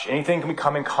touch. Anything can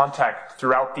come in contact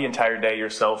throughout the entire day. Your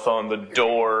cell phone, the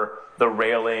door, the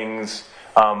railings,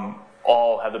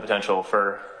 all have the potential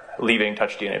for leaving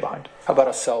touch DNA behind. How about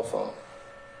a cell phone?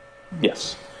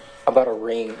 Yes. How about a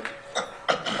ring?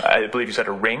 I believe you said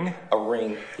a ring? A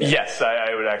ring. Yeah. Yes,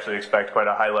 I would actually expect quite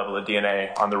a high level of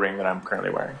DNA on the ring that I'm currently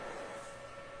wearing.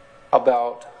 How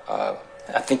about,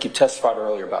 I think you testified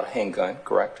earlier about a handgun,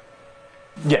 correct?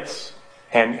 Yes.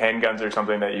 Handguns are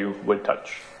something that you would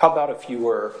touch. How about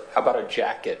how about a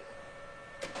jacket?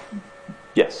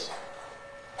 Yes.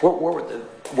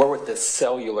 Where would the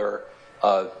cellular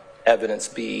evidence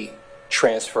be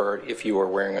transferred if you were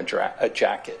wearing a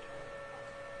jacket?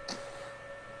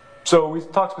 So we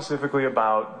talked specifically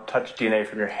about touch DNA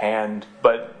from your hand,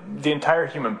 but the entire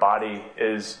human body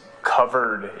is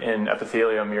covered in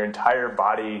epithelium. Your entire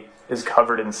body is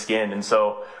covered in skin. And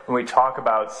so when we talk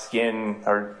about skin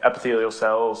or epithelial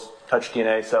cells, touch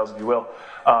DNA cells, if you will,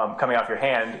 coming off your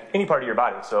hand, any part of your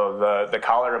body. So the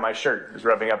collar of my shirt is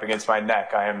rubbing up against my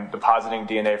neck. I am depositing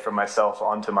DNA from myself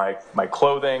onto my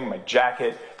clothing, my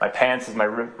jacket, my pants as my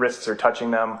wrists are touching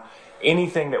them.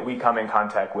 Anything that we come in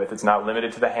contact with, it's not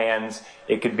limited to the hands.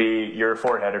 It could be your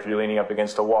forehead. If you're leaning up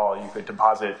against a wall, you could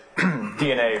deposit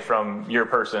DNA from your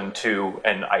person to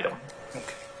an item.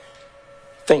 Okay.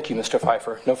 Thank you, Mr.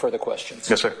 Pfeiffer. No further questions.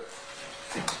 Yes, sir.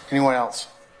 Anyone else?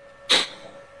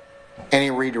 Any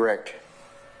redirect?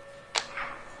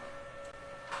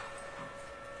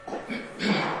 No,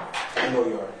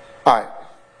 Your Honor. All right.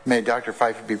 May Dr.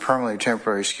 Pfeiffer be permanently or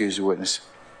temporarily excused the witness?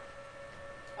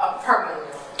 Permanently.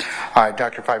 All right,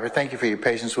 Dr. Pfeiffer, thank you for your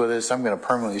patience with us. I'm going to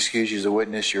permanently excuse you as a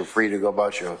witness. You're free to go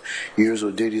about your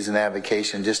usual duties and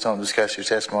avocation. Just don't discuss your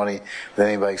testimony with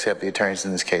anybody except the attorneys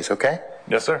in this case, okay?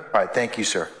 Yes, sir. All right, thank you,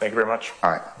 sir. Thank you very much.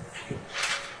 All right.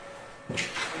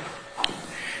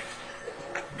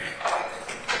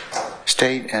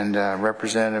 State and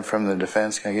representative from the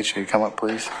defense, can I get you to come up,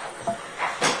 please?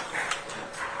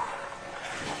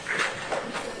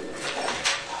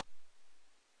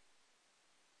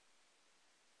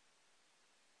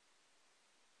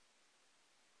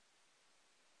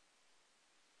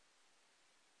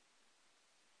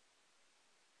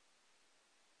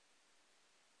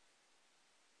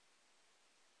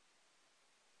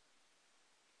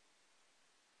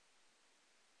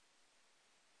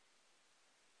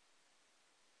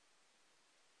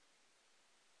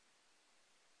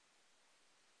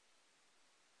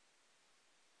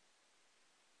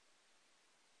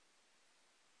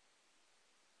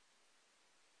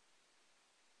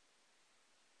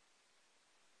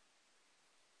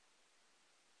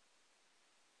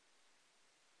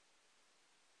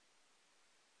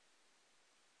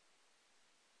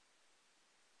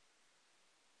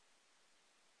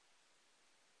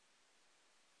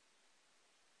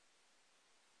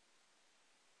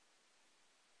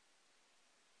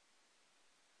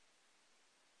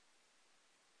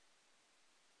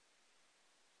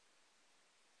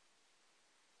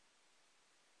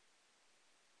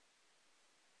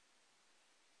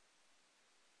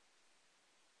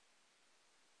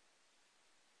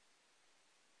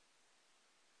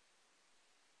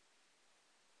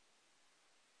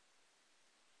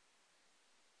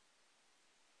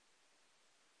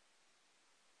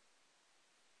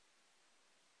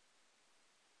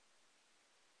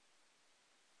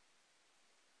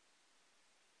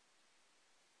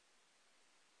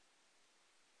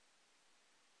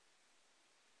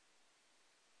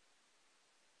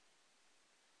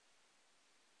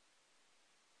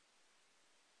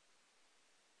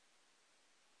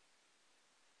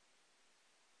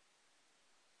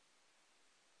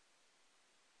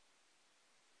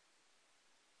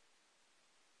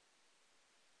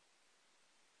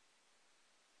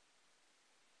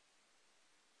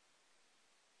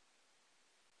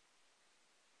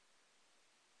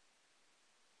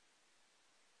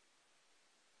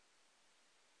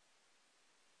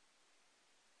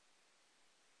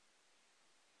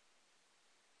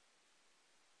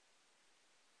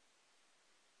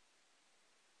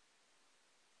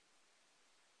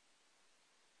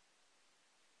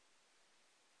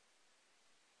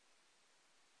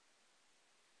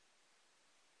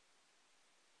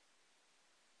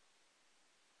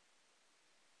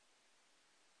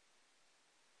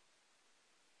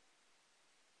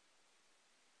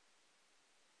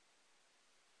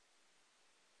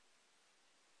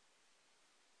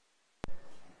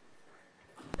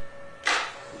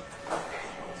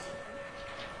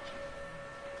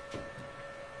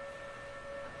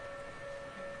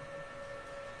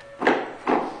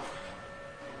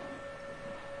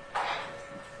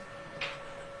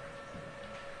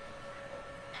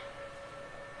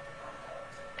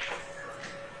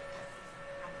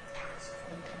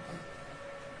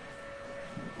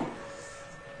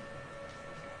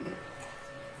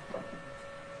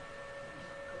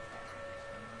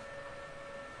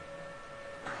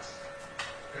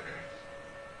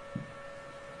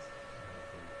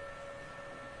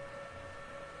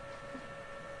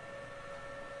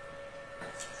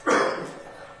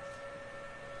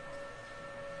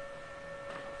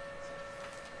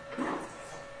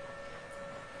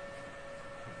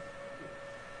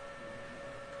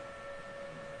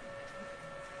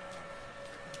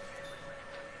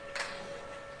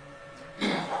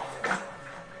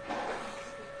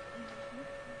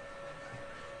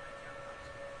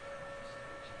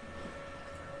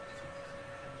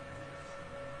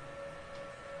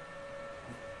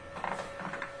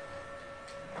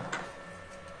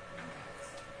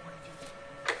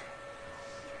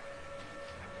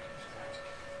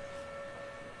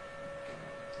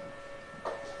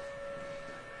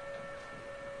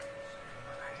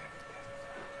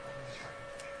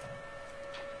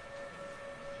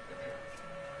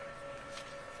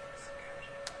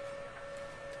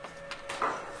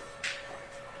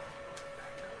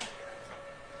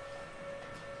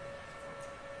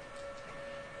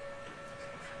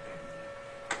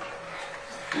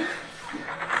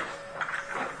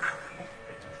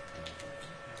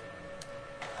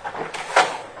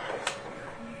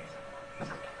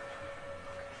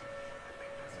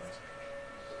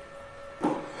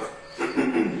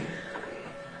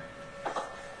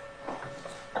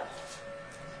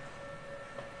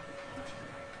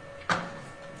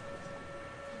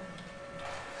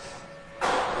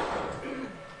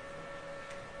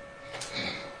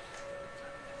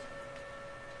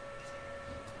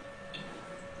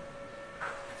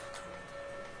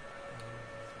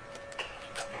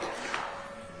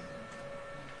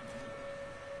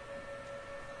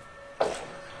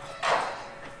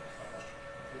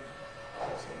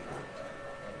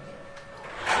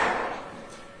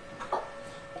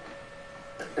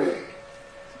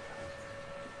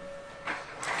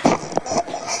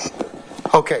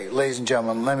 Okay, ladies and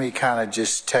gentlemen, let me kind of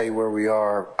just tell you where we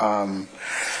are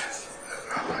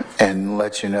and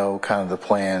let you know kind of the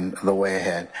plan, the way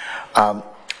ahead.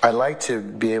 I'd like to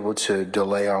be able to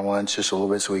delay our lunch just a little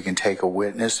bit so we can take a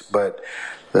witness, but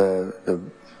the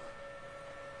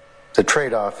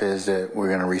trade-off is that we're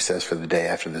going to recess for the day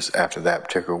after that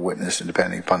particular witness,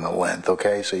 depending upon the length.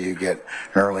 Okay, so you get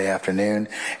an early afternoon,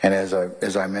 and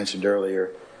as I mentioned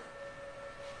earlier.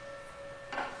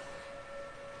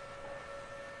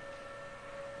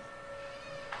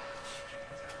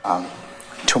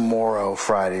 Tomorrow,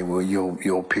 Friday,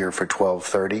 you'll appear for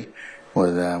 12:30.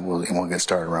 We'll get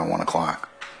started around 1 o'clock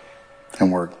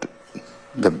and work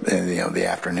the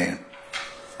afternoon.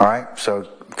 All right. So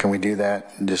can we do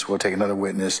that? We'll take another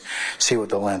witness, see what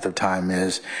the length of time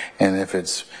is, and if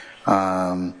it's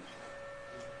where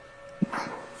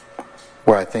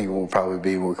I think it will probably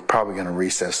be, we're probably going to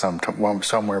recess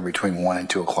somewhere between 1 and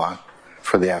 2 o'clock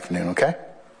for the afternoon. Okay.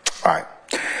 All right.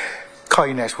 Call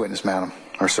your next witness, madam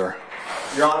or sir.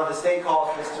 Your Honor, the state calls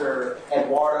Mr.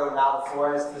 Eduardo Nava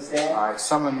Flores to the stand. All right,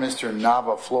 summon Mr.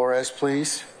 Nava Flores,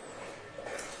 please.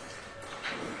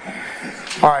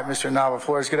 All right, Mr. Nava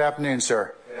Flores, good afternoon,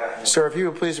 sir. Good afternoon. Sir, if you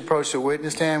would please approach the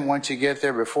witness stand. Once you get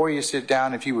there, before you sit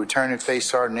down, if you would turn and face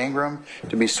Sergeant Ingram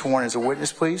to be sworn as a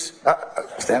witness, please.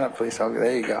 Stand up, please. Okay,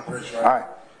 there you go. All right.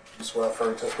 You swear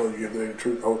affirm testimony you give the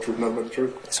truth, whole truth, nothing but the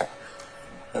truth? Yes, sir.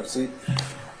 Have a seat.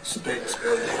 State and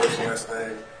spell your first and last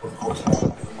name. Of course,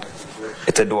 not.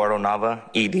 It's Eduardo Nava,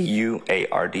 EDUARDONAVA.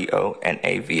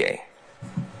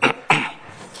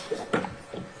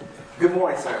 Good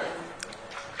morning, sir.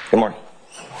 Good morning.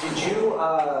 Did you,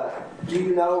 do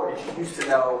you know or did you used to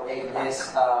know a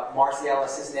Miss Marciela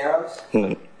Cisneros?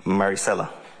 Maricela.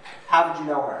 How did you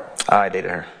know her? I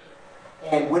dated her.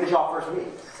 And when did y'all first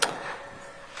meet?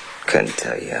 Couldn't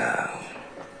tell you.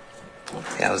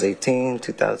 I was 18,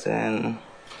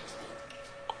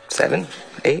 2007,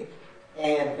 8.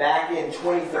 And back in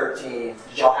 2013, did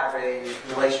y'all have a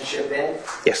relationship then?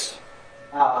 Yes.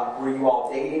 Were you all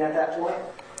dating at that point?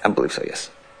 I believe so, yes.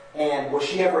 And was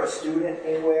she ever a student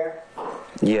anywhere?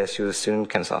 Yes, she was a student in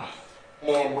Kennesaw.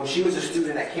 And when she was a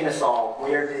student at Kennesaw,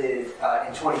 where did,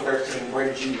 in 2013, where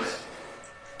did you live?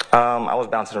 I was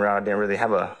bouncing around. I didn't really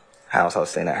have a house. I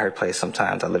was staying at her place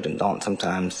sometimes. I lived in Dalton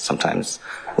sometimes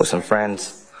with some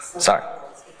friends. Sorry.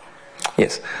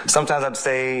 Yes. Sometimes I'd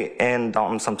stay in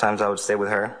Dalton. Sometimes I would stay with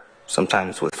her.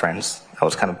 Sometimes with friends. I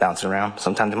was kind of bouncing around.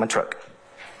 Sometimes in my truck.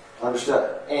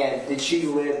 Understood. And did she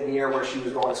live near where she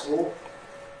was going to school?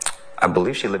 I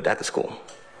believe she lived at the school.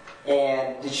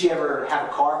 And did she ever have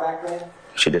a car back then?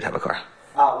 She did have a car.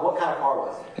 What kind of car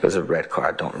was it? It was a red car.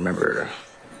 I don't remember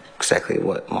exactly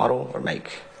what model or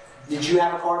make. Did you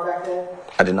have a car back then?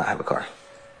 I did not have a car.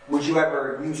 Would you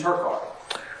ever use her car?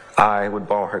 I would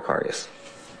borrow her car, yes.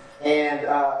 And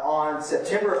on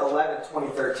September 11th,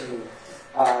 2013,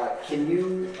 can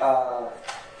you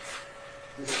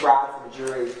describe to the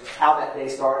jury how that day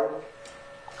started?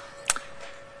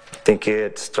 I think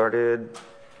it started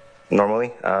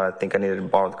normally. I think I needed to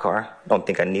borrow the car. Don't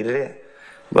think I needed it,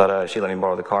 but she let me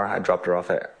borrow the car. I dropped her off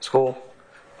at school,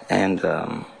 and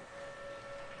I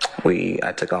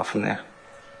took off from there.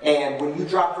 And when you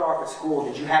dropped her off at school,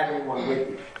 did you have anyone with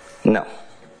you? No,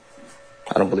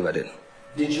 I don't believe I did.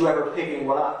 Did you ever pick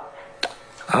anyone up?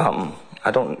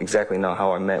 I don't exactly know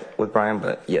how I met with Brian,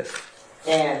 but yes.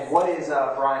 And what is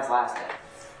Brian's last name?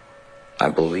 I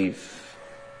believe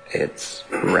it's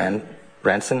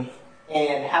Ranson.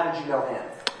 And how did you know him?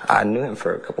 I knew him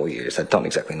for a couple of years. I don't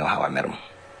exactly know how I met him.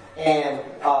 And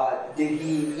did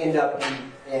he end up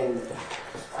in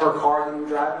her car that you were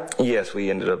driving? Yes, we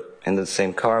ended up in the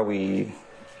same car. We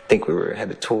think we were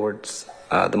headed towards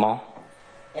the mall.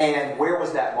 And where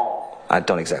was that mall? I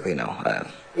don't exactly know.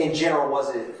 In general,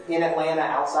 was it in Atlanta,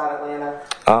 outside Atlanta?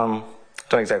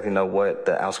 Don't exactly know what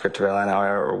the outskirts of Atlanta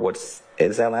are or what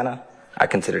is Atlanta. I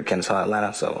considered Kennesaw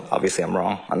Atlanta, so obviously I'm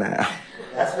wrong on that.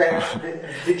 That's fair.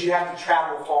 Did you have to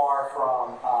travel far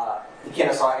from the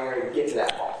Kennesaw area to get to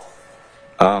that mall?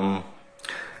 I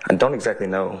don't exactly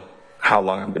know how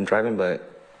long I've been driving, but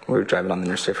we were driving on the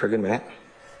interstate for a good minute.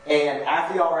 And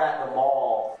after y'all were at the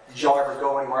mall, did y'all ever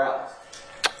go anywhere else?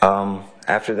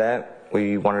 After that,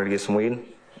 we wanted to get some weed.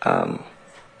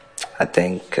 I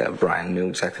think Brian knew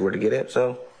exactly where to get it,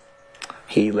 so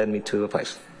he led me to a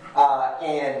place.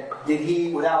 And did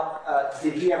he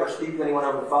ever speak with anyone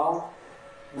over the phone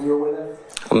when you were with him?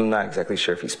 I'm not exactly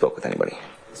sure if he spoke with anybody.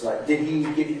 Right. Did he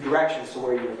give you directions to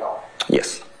where you were going?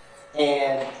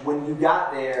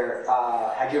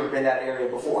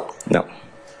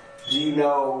 Do you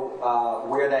know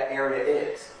where that area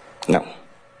is? No.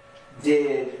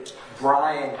 Did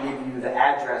Brian give you the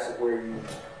address of where you?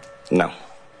 No.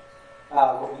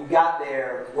 When you got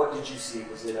there, what did you see?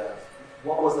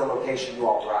 What was the location you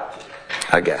all arrived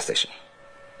to? A gas station.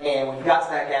 And when you got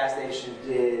to that gas station,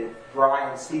 did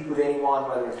Brian speak with anyone,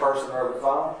 whether in person or over the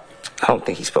phone? I don't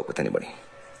think he spoke with anybody.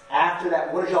 After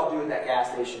that, what did y'all do at that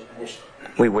gas station initially?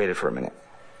 We waited for a minute.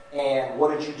 And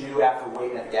what did you do after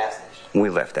waiting at the gas station? We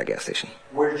left that gas station.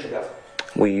 Where did you go?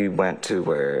 We went to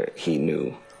where he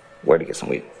knew where to get some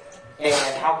weed. And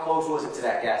how close was it to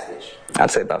that gas station? I'd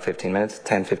say about 15 minutes,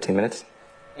 10, 15 minutes.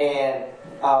 And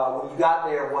when you got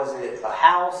there, was it a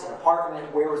house, an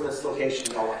apartment? Where was this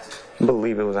location y'all went to? I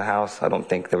believe it was a house. I don't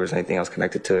think there was anything else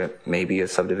connected to it. Maybe a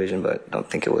subdivision, but I don't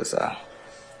think it was, I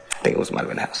think it might have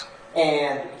been a house.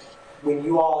 And when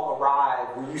you all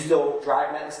arrived, were you still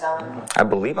driving at this time? I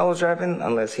believe I was driving,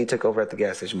 unless he took over at the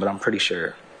gas station, but I'm pretty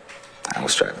sure I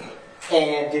was driving.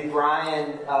 And did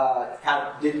Brian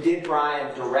did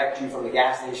Brian direct you from the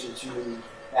gas station to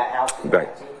that house? Right.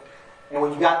 And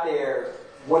when you got there,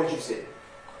 what did you see?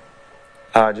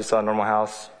 I just saw a normal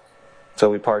house,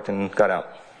 so we parked and got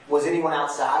out. Was anyone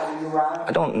outside when you arrived?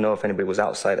 I don't know if anybody was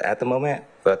outside at the moment,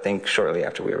 but I think shortly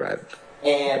after we arrived.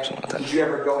 And did you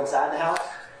ever go inside the house?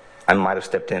 I might have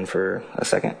stepped in for a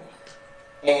second.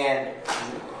 And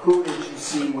who did you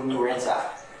see when you were inside?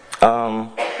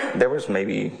 There was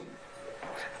maybe,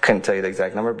 couldn't tell you the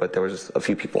exact number, but there was a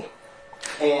few people.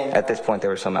 And at this point,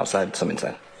 there were some outside, some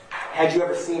inside. Had you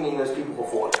ever seen any of those people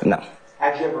before? No.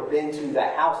 Had you ever been to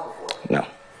that house before? No.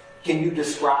 Can you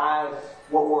describe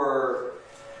what were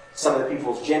some of the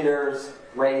people's genders,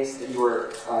 race that you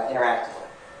were interacting with?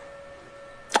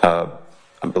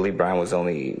 I believe Brian was the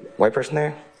only white person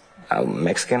there.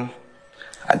 Mexican.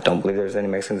 I don't believe there was any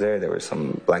Mexicans there. There were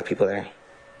some black people there.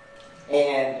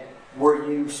 And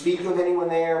were you speaking with anyone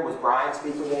there? Was Brian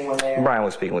speaking with anyone there? Brian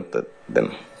was speaking with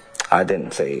them. I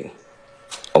didn't say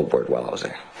a word while I was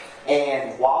there.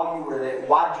 And while you were there,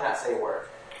 why did you not say a word?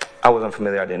 I was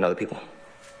unfamiliar. I didn't know the people.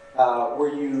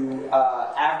 Were you,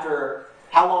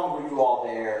 how long were you all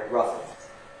there, roughly?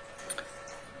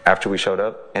 After we showed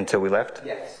up until we left?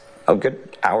 Yes. A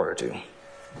good hour or two.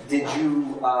 Did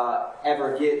you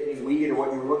ever get any weed or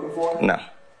what you were looking for? No.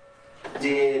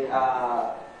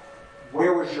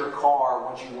 Where was your car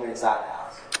once you went inside the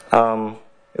house?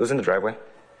 It was in the driveway.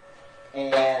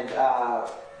 And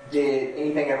did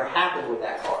anything ever happen with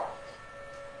that car?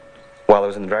 While it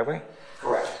was in the driveway?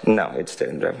 Correct. No, it stayed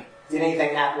in the driveway. Did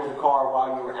anything happen with the car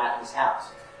while you were at this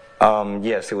house?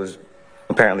 Yes, it was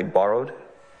apparently borrowed.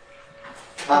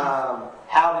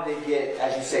 How did it get,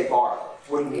 as you say, borrowed?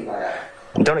 What do you mean by that?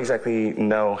 I don't exactly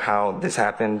know how this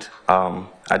happened.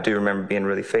 I do remember being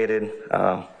really faded,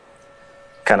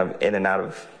 kind of in and out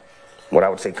of what I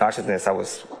would say consciousness. I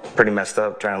was pretty messed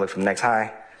up, trying to look for the next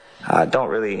high. I don't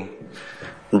really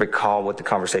recall what the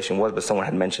conversation was, but someone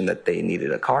had mentioned that they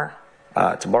needed a car,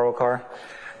 to borrow a car.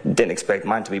 Didn't expect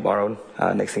mine to be borrowed.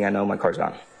 Next thing I know, my car's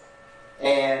gone.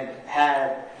 And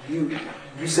had you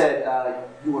said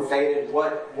you were faded.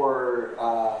 What were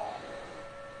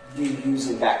you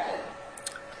using back then?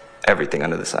 Everything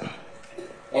under the sun.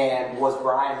 And was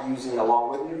Brian using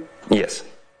along with you? Yes.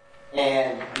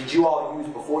 And did you all use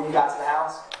before you got to the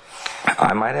house?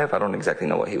 I might have. I don't exactly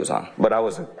know what he was on, but I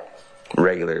was a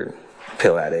regular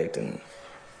pill addict and.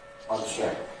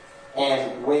 Understood.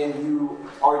 And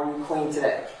are you clean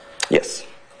today? Yes.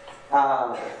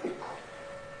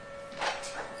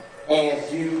 And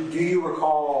do you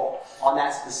recall on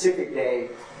that specific day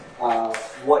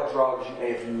what drugs you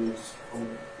may have used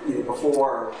either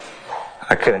before? Or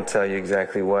I couldn't tell you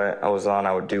exactly what I was on.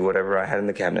 I would do whatever I had in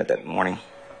the cabinet that morning.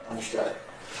 Understood.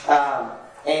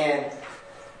 And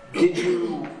did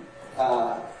you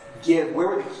where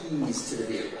were the keys to the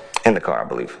vehicle? In the car, I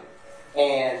believe.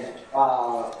 And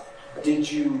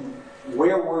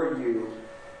where were you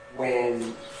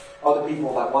when other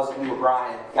people that wasn't you or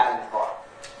Brian got in the car?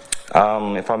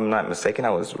 If I'm not mistaken,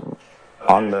 I was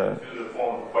on the. In the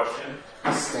form of a question.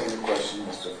 Same question,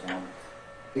 Mr. Foreman.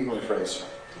 You can rephrase, sir.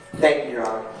 Thank you, Your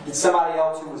Honor. Did somebody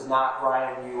else who was not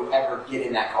Brian and you ever get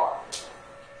in that car?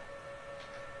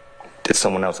 Did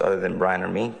someone else other than Brian or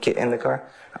me get in the car?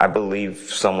 I believe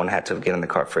someone had to get in the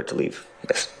car for it to leave.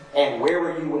 Yes. And where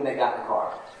were you when they got in the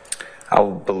car? I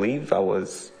believe I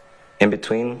was in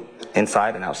between,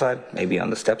 inside and outside, maybe on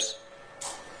the steps.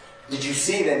 Did you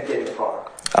see them get in the car?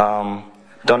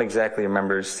 Don't exactly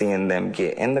remember seeing them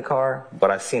get in the car, but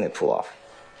I've seen it pull off.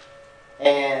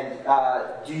 And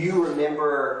do you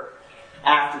remember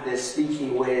after this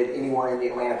speaking with anyone in the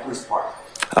Atlanta Police Department?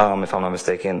 If I'm not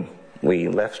mistaken, we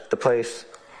left the place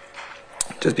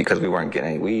just because we weren't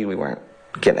getting any weed, we weren't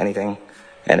getting anything,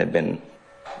 and it had been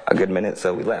a good minute,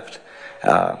 so we left.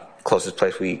 Closest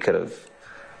place we could have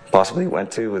possibly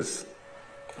went to was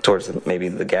towards maybe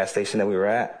the gas station that we were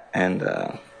at, and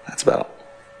that's about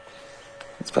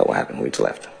what happened. We just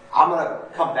left. I'm going to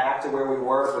come back to where we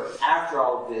were, but after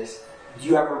all of this, do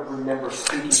you ever remember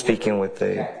speaking with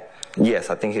the Yes,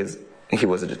 I think he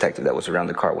was a detective that was around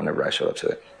the car whenever I showed up to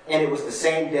it. And it was the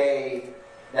same day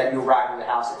that you arrived in the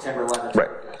house, September 11th?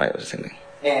 Right, it was the same thing.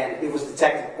 And it was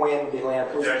Detective Quinn with the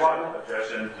Atlanta Police Department?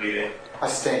 Objection, pleading. I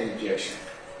stand the objection.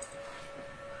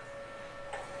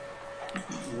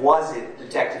 Was it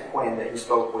Detective Quinn that you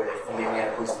spoke with in the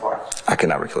Atlanta Police Department? I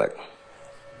cannot recollect.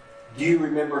 Do you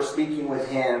remember speaking with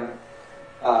him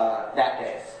that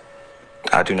day?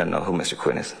 I do not know who Mr.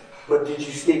 Quinn is. But did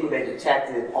you speak with a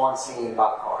detective on scene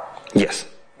about the car? Yes.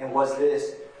 And was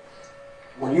this,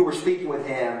 when you were speaking with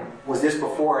him, was this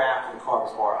before or after the car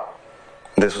was borrowed?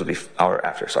 This was before,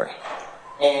 after, sorry.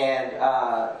 And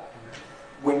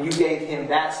when you gave him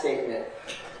that statement,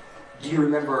 do you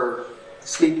remember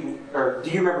speaking with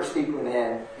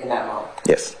him in that moment?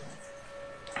 Yes.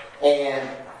 And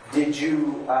did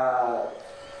you,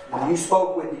 when you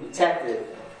spoke with the detective,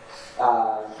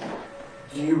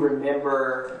 do you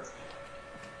remember,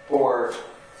 or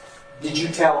did you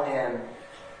tell him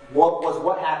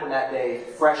what happened that day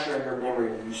fresher in your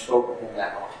memory when you spoke with him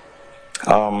that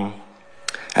moment?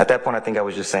 At that point, I think I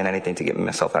was just saying anything to get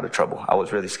myself out of trouble. I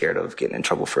was really scared of getting in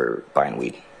trouble for buying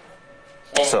weed.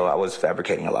 And so I was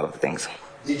fabricating a lot of things.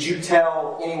 Did you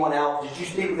tell anyone else, did you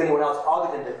speak with anyone else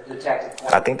other than the detective?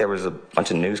 I think there was a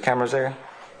bunch of news cameras there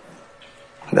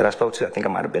that I spoke to. I think I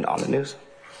might have been on the news.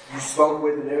 You spoke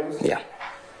with the news? Yeah.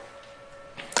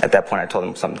 At that point, I told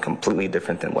him something completely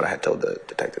different than what I had told the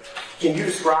detective. Can you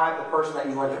describe the person that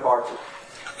you lent the car to?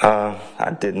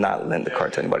 I did not lend the car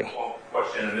to anybody.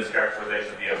 Question and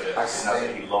mischaracterization of the evidence. Did not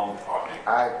say he loaned the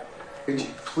car. Could you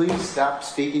please stop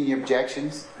speaking your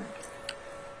objections?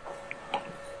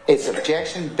 It's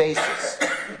objection basis.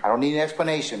 I don't need an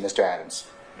explanation, Mr. Adams.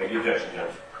 Make your objection,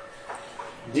 Judge.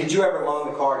 Did you ever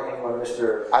loan the car to anyone,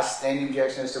 Mr.? I stand the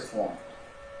objection as to form.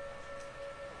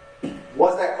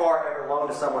 Was that car ever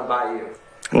loaned to someone by you?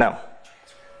 No.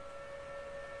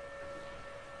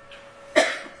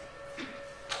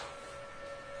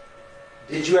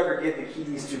 Did you ever give the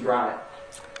keys to Brian?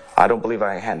 I don't believe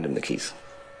I handed him the keys.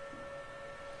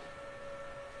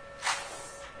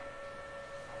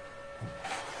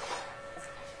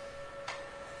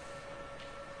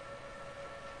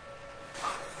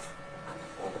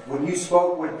 When you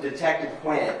spoke with Detective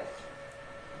Quinn.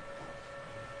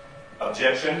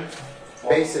 Objection.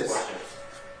 Basis.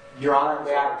 Your Honor,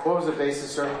 may I? What was the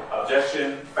basis, sir?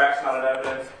 Objection. Facts not in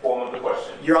evidence. Form of the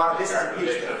question. Your Honor, this is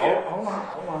impeachment. Hold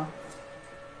on.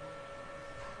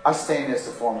 I stand as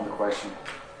the form of the question.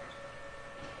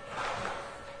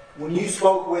 When you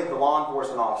spoke with the law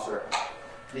enforcement officer,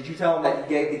 did you tell him that you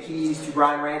gave the keys to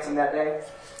Brian Ransom that day?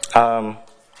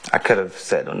 I could have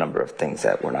said a number of things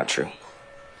that were not true.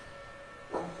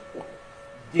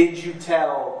 Did you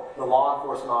tell the law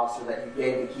enforcement officer that you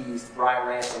gave the keys to Brian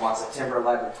Ransom on September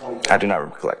 11, 2020? I do not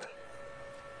recollect.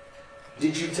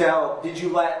 Did you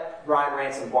let Brian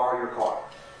Ransom borrow your car?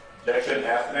 Objection.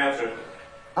 Asked and answered.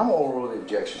 I'm going to overrule the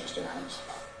objection, Mr. Adams.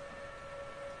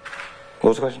 What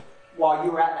was the question? While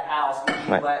you were at the house, did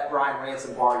you let Brian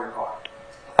Ransom borrow your car?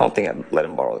 I don't think I let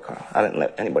him borrow the car. I didn't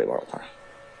let anybody borrow the car.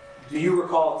 Do you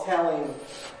recall telling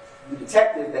the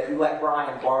detective that you let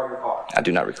Brian borrow your car? I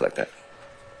do not recollect that.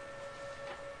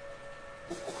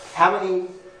 How many,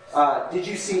 did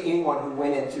you see anyone who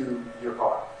went into your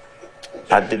car?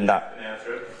 I did not.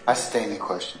 I stand the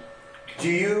question. Do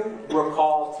you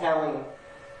recall telling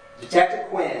Detective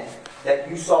Quinn that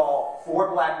you saw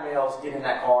 4 black males get in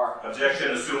that car?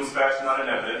 Objection. Assumes facts not in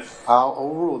evidence. I'll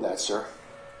overrule that, sir.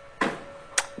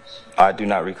 I do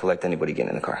not recollect anybody getting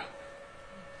in the car.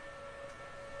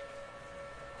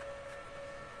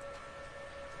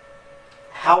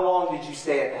 How long did you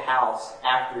stay at the house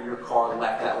after your car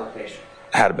left that location?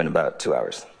 It had been about 2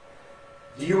 hours.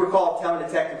 Do you recall telling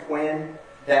Detective Quinn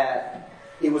that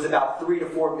it was about 3 to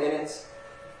 4 minutes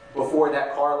before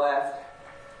that car left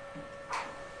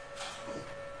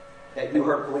that you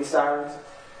heard police sirens?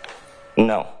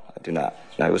 No, I do not.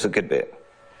 No, it was a good bit.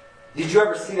 Did you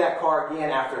ever see that car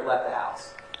again after it left the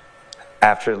house?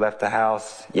 After it left the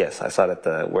house, yes, I saw it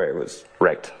at where it was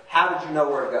wrecked. How did you know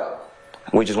where to go?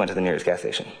 We just went to the nearest gas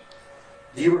station.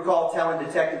 Do you recall telling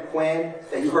Detective Quinn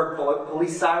that you heard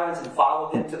police sirens and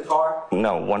followed him to the car?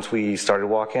 No, once we started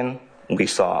walking, we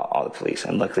saw all the police,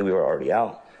 and luckily we were already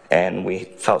out, and we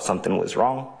felt something was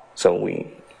wrong, so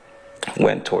we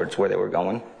went towards where they were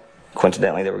going,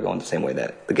 coincidentally, they were going the same way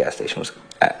that the gas station was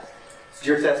at. So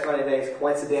your testimony today is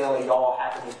coincidentally y'all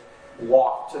happened to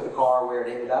walk to the car where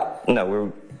it ended up? No,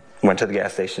 we went to the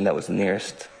gas station that was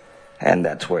nearest, and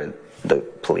that's where the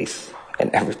police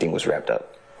and everything was wrapped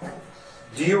up.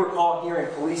 Do you recall hearing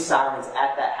police sirens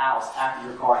at that house after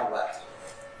your car had left?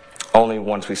 Only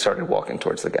once we started walking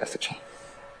towards the gas station.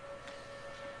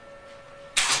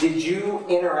 Did you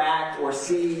interact or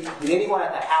see, did anyone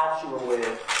at the house you were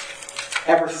with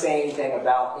ever say anything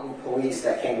about any police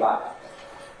that came by?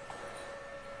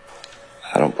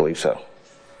 I don't believe so.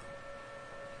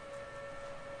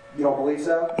 You don't believe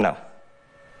so? No.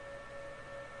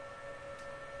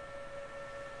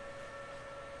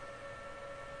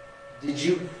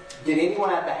 Did anyone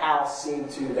at the house seem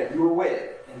to, that you were with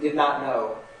and did not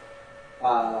know,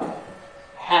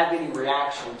 have any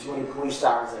reaction to any police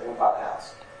sirens that went by the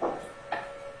house?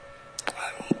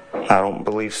 I don't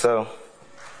believe so.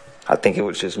 I think it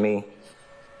was just me.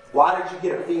 Why did you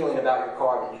get a feeling about your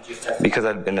car that you just testified? Because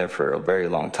I'd been there for a very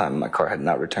long time. My car had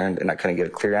not returned, and I couldn't get a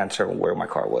clear answer on where my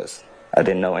car was. I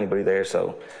didn't know anybody there,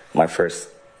 so my first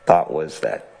thought was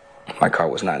that my car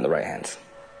was not in the right hands.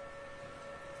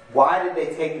 Why did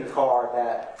they take your car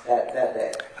that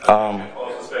day?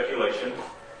 Also speculation.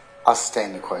 I'll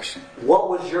sustain the question. What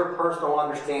was your personal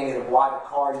understanding of why the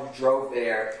car you drove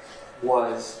there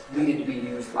needed to be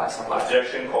used by somebody?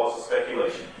 Objection calls for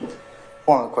speculation.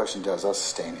 One of the question does, I'll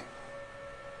sustain it.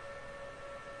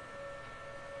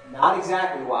 Not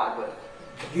exactly why, but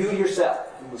you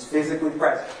yourself, who was physically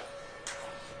present,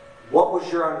 what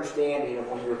was your understanding of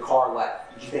when your car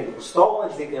left? Did you think it was stolen?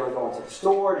 Did you think they were going to the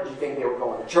store? Did you think they were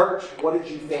going to church? What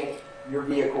did you think your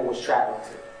vehicle was traveling to?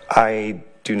 I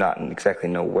do not exactly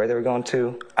know where they were going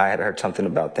to. I had heard something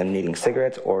about them needing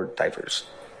cigarettes or diapers.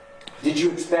 Did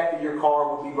you expect that your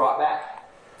car would be brought back?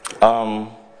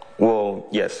 Well,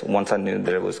 yes. Once I knew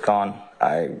that it was gone,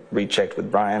 I rechecked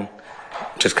with Brian.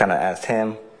 Just kind of asked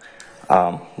him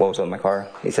what was on my car.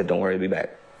 He said, "Don't worry, it'll be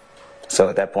back." So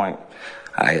at that point,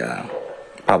 I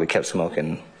probably kept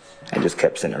smoking and just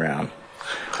kept sitting around.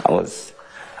 I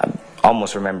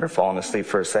almost remember falling asleep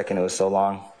for a second. It was so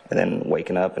long, and then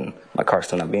waking up and my car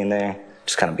still not being there,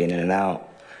 just kind of being in and out,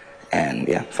 and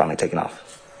yeah, finally taking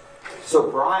off.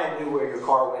 So Brian knew where your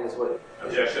car went, is what?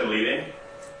 Objection leading.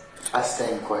 I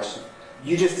sustain the question.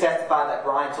 You just testified that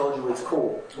Brian told you it's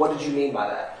cool. What did you mean by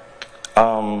that?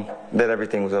 That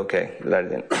everything was okay, that I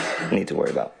didn't need to worry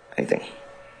about anything.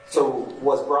 So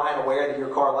was Brian aware that your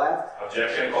car left?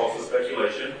 Objection calls for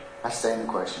speculation. I sustain the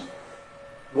question.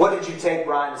 What did you take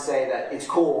Brian to say that it's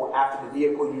cool after the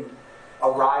vehicle you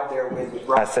arrived there with was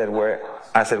Brian?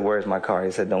 I said, "Where's my car?"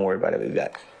 He said, "Don't worry about it, I'll be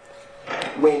back."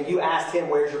 When you asked him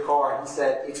where's your car, he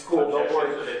said it's cool, don't Objection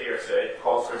worry. to the hearsay.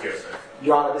 Calls for hearsay.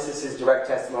 Your Honor, this is his direct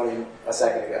testimony a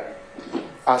second ago.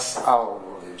 I'll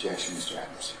rule the objection, Mr.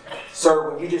 Adams. Sir,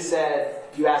 when you just said,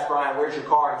 you asked Brian where's your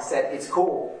car, and he said it's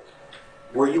cool,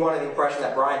 were you under the impression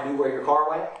that Brian knew where your car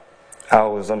went? I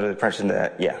was under the impression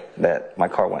that, yeah, that my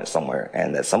car went somewhere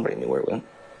and that somebody knew where it went.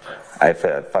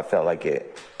 If I felt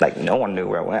like no one knew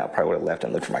where it went, I probably would have left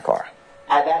and looked for my car.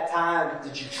 At that time,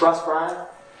 did you trust Brian?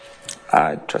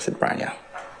 I trusted Brian, yeah.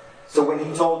 So when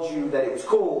he told you that it was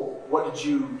cool, how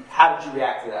did you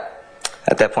react to that?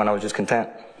 At that point, I was just content.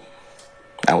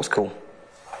 I was cool.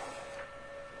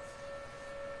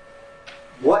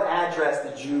 What address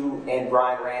did you and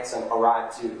Brian Ransom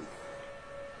arrive to?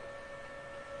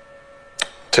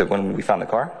 To when we found the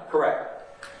car? Correct.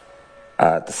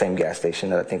 At the same gas station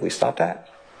that I think we stopped at.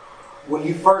 When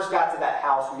you first got to that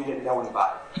house, you didn't know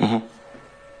anybody.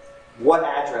 Mm-hmm. What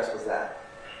address was that?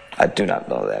 I do not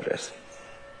know the address.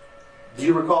 Do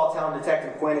you recall telling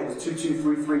Detective Quinn it was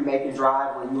 2233 Macon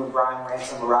Drive where you and Brian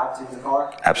Ransom arrived to in the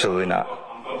car? Absolutely not.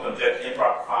 I'm going to object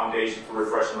improper foundation for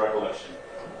refreshing recollection.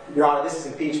 Your Honor, this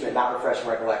is impeachment, not refreshing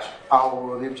recollection. I'll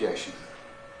rule the objection.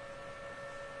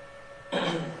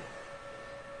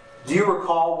 Do you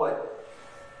recall what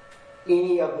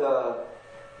any of the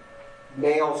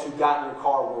males who got in your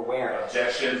car were wearing?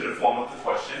 Objection to the form of the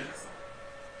question.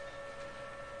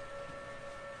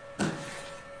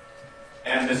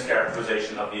 And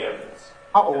mischaracterization of the evidence.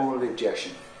 I'll rule the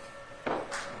objection. You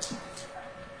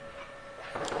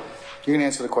can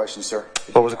answer the question, sir.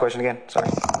 What was the question again? Sorry.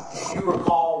 Do you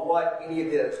recall what any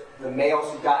of the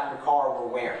males who got in your car were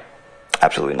wearing?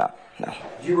 Absolutely not. No.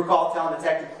 Do you recall telling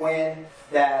Detective Quinn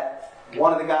that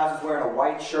one of the guys was wearing a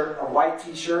white shirt, a white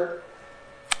t-shirt?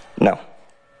 No.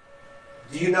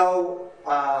 Do you know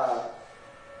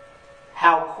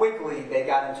how quickly they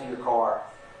got into your car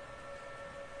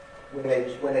when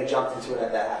they jumped into it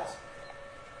at that house?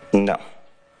 No.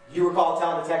 Do you recall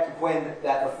telling Detective Quinn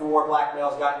that the 4 black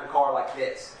males got in your car like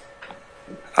this?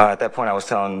 At that point, I was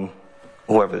telling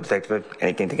whoever the detective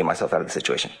anything to get myself out of the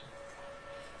situation.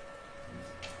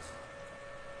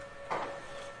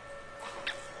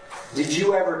 Did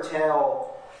you ever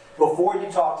tell, before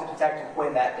you talked to Detective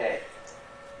Quinn that day,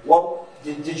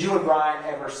 did you and Brian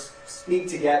ever speak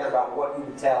together about what you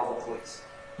would tell the police?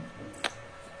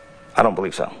 I don't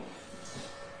believe so.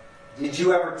 Did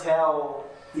you ever tell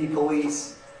the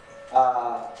police,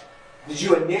 did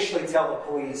you initially tell the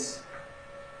police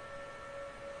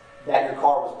that your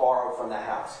car was borrowed from that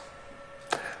house?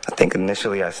 I think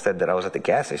initially I said that I was at the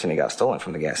gas station. It got stolen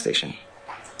from the gas station.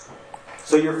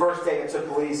 So your first statement to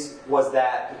police was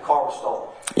that the car was stolen?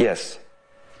 Yes.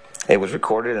 It was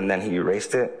recorded, and then he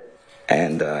erased it,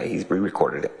 and he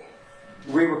re-recorded it.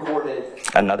 Re-recorded?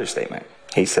 Another statement.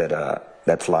 He said,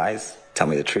 that's lies. Tell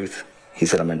me the truth. He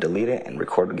said, I'm going to delete it and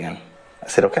record again. I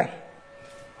said, okay.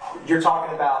 You're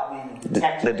talking about the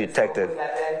detective? The detective.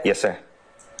 That day? Yes, sir.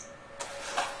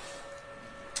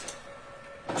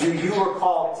 Do you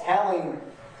recall telling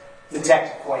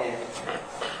Detective Quinn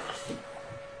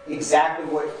exactly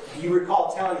do you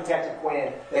recall telling Detective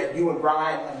Quinn that you and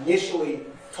Brian initially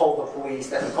told the police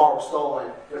that the car was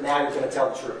stolen, but now you're going to tell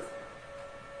the truth?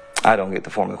 I don't get the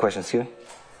form of the question, excuse me.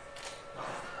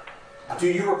 Do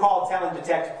you recall telling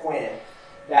Detective Quinn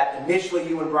that initially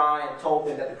you and Brian told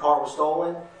him that the car was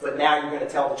stolen, but now you're going to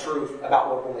tell the truth about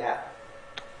what really happened?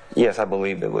 Yes, I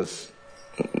believe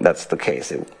that's the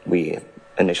case. We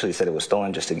initially said it was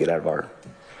stolen just to get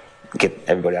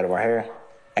everybody out of our hair,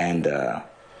 and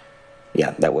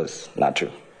yeah, that was not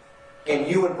true. And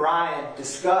you and Brian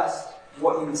discussed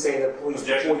what you would say to the police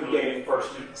before you gave the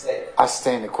first statement? I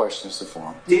stand the questions to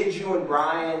form. Did you and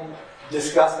Brian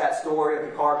discuss that story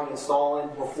of the car being stolen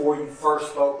before you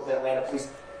first spoke with the Atlanta police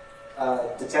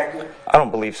detective? I don't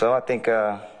believe so. I think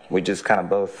we just kind of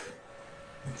both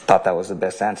thought that was the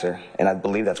best answer, and I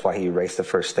believe that's why he erased the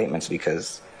first statements,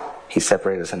 because he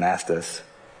separated us and asked us,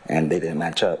 and they didn't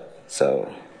match up,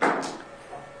 so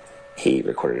he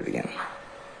recorded it again.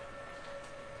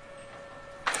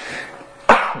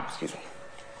 Excuse me.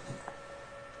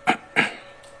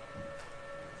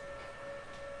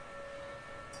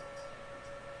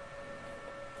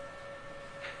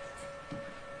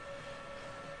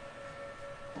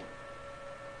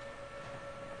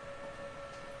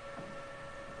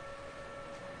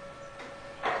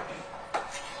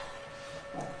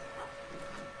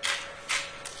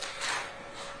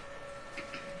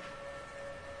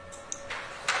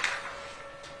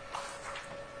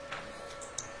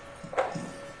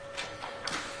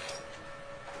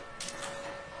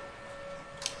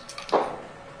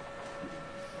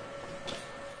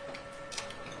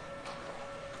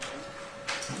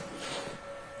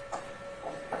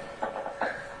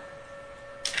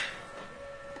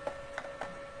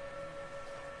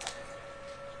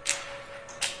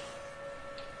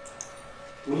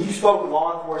 When you spoke with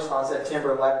law enforcement on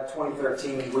September 11,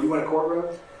 2013, were you in a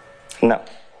courtroom? No.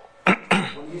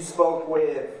 When you spoke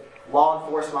with law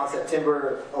enforcement on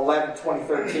September 11,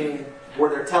 2013, were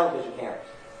there television cameras?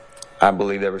 I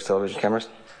believe there were television cameras.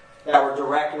 That were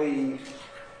directly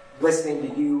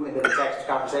listening to you and the detective's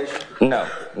conversation?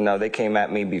 No, they came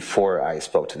at me before I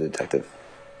spoke to the detective.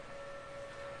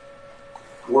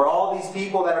 Were all these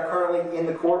people that are currently in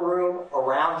the courtroom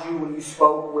around you when you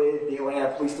spoke with the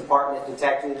Atlanta Police Department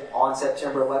detective on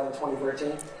September 11,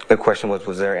 2013? The question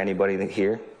was there anybody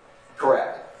here?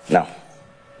 Correct. No.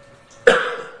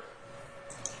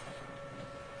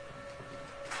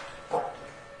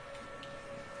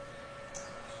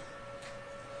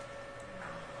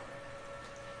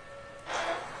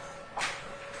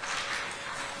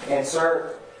 And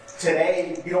sir,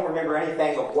 today, you don't remember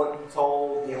anything of what you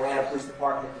told the Atlanta Police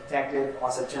Department detective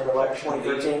on September 11,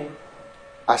 2013?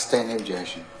 I stand the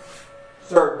objection.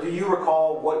 Sir, do you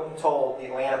recall what you told the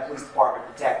Atlanta Police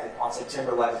Department detective on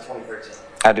September 11, 2013?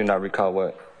 I do not recall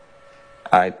what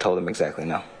I told him exactly,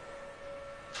 no.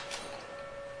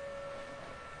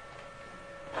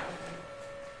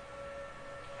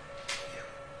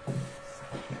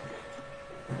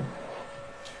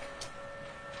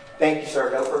 Thank you, sir.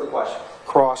 No further questions.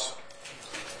 Cross.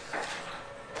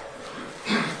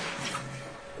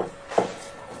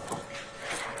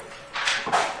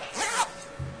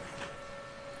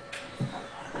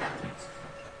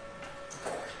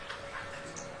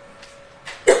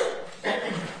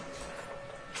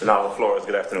 Denalo Flores,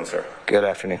 good afternoon, sir. Good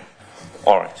afternoon.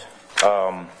 All right.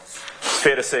 It's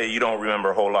fair to say you don't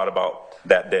remember a whole lot about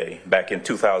that day back in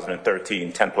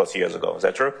 2013, 10 plus years ago. Is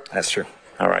that true? That's true.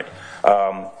 All right.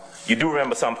 You do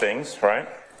remember some things, right?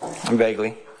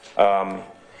 Vaguely.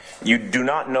 You do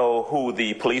not know who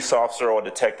the police officer or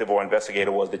detective or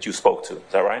investigator was that you spoke to. Is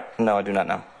that right? No, I do not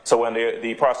know. So when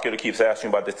the prosecutor keeps asking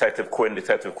about Detective Quinn,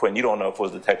 you don't know if it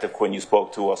was Detective Quinn you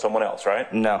spoke to or someone else,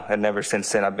 right? No, and never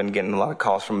since then. I've been getting a lot of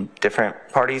calls from different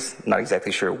parties. Not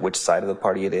exactly sure which side of the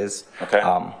party it is. Okay.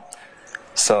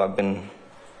 So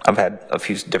I've had a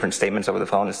few different statements over the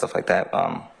phone and stuff like that.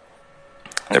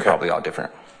 They're probably all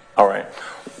different. All right.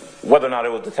 Whether or not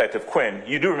it was Detective Quinn,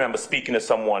 you do remember speaking to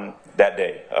someone that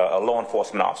day, a law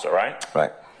enforcement officer, right?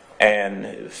 Right.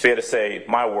 And fair to say,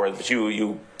 my words, but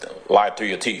you lied through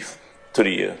your teeth to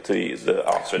the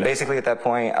officer. Basically, at that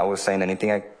point, I was saying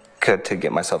anything I could to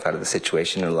get myself out of the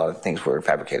situation, and a lot of things were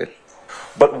fabricated.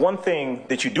 But one thing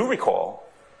that you do recall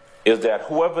is that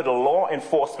whoever the law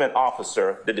enforcement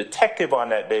officer, the detective on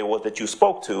that day was that you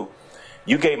spoke to,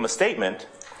 you gave him a statement,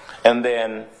 and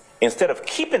then instead of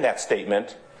keeping that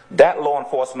statement, that law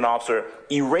enforcement officer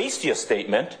erased your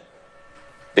statement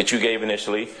that you gave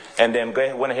initially, and then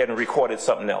went ahead and recorded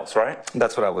something else, right?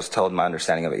 That's what I was told, my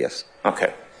understanding of it, yes.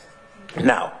 Okay.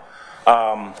 Now,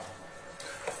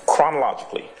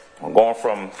 chronologically, I'm going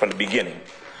from the beginning.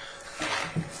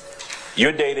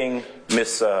 You're dating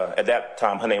Miss, at that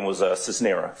time, her name was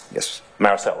Cisnera. Yes.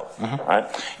 Maricela, right?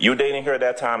 You're dating her at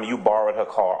that time, you borrowed her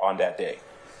car on that day.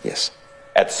 Yes.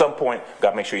 At some point,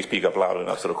 got to make sure you speak up loud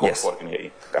enough so the court can hear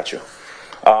you. Got you.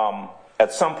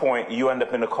 At some point, you end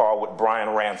up in the car with Brian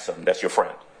Ransom. That's your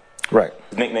friend. Right.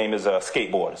 His nickname is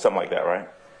Skateboard, something like that, right?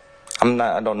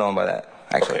 I don't know about that,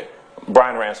 actually. Okay.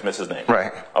 Brian Ransom is his name.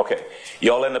 Right. Okay.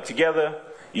 Y'all end up together.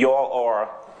 Y'all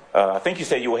are, I think you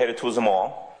said you were headed towards the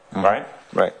mall, right?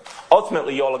 Right.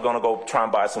 Ultimately, y'all are going to go try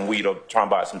and buy some weed or try and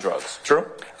buy some drugs. True?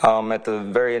 At the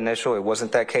very initial, it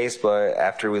wasn't that case, but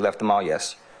after we left the mall,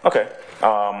 yes. Okay.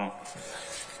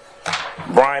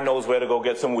 Brian knows where to go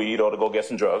get some weed or to go get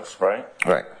some drugs, right?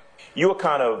 Right. You were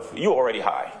already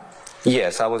high.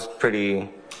 Yes, I was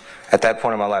at that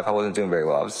point in my life, I wasn't doing very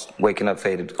well. I was waking up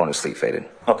faded, going to sleep faded.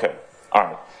 Okay. All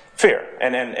right. Fair.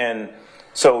 And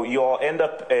so you all end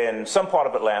up in some part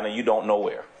of Atlanta, you don't know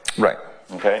where. Right.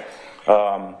 Okay.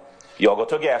 You all go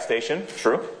to a gas station.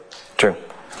 True? True.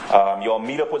 You all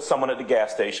meet up with someone at the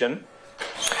gas station.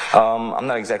 I'm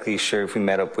not exactly sure if we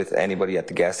met up with anybody at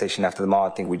the gas station after the mall. I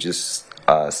think we just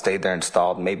stayed there and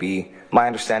stalled. Maybe my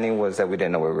understanding was that we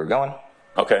didn't know where we were going.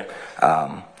 Okay.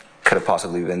 Could have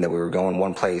possibly been that we were going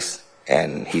one place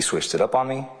and he switched it up on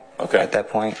me. Okay. At that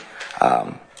point.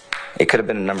 It could have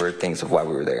been a number of things of why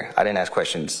we were there. I didn't ask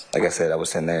questions. Like I said, I was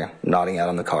sitting there nodding out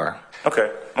on the car.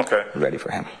 Okay. Okay. Ready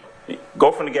for him. You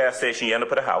go from the gas station, you end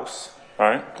up at a house. All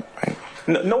right. Right.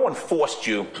 No one forced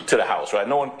you to the house, right?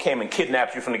 No one came and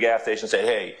kidnapped you from the gas station and said,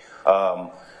 hey,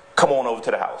 come on over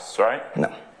to the house, right?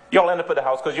 No. Y'all end up at the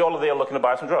house because y'all are there looking to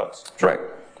buy some drugs. True? Right.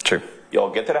 True.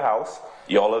 Y'all get to the house.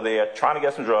 Y'all are there trying to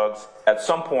get some drugs. At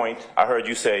some point, I heard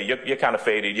you say you're kind of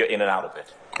faded. You're in and out of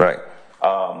it. Right.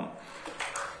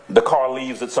 The car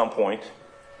leaves at some point,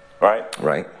 right?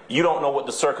 Right. You don't know what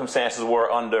the circumstances were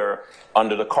under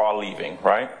the car leaving,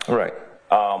 right? Right.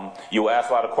 You ask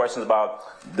a lot of questions about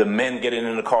the men getting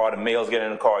in the car, the males getting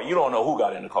in the car. You don't know who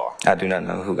got in the car. I do not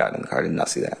know who got in the car. I did not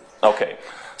see that. Okay.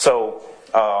 So,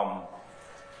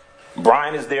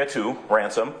 Brian is there too,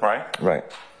 Ransom, right? Right.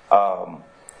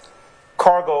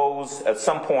 Car goes at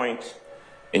some point.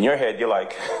 In your head, you're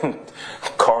like,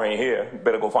 car ain't here.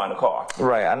 Better go find a car.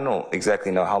 Right. I don't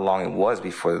exactly know how long it was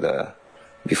before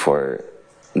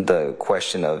the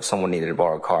question of someone needed to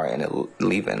borrow a car and it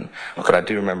leaving. Okay. But I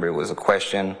do remember it was a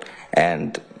question,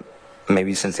 and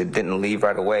maybe since it didn't leave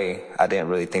right away, I didn't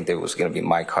really think that it was going to be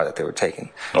my car that they were taking.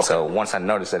 Okay. So once I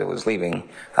noticed that it was leaving,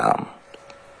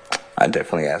 I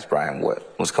definitely asked Brian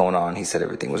what was going on. He said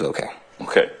everything was okay.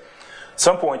 Okay. At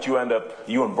some point, you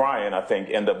and Brian, I think,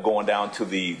 end up going down to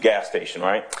the gas station,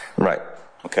 right? Right.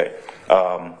 Okay.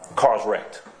 Car's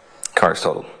wrecked. Car's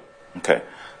totaled. Okay.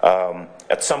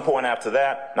 At some point after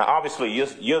that, now obviously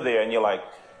you're there and you're like,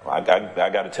 I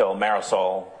got to tell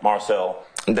Marcel.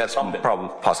 That's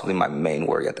possibly my main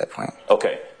worry at that point.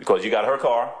 Okay, because you got her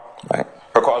car. Right.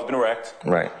 Her car's been wrecked.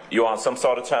 Right. You're on some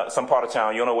part of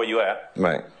town. You don't know where you at.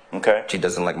 Right. Okay. She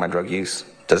doesn't like my drug use.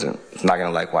 Not gonna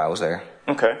like why I was there.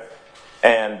 Okay.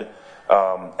 And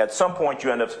at some point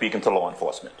you end up speaking to law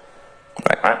enforcement.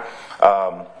 Right.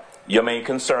 Right. Your main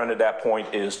concern at that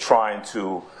point is trying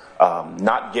to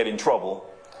not get in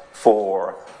trouble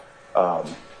for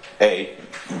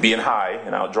being high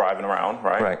and out driving around,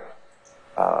 right?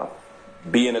 Right.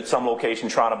 Being at some location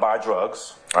trying to buy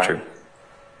drugs, right? True.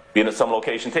 Being at some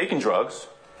location taking drugs,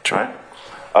 True.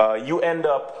 right? You end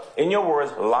up, in your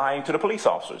words, lying to the police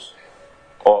officers.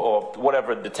 or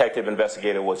whatever detective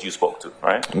investigator was you spoke to,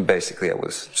 right? Basically, I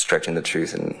was stretching the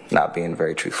truth and not being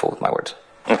very truthful with my words.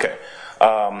 Okay.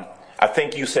 I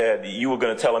think you said you were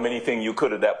going to tell him anything you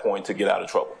could at that point to get out of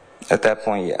trouble. At that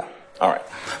point, yeah. All right.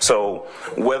 So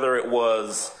whether it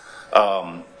was,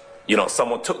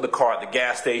 someone took the car at the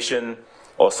gas station,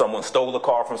 or someone stole the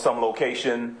car from some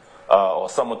location, or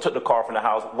someone took the car from the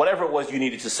house, whatever it was you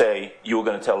needed to say, you were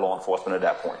going to tell law enforcement at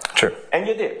that point. True. And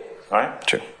you did, all right?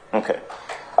 True. Okay.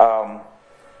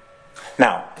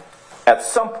 Now, at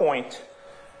some point,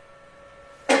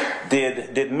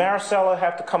 did Maricela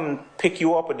have to come and pick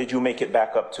you up, or did you make it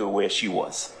back up to where she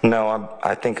was? No,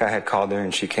 I think I had called her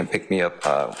and she came pick me up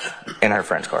in her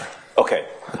friend's car. Okay.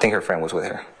 I think her friend was with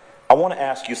her. I want to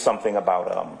ask you something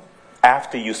about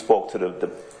after you spoke to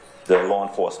the law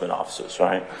enforcement officers,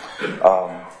 right?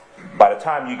 By the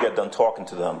time you get done talking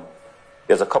to them,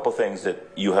 there's a couple things that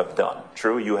you have done.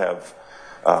 True, you have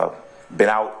been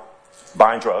out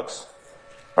buying drugs,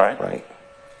 right? Right.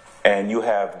 And you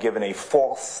have given a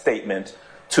false statement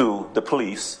to the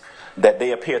police that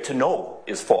they appear to know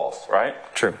is false, right?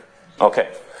 True.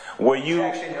 Okay. Were you...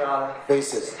 Objection, Your Honor.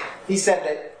 Basis. He said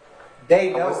that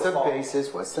they know What's the false.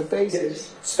 basis? What's the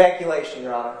basis? Speculation,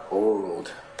 Your Honor.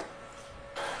 Overruled.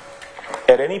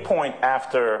 At any point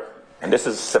after, and this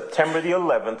is September the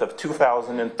 11th of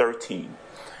 2013,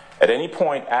 at any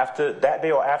point after that day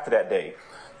or after that day,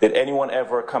 did anyone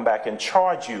ever come back and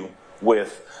charge you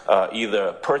with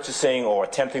either purchasing or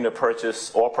attempting to purchase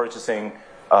or purchasing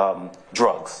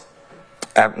drugs?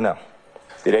 No.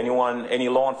 Did anyone, any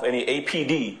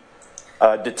APD,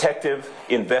 detective,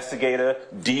 investigator,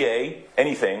 DA,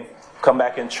 anything, come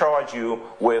back and charge you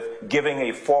with giving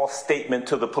a false statement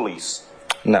to the police?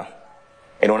 No.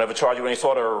 Anyone ever charge you with any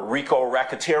sort of RICO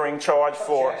racketeering charge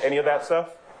for any of that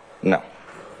stuff? No.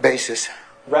 Basis.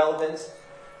 Relevance.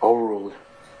 Overruled.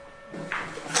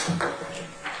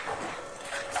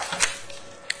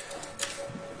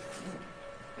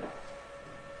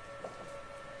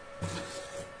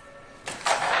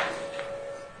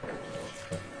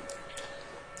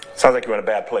 Sounds like you were in a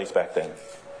bad place back then.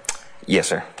 Yes,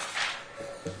 sir.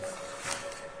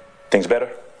 Things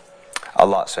better? A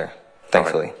lot, sir.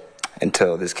 Thankfully. All right.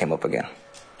 Until this came up again.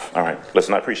 All right.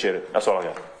 Listen, I appreciate it. That's all I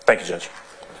got. Thank you, Judge.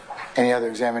 Any other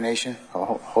examination?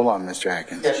 Oh, hold on, Mr.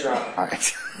 Atkins. Yes, Your Honor. All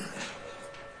right.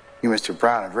 You, Mr.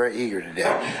 Brown, are very eager today.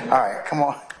 All right, come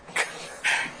on.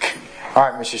 All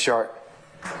right, Mr. Sharp.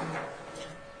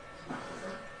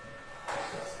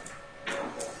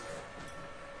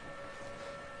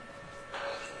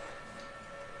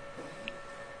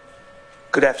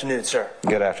 Good afternoon, sir.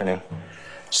 Good afternoon.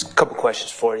 Just a couple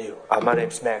questions for you. My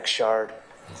name's Max Shard.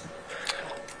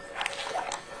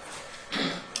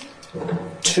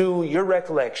 To your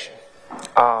recollection,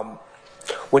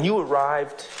 when you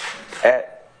arrived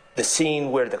at the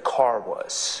scene where the car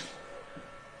was,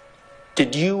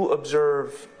 did you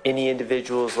observe any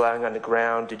individuals lying on the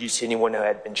ground? Did you see anyone who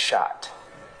had been shot?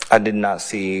 I did not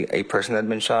see a person that had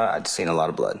been shot. I'd seen a lot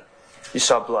of blood. You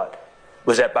saw blood.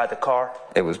 Was that by the car?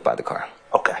 It was by the car.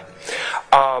 Okay.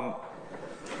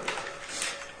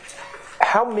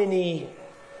 How many,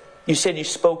 you said you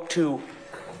spoke to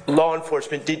law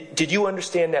enforcement. Did you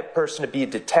understand that person to be a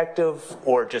detective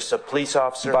or just a police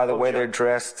officer? By the way they're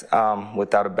dressed,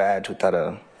 without a badge,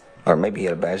 or maybe he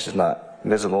had a badge, just not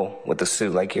visible, with a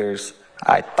suit like yours,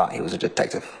 I thought he was a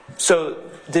detective. So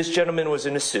this gentleman was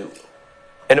in a suit,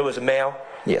 and it was a male?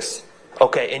 Yes.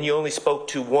 Okay, and you only spoke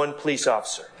to one police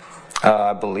officer?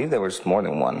 I believe there was more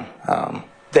than one.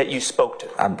 That you spoke to?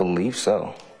 I believe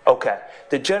so. Okay.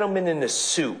 The gentleman in the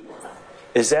suit,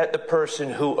 is that the person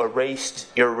who erased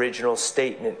your original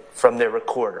statement from their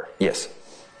recorder? Yes.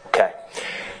 Okay.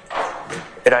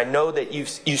 And I know that you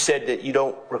said that you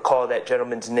don't recall that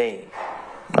gentleman's name.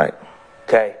 Right.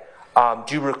 Okay.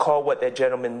 Do you recall what that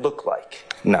gentleman looked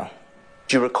like? No.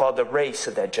 Do you recall the race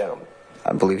of that gentleman?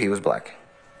 I believe he was black.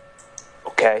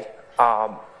 Okay.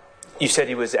 You said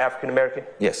he was African American?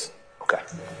 Yes. Okay.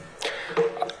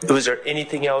 Was there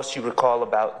anything else you recall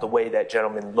about the way that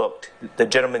gentleman looked? The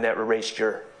gentleman that erased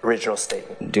your original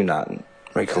statement? Do not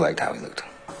recollect how he looked.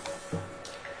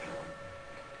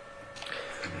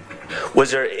 Was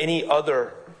there any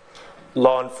other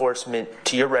law enforcement,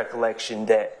 to your recollection,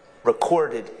 that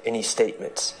recorded any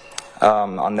statements?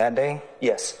 On that day?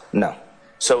 Yes. No.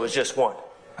 So it was just one?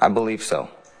 I believe so.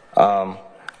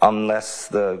 Unless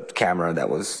the camera that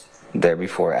was there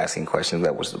before asking questions,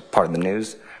 that was part of the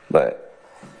news, but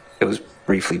it was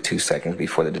briefly 2 seconds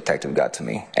before the detective got to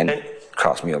me and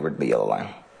crossed me over the yellow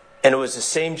line. And it was the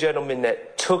same gentleman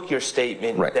that took your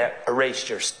statement that erased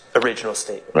your original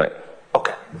statement? Right.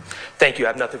 Okay. Thank you. I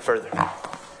have nothing further.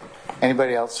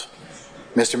 Anybody else?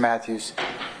 Mr. Matthews?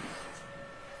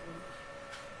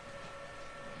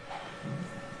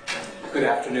 Good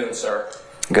afternoon, sir.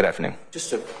 Good afternoon.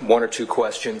 Just one or two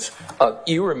questions.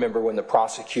 You remember when the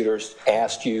prosecutors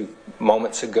asked you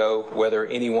moments ago whether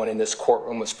anyone in this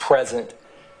courtroom was present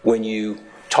when you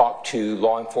talked to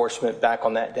law enforcement back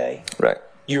on that day? Right.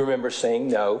 You remember saying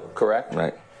no, correct?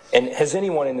 Right. And has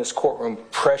anyone in this courtroom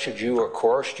pressured you or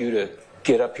coerced you to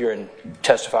get up here and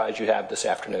testify as you have this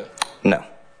afternoon? No.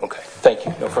 Okay. Thank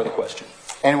you. No further question.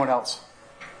 Anyone else?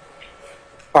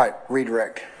 All right,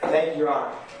 redirect. Thank you, Your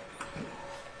Honor.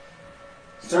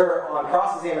 Sir, on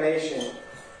cross-examination,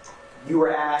 you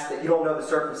were asked that you don't know the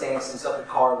circumstances of the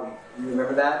car leak. You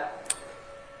remember that?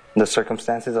 The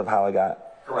circumstances of how I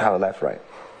got, Correct. how I left, right.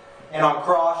 And on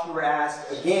cross, you were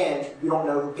asked again, you don't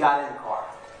know who got in the car.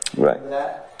 Right. Remember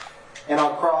that? And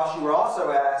on cross, you were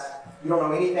also asked, you don't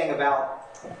know anything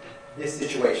about this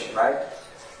situation, right?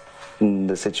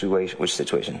 The situation, which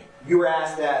situation? You were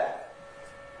asked that.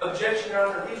 Objection, Your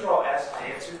Honor. These are all asked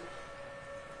and answered.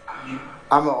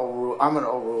 I'm going to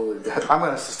overrule it. I'm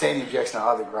going to sustain the objection on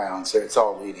other grounds, so it's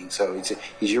all leading. So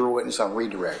he's your witness on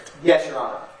redirect. Yes, Your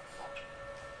Honor.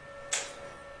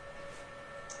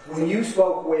 When you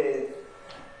spoke with,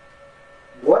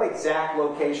 what exact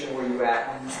location were you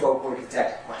at when you spoke with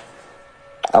Detective Quinn?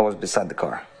 I was beside the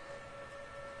car.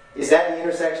 Is that the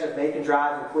intersection of Macon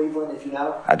Drive and Cleveland, if you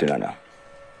know? I do not know.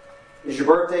 Is your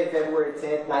birthday February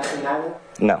 10th,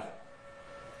 1990? No.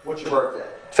 What's your birthday?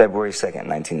 February 2nd,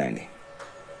 1990.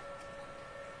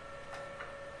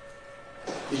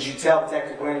 Did you tell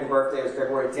Detective Quinn your birthday was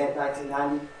February 10th,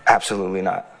 1990? Absolutely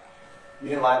not. You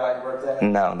didn't lie about your birthday?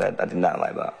 No, that I did not lie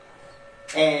about.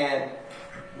 And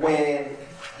when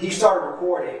he started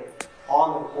recording,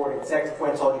 on the recording, Detective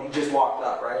Quinn told you he just walked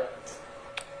up, right?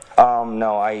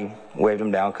 No, I waved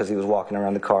him down because he was walking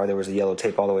around the car. There was a yellow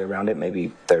tape all the way around it,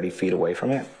 maybe 30 feet away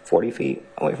from it, 40 feet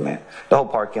away from it. The whole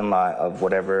parking lot of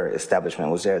whatever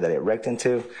establishment was there that it wrecked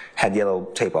into had yellow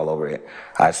tape all over it.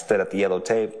 I stood at the yellow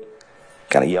tape,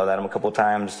 kind of yelled at him a couple of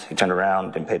times. He turned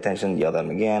around, didn't pay attention, yelled at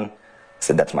him again.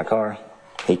 Said, "That's my car."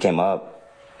 He came up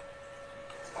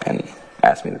and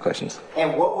asked me the questions.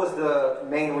 And what was the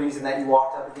main reason that you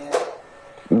walked up again?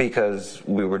 Because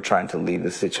we were trying to leave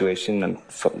the situation and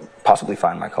possibly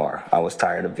find my car. I was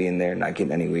tired of being there, not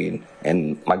getting any weed,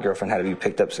 and my girlfriend had to be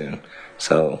picked up soon.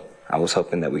 So I was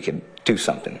hoping that we could do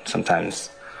something.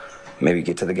 Sometimes maybe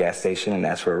get to the gas station and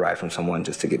ask for a ride from someone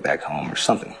just to get back home or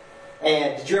something.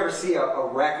 And did you ever see a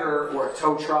wrecker or a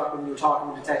tow truck when you were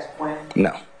talking to Detective Quinn?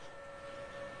 No.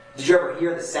 Did you ever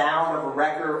hear the sound of a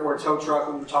wrecker or a tow truck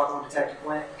when you were talking to Detective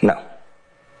Quinn? No.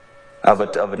 Of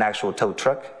an actual tow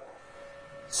truck?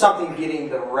 Something getting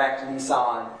the wrecked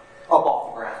Nissan up off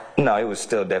the ground. No, it was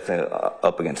still definitely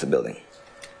up against the building.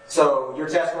 So your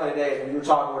testimony today is when you were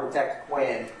talking with Detective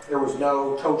Quinn, there was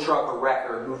no tow truck or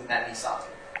wrecker moving that Nissan?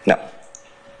 No.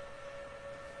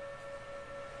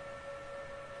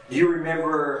 Do you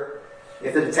remember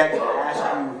if the detective asked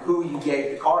you who you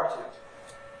gave the car to?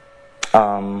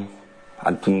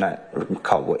 I do not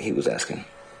recall what he was asking.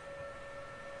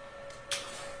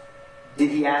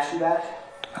 Did he ask you that?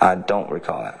 I don't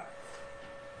recall that.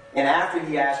 And after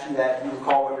he asked you that, you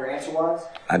recall what your answer was?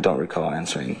 I don't recall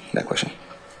answering that question.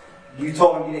 You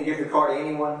told him you didn't give your car to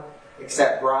anyone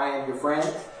except Brian, your friend?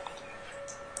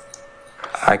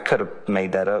 I could have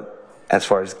made that up as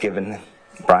far as giving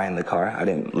Brian the car. I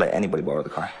didn't let anybody borrow the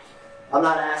car. I'm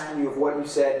not asking you if what you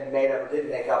said you made up or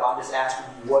didn't make up. I'm just asking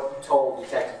you what you told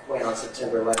Detective Quinn on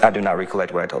September 11th. I do not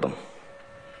recollect what I told him.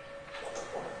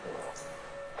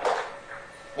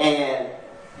 And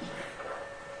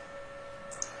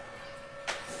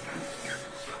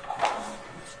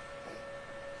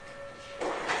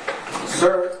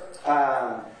sir,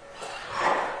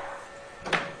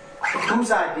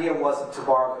 whose idea was it to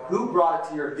borrow it? Who brought it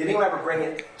to your, did anyone ever bring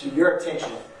it to your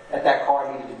attention that that car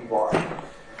needed to be borrowed?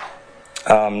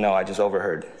 No, I just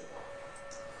overheard.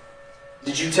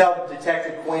 Did you tell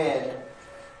Detective Quinn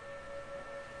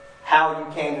how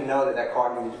you came to know that that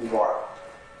car needed to be borrowed?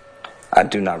 I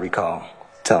do not recall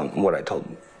telling what I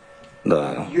told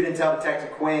the... You didn't tell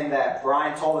Detective Quinn that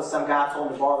Brian told us some guy told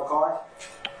him to borrow the car?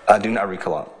 I do not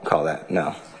recall that,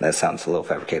 no. That sounds a little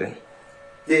fabricated.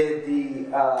 Did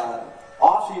the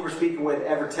officer you were speaking with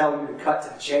ever tell you to cut to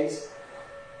the chase?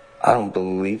 I don't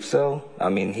believe so. I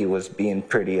mean, he was being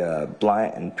pretty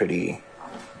blunt and pretty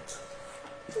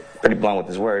blunt with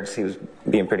his words. He was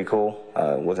being pretty cool.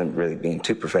 Wasn't really being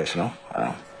too professional.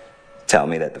 Tell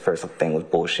me that the first thing was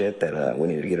bullshit, that we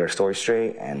needed to get our story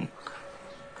straight and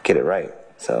get it right.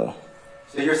 So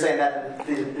So you're saying that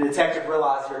the detective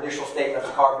realized your initial statement of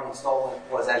the car being stolen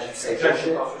was, as you say,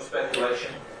 Objection bullshit? calls for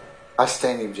speculation. I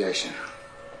sustain the objection.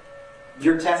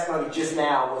 Your testimony just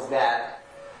now was that,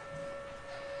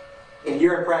 in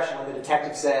your impression, when the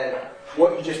detective said,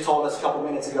 what you just told us a couple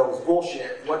minutes ago was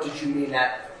bullshit, what did you mean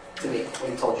that to me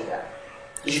when he told you that?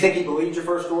 Did you think he believed your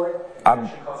first story?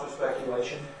 Objection calls for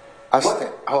speculation.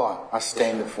 Hold on. I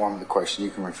sustain the form of the question.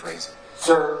 You can rephrase it.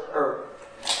 Sir,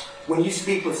 when you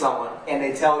speak with someone and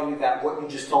they tell you that what you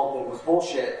just told them was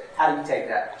bullshit, how do you take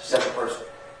that, just as a person?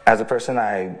 As a person,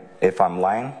 if I'm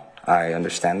lying, I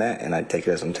understand that, and I take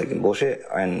it as I'm taking bullshit.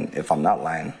 And if I'm not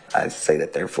lying, I say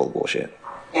that they're full of bullshit.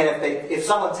 And if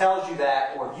someone tells you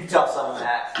that, or you tell someone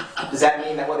that, does that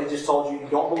mean that what they just told you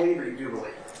don't believe, or you do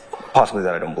believe? Possibly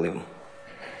that I don't believe them.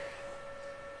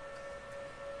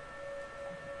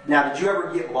 Now, did you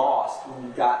ever get lost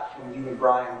when you and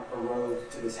Brian arose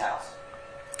to this house?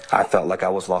 I felt like I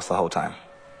was lost the whole time.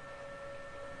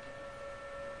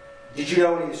 Did you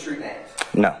know any of the street names?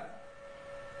 No.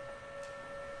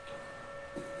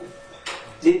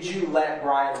 Did you let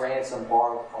Brian Ransom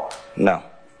borrow the car? No.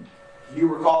 Do you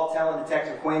recall telling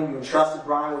Detective Quinn you entrusted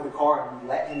Brian with the car and you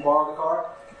let him borrow the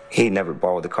car? He never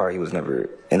borrowed the car. He was never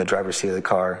in the driver's seat of the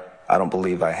car. I don't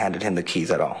believe I handed him the keys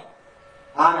at all.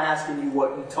 I'm asking you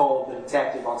what you told the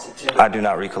detective on September. I do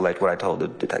not recollect what I told the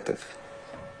detective.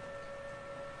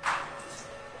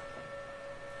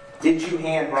 Did you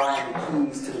hand Brian the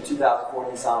keys to the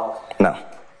 2014 Nissan? No.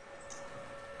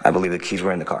 I believe the keys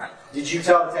were in the car. Did you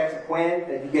tell Detective Quinn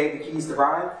that you gave the keys to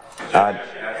Brian? I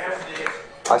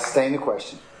sustain the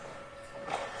question.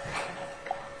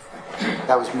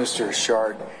 That was Mr.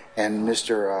 Shard and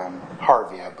Mr.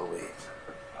 Harvey, I believe.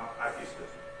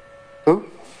 Who?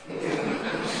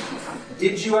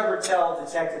 Did you ever tell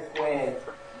Detective Quinn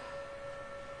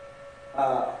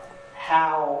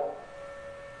how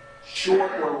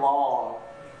short or long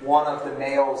one of the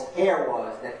male's hair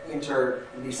was that entered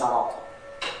the Nissan Altima?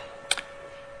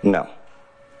 No.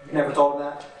 You never told him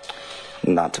that?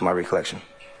 Not to my recollection.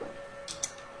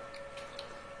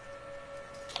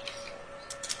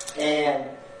 And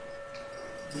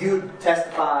you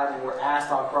testified and were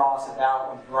asked on cross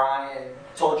about when Brian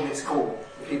told you it's cool,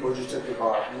 the people just took the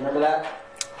car. You remember that?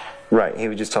 Right. He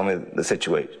just told me the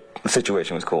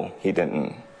situation was cool. He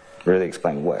didn't really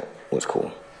explain what was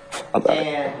cool about it.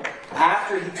 And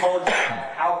after he told you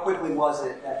that, how quickly was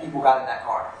it that people got in that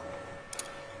car?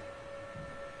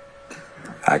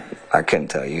 I couldn't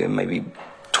tell you. Maybe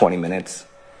 20 minutes,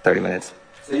 30 minutes.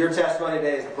 So your testimony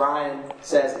today is Brian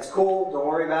says it's cool, don't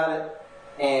worry about it,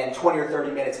 and 20 or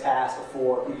 30 minutes passed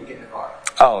before we could get in the car.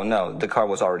 Oh, no. The car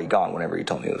was already gone whenever he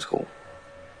told me it was cool.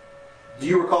 Do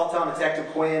you recall telling Detective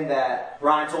Quinn that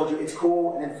Brian told you it's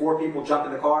cool and then 4 people jumped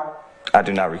in the car? I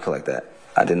do not recollect that.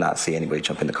 I did not see anybody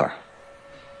jump in the car.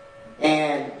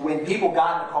 And when people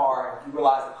got in the car and you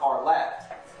realized the car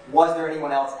left, was there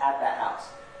anyone else at that house?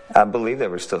 I believe there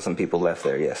were still some people left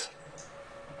there, yes.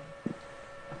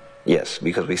 Yes,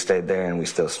 because we stayed there and we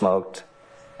still smoked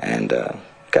and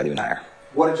got even higher.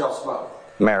 What did y'all smoke?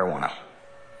 Marijuana.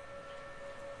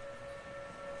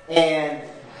 And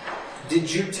did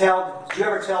you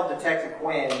ever tell Detective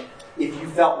Quinn if you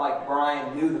felt like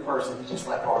Brian knew the person he just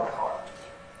let borrow the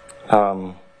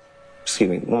car? Excuse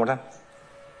me, one more time?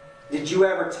 Did you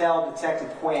ever tell Detective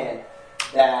Quinn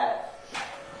that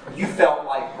you felt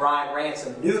like Brian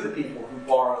Ransom knew the people who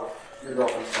borrowed your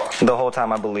girlfriend's car? The whole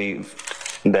time I believed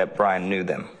that Brian knew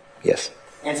them, yes.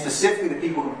 And specifically the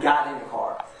people who got in the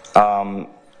car?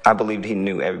 I believed he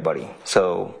knew everybody.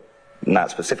 So, not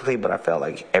specifically, but I felt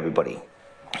like everybody,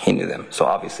 he knew them. So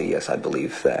obviously, yes, I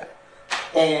believe that.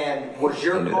 And was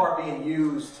your car being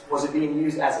used, was it being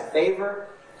used as a favor?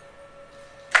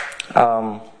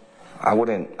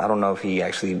 I don't know if he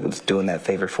actually was doing that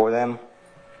favor for them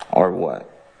or what.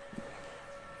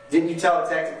 Didn't you tell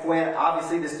Detective Quinn,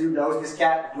 obviously this dude knows this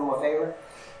cat, do him a favor?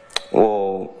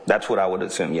 Well, that's what I would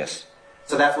assume, yes.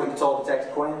 So that's what you told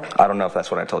Detective Quinn? I don't know if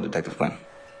that's what I told Detective Quinn.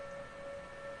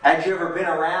 Had you ever been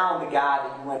around the guy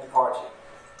that you went to car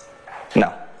to?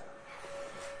 No.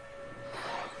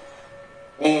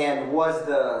 And was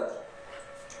the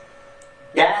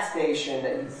gas station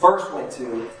that you first went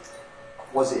to,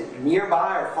 was it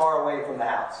nearby or far away from the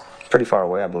house? Pretty far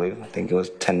away, I believe. I think it was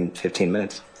 10, 15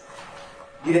 minutes.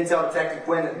 You didn't tell Detective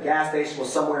Quinn that the gas station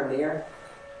was somewhere near?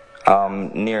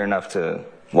 Near enough to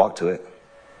walk to it.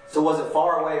 So was it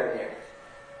far away or near?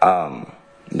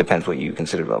 Depends what you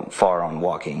consider far on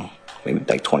walking. Maybe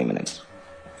like 20 minutes.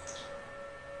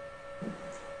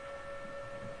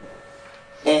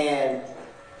 And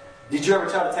did you ever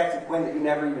tell Detective Quinn that you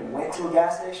never even went to a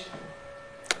gas station?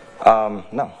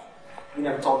 No. You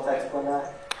never told Detective Quinn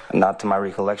that? Not to my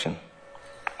recollection.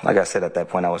 Like I said, at that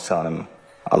point, I was telling him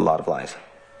a lot of lies.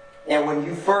 And when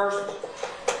you first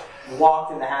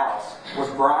walked in the house, was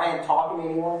Brian talking to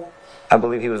anyone? I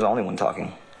believe he was the only one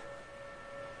talking.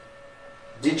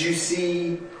 Did you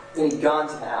see any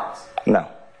guns in the house? No.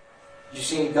 Did you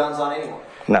see any guns on anyone?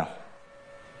 No.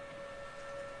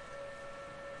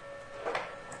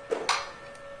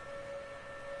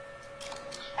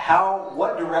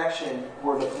 What direction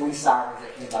were the police sirens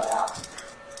that came by the house?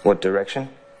 What direction?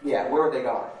 Yeah, where were they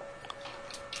going?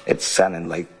 It sounded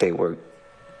like they were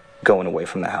going away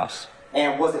from the house.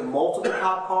 And was it multiple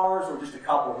cop cars or just a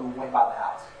couple who went by the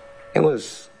house? It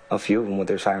was a few of them with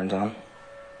their sirens on.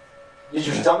 Did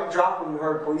your stomach drop when you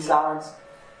heard police sirens?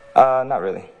 Not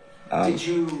really. Did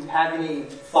you have any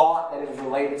thought that it was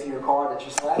related to your car that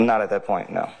you slept? Not at that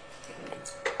point, no.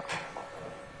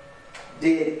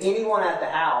 Did anyone at the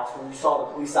house, when you saw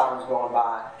the police sirens going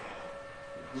by,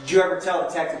 did you ever tell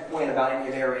Detective Quinn about any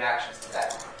of their reactions to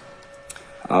that?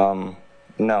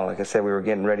 No, like I said, we were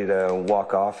getting ready to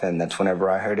walk off, and that's whenever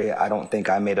I heard it. I don't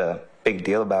think I made a big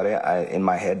deal about it. In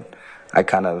my head, I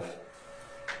kind of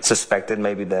suspected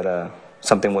maybe that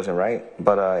something wasn't right,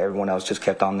 but everyone else just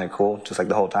kept on their cool, just like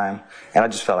the whole time. And I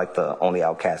just felt like the only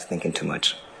outcast thinking too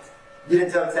much. You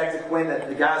didn't tell Detective Quinn that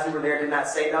the guys who were there did not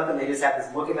say nothing, they just had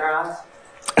this look in their eyes?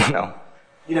 No.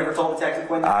 You never told Detective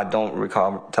Quinn that? I don't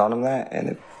recall telling him that, and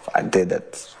if I did,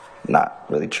 that's not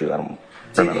really true. I don't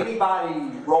remember. Did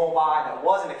anybody roll by that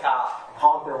wasn't a cop,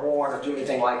 honk their horn, or do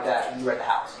anything like that when you were at the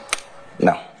house?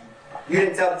 No. You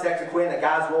didn't tell Detective Quinn that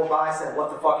guys rolled by, said,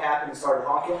 "What the fuck happened?" and started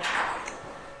honking?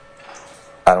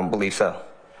 I don't believe so.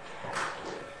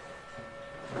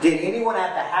 Did anyone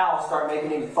at the house start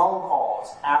making any phone calls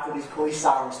after these police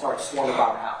sirens started swarming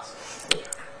by the house?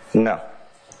 No.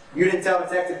 You didn't tell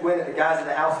Detective Quinn that the guys at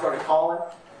the house started calling?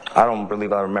 I don't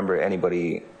believe I remember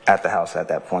anybody at the house at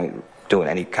that point doing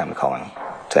any kind of calling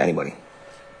to anybody.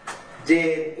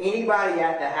 Did anybody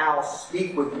at the house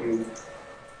speak with you,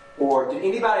 or did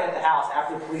anybody at the house,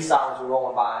 after the police sirens were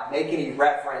rolling by, make any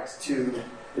reference to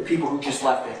the people who just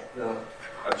left it?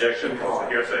 Objection.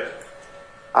 Hearsay.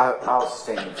 I'll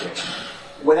sustain the objection.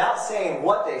 Without saying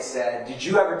what they said, did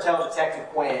you ever tell Detective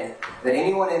Quinn that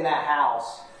anyone in that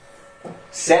house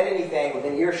said anything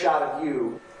within earshot of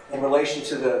you in relation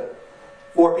to the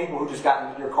 4 people who just got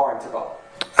into your car and took off?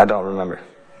 I don't remember.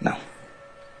 No.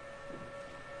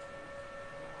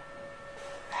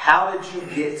 How did you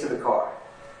get to the car?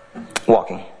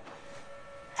 Walking.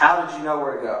 How did you know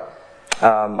where to go?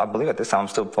 I believe at this time I'm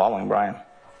still following Brian.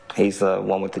 He's the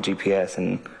one with the GPS,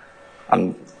 and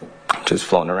I'm just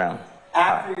floating around.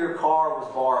 After your car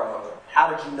was borrowed,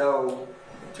 how did you know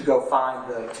to go find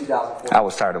the 2004? I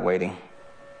was tired of waiting.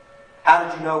 How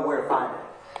did you know where to find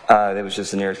it? It was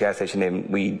just the nearest gas station, and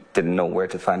we didn't know where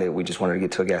to find it. We just wanted to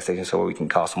get to a gas station so we can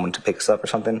call someone to pick us up or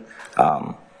something.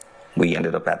 We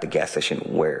ended up at the gas station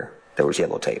where there was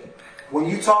yellow tape. When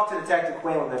you talked to Detective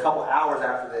Quinn within a couple hours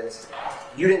after this,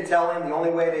 you didn't tell him the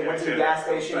only way they went to the gas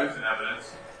station? Facts and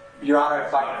evidence. Your Honor,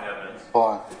 if I Not in evidence. Hold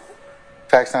on.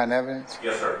 Facts, not in evidence?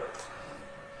 Yes, sir.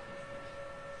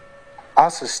 I'll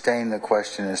sustain the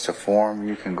question as to form.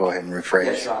 You can go ahead and rephrase.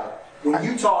 Yes, Your Honor. When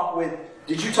you talked with,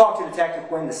 did you talk to Detective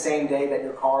Quinn the same day that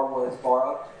your car was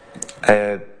borrowed?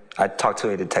 I talked to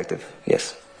a detective,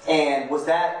 yes. And was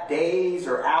that days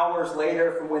or hours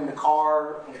later from when the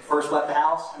car first left the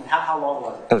house? I mean, how long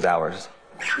was it? It was hours.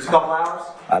 It was a couple hours?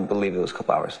 I believe it was a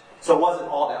couple hours. So it wasn't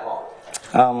all that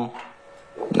long?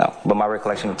 No, but my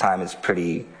recollection of time is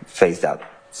pretty phased out.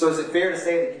 So is it fair to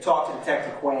say that you talked to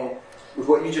Detective Quinn with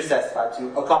what you just testified to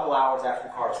a couple hours after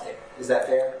the car was taken? Is that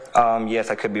fair? Yes,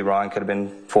 I could be wrong. It could have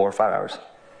been 4 or 5 hours.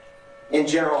 In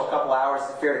general, a couple hours, is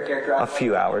it fair to characterize? A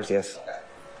few hours, yes. Okay.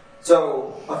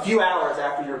 So a few hours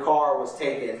after your car was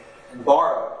taken and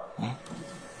borrowed,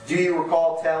 do you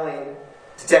recall telling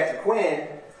Detective Quinn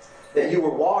that you were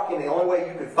walking, the only way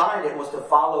you could find it was to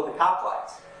follow the cop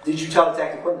lights? Did you tell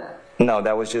Detective Quinn that? No,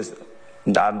 that was just,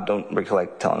 I don't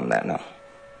recollect telling him that, no.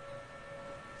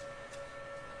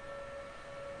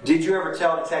 Did you ever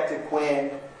tell Detective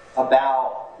Quinn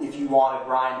about if you wanted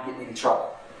Brian to get in any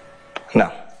trouble?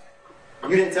 No.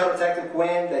 You didn't tell Detective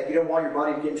Quinn that you didn't want your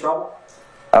buddy to get in trouble?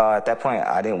 At that point,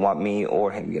 I didn't want me or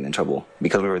him getting in trouble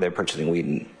because we were there purchasing weed,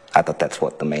 and I thought that's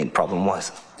what the main problem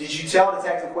was. Did you tell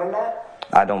Detective Quinn that?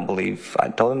 I don't believe I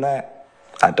told him that.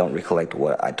 I don't recollect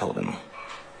what I told him.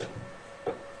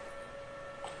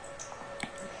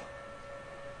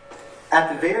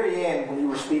 At the very end, when you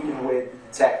were speaking with the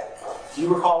detective, do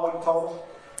you recall what you told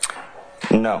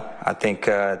him? No, I think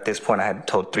at this point I had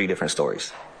told 3 different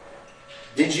stories.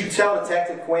 Did you tell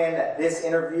Detective Quinn that this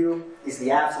interview is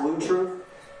the absolute truth?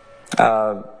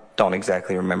 Don't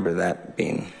exactly remember that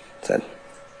being said.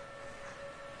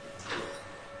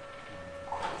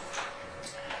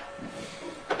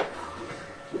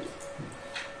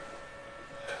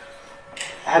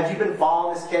 Have you been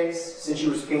following this case since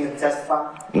you were subpoenaed to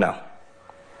testify? No.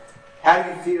 How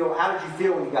did you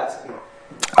feel when you got subpoenaed?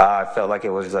 I felt like it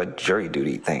was a jury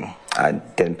duty thing. I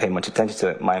didn't pay much attention to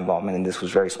it. My involvement in this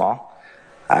was very small.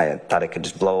 I thought it could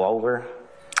just blow over.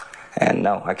 And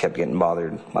no, I kept getting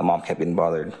bothered. My mom kept getting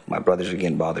bothered. My brothers were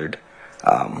getting bothered.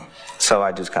 So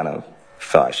I just kind of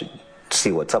felt I should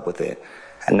see what's up with it.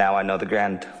 And now I know the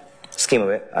grand scheme of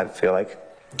it, I feel like,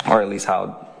 or at least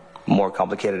how more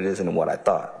complicated it is than what I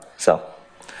thought. So.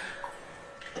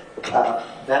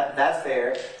 That's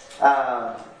fair.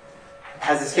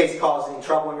 Has this case caused any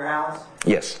trouble in your house?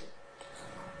 Yes.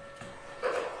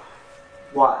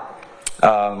 Why?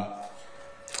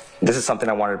 This is something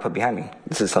I wanted to put behind me.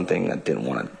 This is something I didn't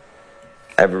want to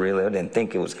ever really, I didn't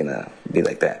think it was going to be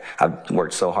like that. I've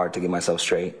worked so hard to get myself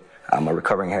straight. I'm a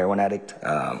recovering heroin addict.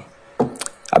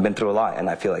 I've been through a lot, and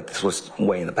I feel like this was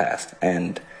way in the past.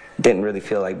 And didn't really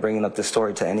feel like bringing up this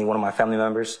story to any one of my family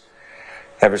members.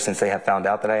 Ever since they have found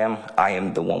out that I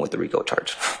am the one with the RICO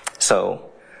charge.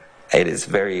 So it is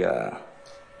very,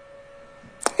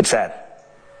 it's sad,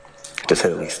 to say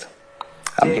the least.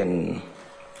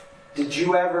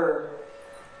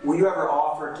 Were you ever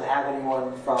offered to have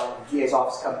anyone from the DA's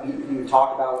office come meet with you and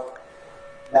talk about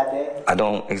that day? I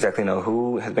don't exactly know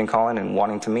who has been calling and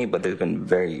wanting to meet, but there's been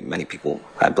very many people,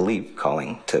 I believe,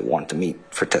 calling to want to meet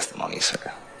for testimonies.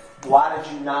 Why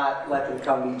did you not let them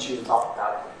come meet you and talk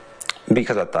about it?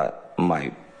 Because I thought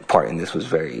my part in this was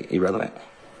very irrelevant.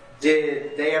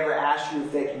 Did they ever ask you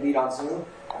if they could meet on Zoom?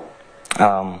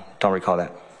 Don't recall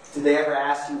that. Did they ever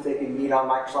ask you if they could meet on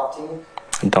Microsoft Teams?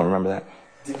 Don't remember that.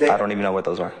 I don't even know what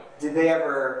those were. Did they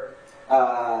ever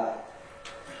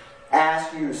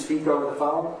ask you to speak over the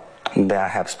phone? I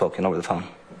have spoken over the phone.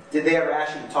 Did they ever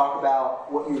ask you to talk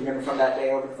about what you remember from that day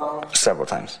over the phone? Several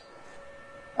times.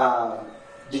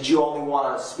 Did you only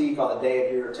want to speak on the day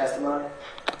of your testimony?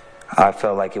 I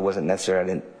felt like it wasn't necessary. I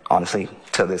didn't, honestly,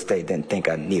 to this day, didn't think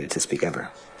I needed to speak ever.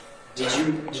 Did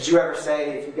you ever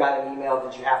say if you got an email,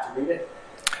 did you have to read it?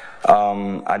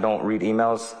 I don't read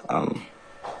emails.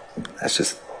 That's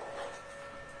just.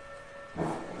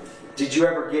 Did you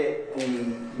ever get the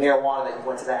marijuana that you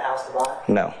went to that house to buy?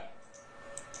 No.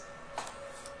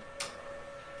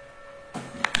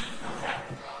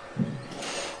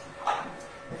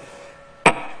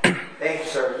 Thank you,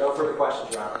 sir. No further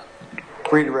questions, Your Honor.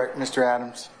 Redirect, Mr.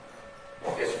 Adams.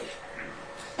 Yes, sir.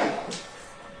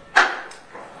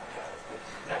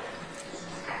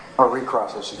 Or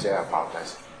recross, I should say. I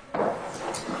apologize.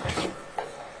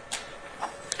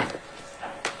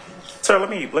 Sir,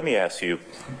 let me ask you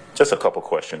just a couple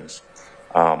questions.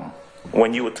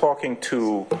 When you were talking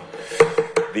to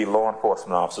the law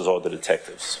enforcement officers or the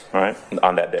detectives, right,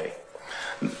 on that day,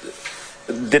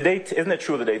 isn't it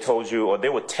true that they told you, or they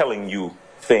were telling you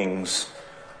things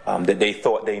that they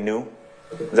thought they knew?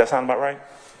 Does that sound about right?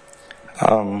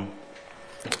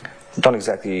 Don't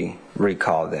exactly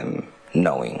recall them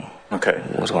knowing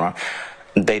what's going on.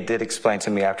 They did explain to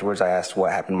me afterwards. I asked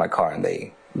what happened in my car, and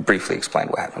they briefly explained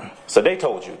what happened. So they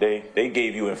told you, they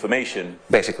gave you information.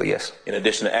 Basically, yes. In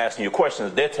addition to asking you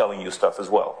questions, they're telling you stuff as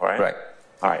well, right? Right.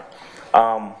 All right.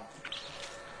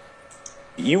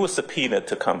 You were subpoenaed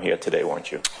to come here today,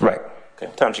 weren't you? Right. Okay.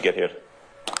 What time did you get here?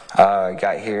 I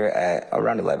got here at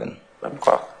around 11. 11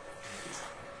 o'clock.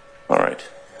 All right.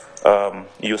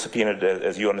 You were subpoenaed,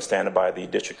 as you understand it, by the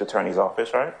district attorney's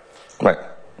office, right? Right.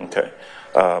 Okay.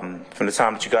 From the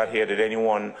time that you got here, did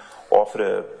anyone offer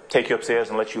to take you upstairs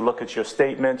and let you look at your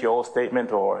statement, your old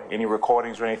statement, or any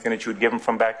recordings or anything that you had given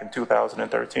from back in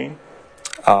 2013?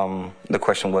 The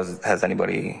question was, has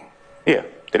anybody... Yeah.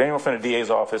 Did anyone from the DA's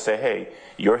office say, hey,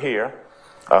 you're here,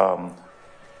 come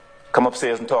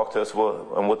upstairs and talk to us,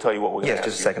 and we'll tell you what we're going to ask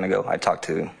you? Just a second ago, I talked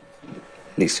to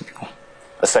these two people.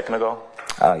 A second ago?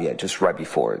 Yeah, just right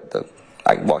before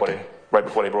I walked in. Right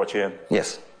before they brought you in?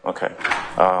 Yes. Okay.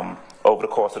 Over the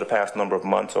course of the past number of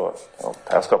months or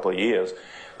past couple of years,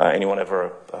 anyone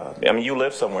ever, I mean, you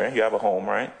live somewhere, you have a home,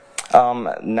 right?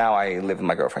 Now I live with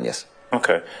my girlfriend, yes.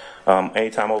 Okay.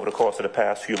 Anytime over the course of the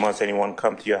past few months, anyone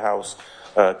come to your house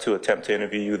to attempt to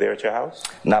interview you there at your house?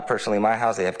 Not personally my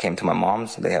house. They have came to my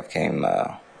mom's. They have came,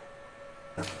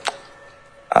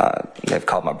 they've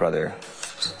called my brother.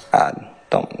 I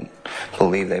don't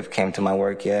believe they've came to my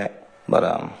work yet, but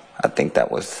I think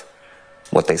that was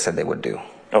what they said they would do.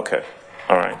 Okay.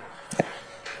 All right.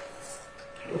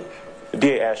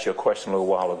 DA asked you a question a little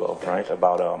while ago, right,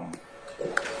 about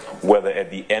whether at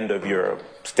the end of your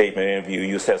statement interview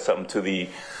you said something to the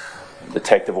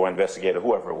detective or investigator,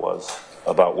 whoever it was,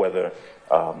 about whether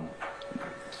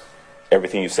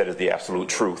everything you said is the absolute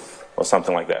truth or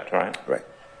something like that, right?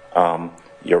 Right.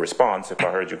 Your response, if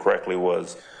I heard you correctly,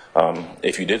 was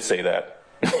if you did say that,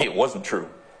 it wasn't true,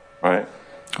 right?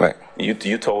 Right.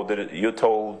 You told, I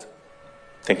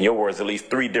think in your words, at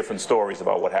least 3 different stories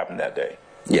about what happened that day.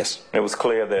 Yes. It was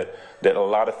clear that a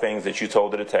lot of things that you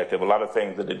told the detective, a lot of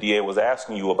things that the DA was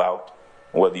asking you about,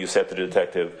 whether you said to the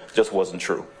detective, just wasn't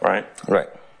true, right? Right.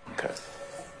 Okay.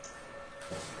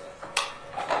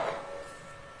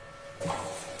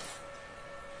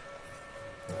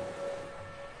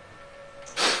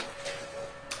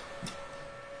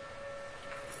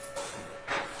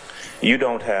 You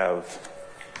don't have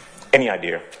any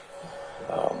idea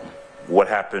what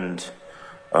happened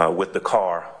with the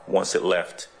car once it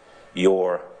left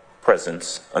your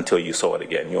presence until you saw it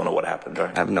again. You don't know what happened,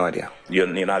 right? I have no idea. You're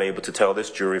not able to tell this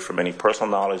jury from any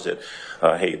personal knowledge that,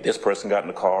 hey, this person got in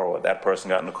the car, or that person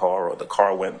got in the car, or the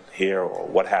car went here, or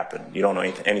what happened. You don't know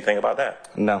anything about that?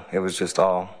 No, it was just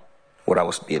all what I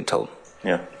was being told.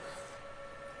 Yeah.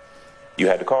 You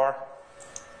had the car,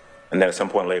 and then at some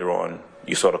point later on,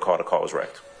 you saw the car was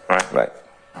wrecked, right? Right.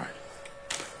 All right.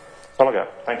 That's all I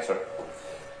got. Thank you, sir.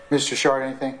 Mr. Shard,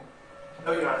 anything?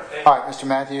 No, Your Honor. Thank All right, Mr.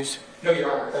 Matthews? you. No,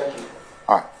 Your Honor. Thank you.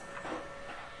 All right.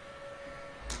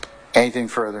 Anything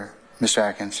further? Mr.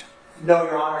 Atkins? No,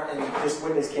 Your Honor, and this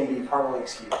witness can be permanently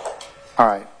excused. All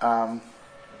right.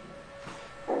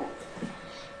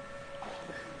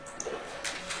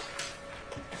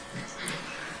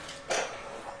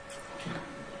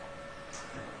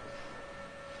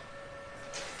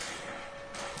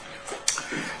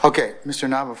 Okay, Mr.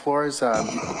 Nava Flores,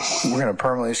 we're going to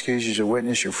permanently excuse you as a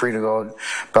witness. You're free to go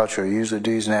about your usual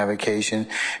duties and avocation.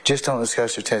 Just don't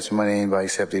discuss your testimony to anybody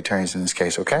except the attorneys in this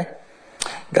case, okay?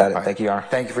 Got it. Right. Thank you, Your Honor.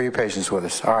 Thank you for your patience with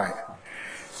us. All right.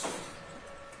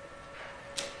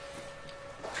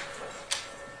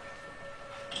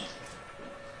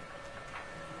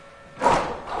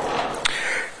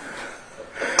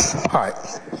 All right.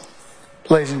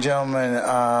 Ladies and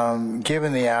gentlemen,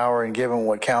 given the hour and given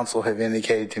what counsel have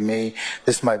indicated to me,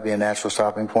 this might be a natural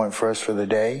stopping point for us for the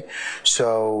day.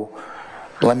 So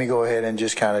let me go ahead and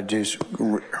just kind of just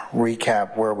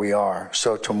recap where we are.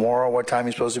 So tomorrow, what time are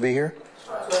you supposed to be here?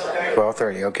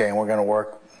 12:30. Okay, and we're going to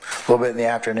work a little bit in the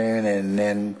afternoon, and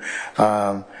then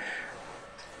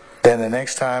the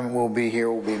next time we'll be here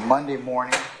will be Monday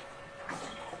morning.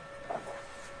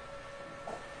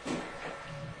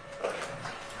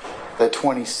 The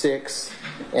 26th,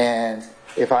 and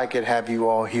if I could have you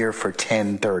all here for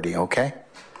 10:30, okay?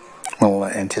 We'll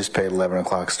anticipate 11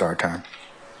 o'clock start time.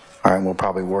 All right, we'll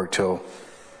probably work till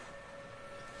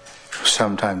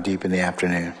sometime deep in the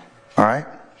afternoon. All right?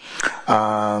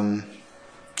 And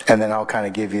then I'll kind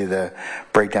of give you the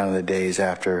breakdown of the days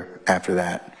after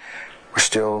that. We're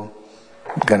still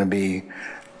going to be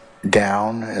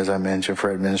down, as I mentioned, for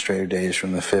administrative days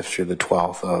from the 5th through the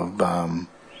 12th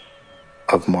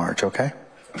of March, okay?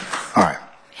 All right.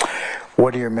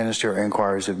 What are your ministerial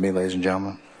inquiries of me, ladies and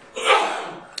gentlemen?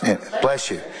 Bless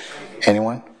you.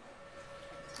 Anyone?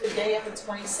 The day of the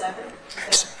 27th, is that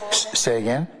a full day? Say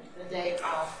again? The day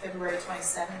of February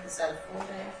 27th, is that a full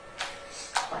day?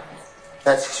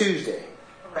 That's Tuesday.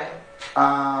 Correct.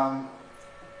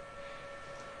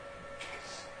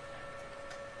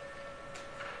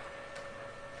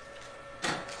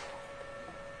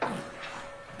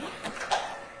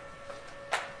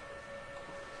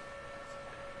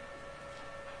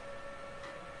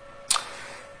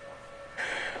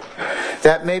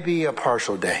 That may be a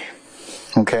partial day,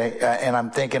 okay? And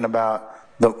I'm thinking about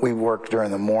that we work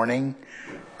during the morning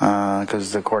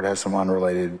because the court has some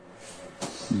unrelated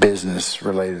business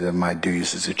related to my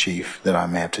duties as a chief that I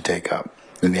may have to take up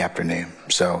in the afternoon.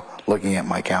 So looking at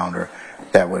my calendar,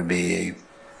 that would be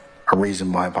a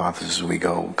reasonable hypothesis. We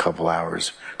go a couple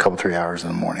 3 hours in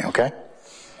the morning, okay?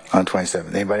 On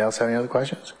 27th. Anybody else have any other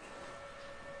questions?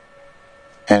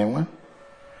 Anyone?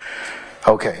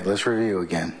 Okay, let's review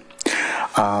again.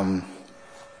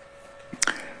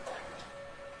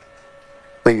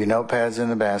 Leave your notepads in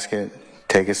the basket,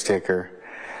 take a sticker.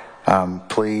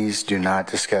 Please do not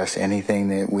discuss anything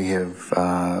that we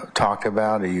have talked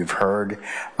about or you've heard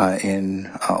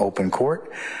in open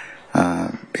court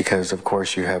because of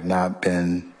course you have not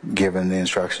been given the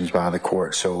instructions by the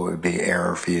court, so it would be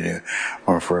error for you to,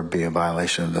 or for it be a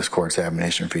violation of this court's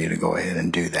admonition for you to go ahead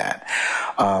and do that.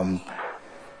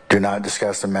 Do not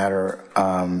discuss the matter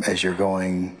as you're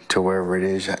going to wherever it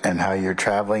is and how you're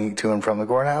traveling to and from the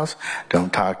courthouse.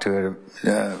 Don't talk to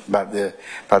it about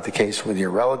the case with your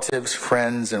relatives,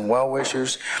 friends, and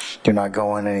well-wishers. Do not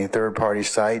go on any third-party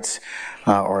sites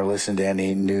or listen to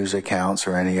any news accounts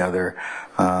or any other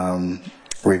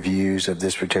reviews of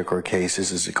this particular case.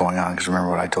 This is going on because remember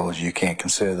what I told you. You can't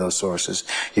consider those sources.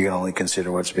 You can only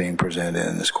consider what's being presented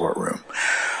in this courtroom.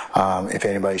 If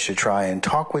anybody should try and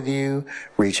talk with you,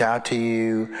 reach out to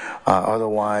you,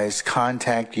 otherwise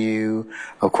contact you,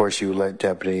 of course you let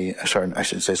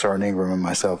Sergeant Ingram and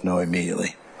myself know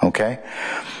immediately. Okay?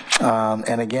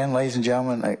 And again, ladies and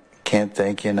gentlemen, I can't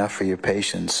thank you enough for your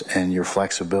patience and your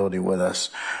flexibility with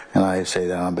us. And I say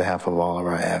that on behalf of all of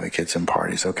our advocates and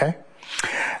parties. Okay?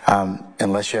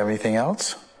 Unless you have anything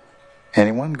else?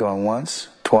 Anyone? Going once?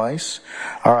 Twice?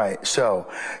 All right. So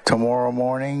tomorrow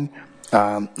morning,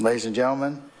 ladies and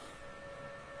gentlemen,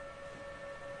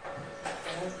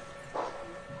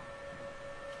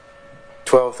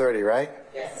 (12:30), right?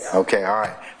 Yes. Okay. All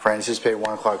right. For anticipated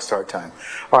 1 o'clock start time.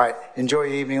 All right. Enjoy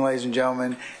your evening, ladies and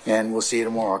gentlemen, and we'll see you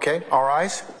tomorrow. Okay? All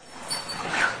rise.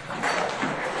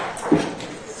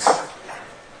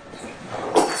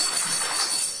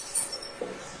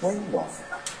 Where are you going?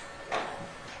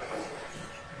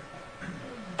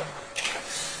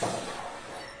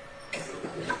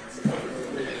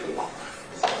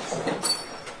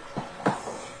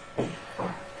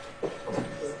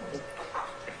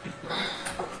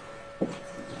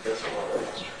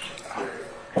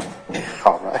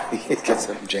 All right, get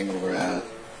some jingle around.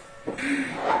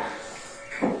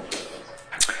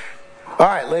 All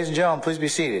right, ladies and gentlemen, please be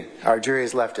seated. Our jury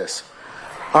has left us.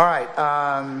 All right,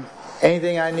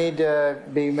 anything I need to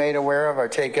be made aware of or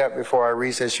take up before I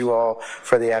recess you all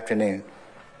for the afternoon?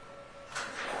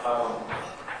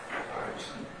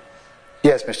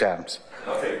 Yes, Mr. Adams.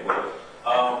 Okay,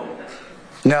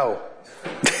 No. I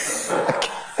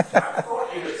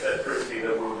thought you had said previously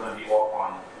that we were going to be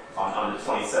off on the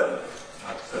 27th,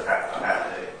 so half a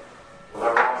day. Was I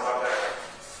wrong about that?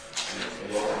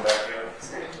 Can you all come back here?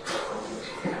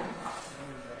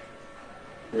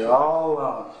 You're all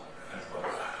alone.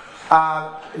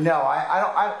 No,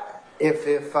 I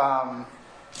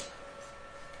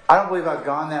don't believe I've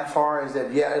gone that far as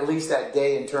that, yeah, at least that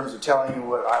day in terms of telling you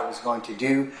what I was going to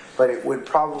do, but it would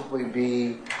probably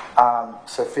be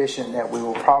sufficient that we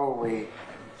will probably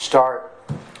start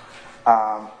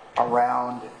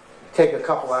around, take a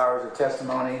couple hours of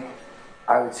testimony,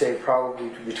 I would say probably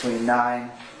between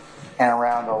 9 and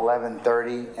around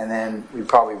 11:30, and then we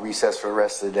probably recess for the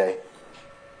rest of the day.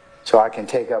 So I can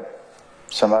take up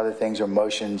some other things or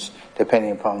motions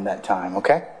depending upon that time,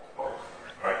 okay? All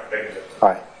right, thank you. All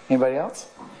right. Anybody else?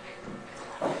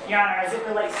 Your Honor, as it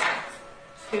relates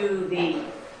to the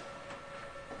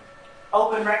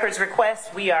open records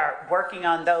request, we are working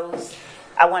on those.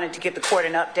 I wanted to give the court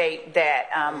an update that...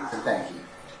 Thank you.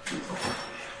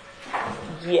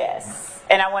 Yes.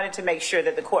 And I wanted to make sure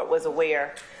that the court was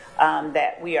aware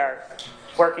that we are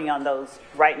working on those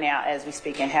right now as we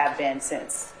speak and have been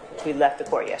since we left the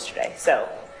court yesterday. So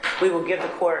we will give the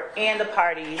court and the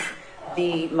parties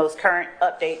the most current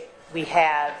update we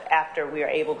have after we are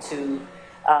able to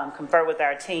confer with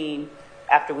our team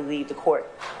after we leave the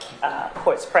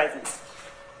court's presence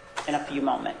in a few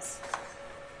moments.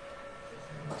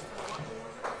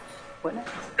 What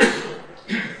next?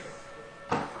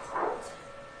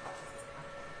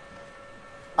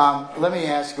 Let me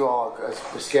ask you all a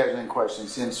scheduling question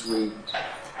since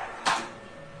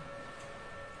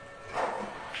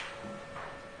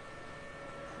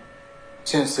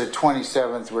the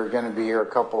 27th, we're going to be here a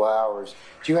couple hours.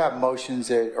 Do you have motions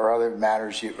that or other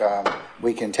matters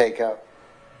we can take up?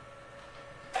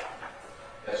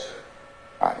 Yes, sir.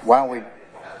 All right. Why don't we?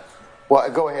 Well,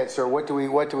 go ahead, sir. What do we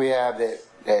have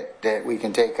that we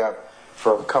can take up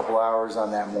for a couple hours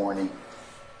on that morning?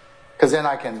 Because then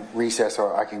I can recess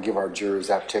or I can give our jurors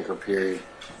that particular period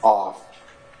off.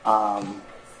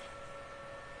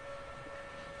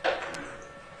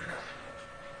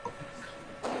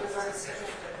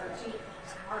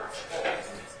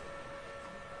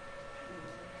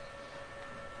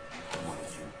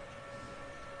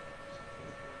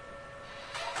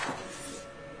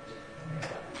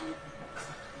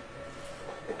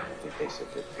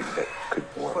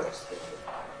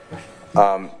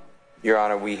 Your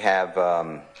Honor, we have,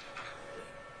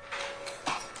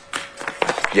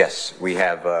 yes, we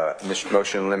have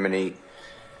motion in limine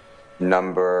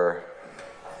number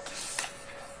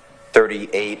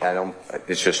 38.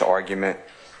 It's just argument.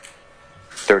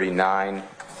 39.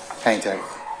 Hang tight.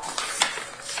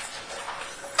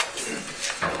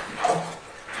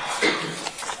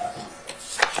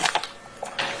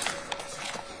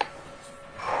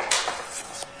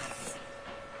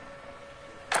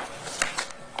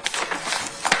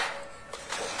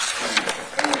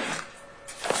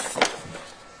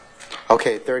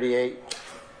 Okay, 38.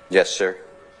 Yes, sir.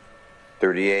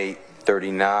 38,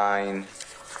 39,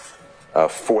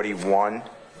 41.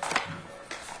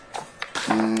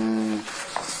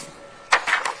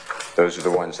 Those are the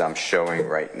ones I'm showing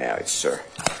right now, yes, sir.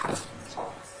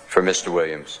 For Mr.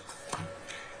 Williams.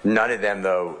 None of them,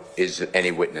 though, is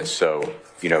any witness, so,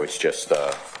 you know, it's just,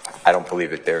 I don't believe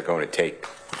that they're going to take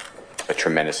a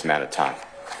tremendous amount of time.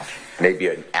 Maybe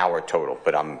an hour total,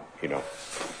 but I'm, you know,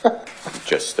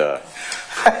 just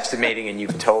estimating, and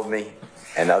you've told me,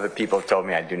 and other people have told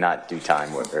me I do not do time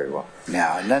very well.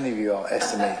 Now, none of you all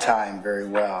estimate time very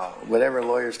well. Whatever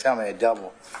lawyers tell me, I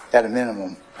double at a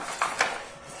minimum.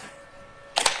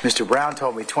 Mr. Brown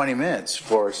told me 20 minutes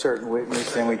for a certain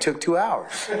witness, and we took 2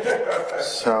 hours.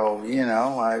 So, you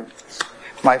know,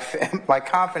 my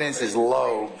confidence is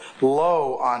low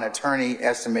on attorney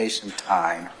estimation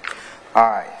time. All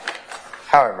right.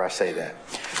 However I say that.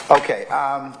 Okay.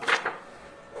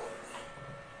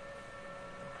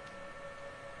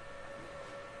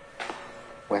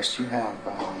 Wes, you have,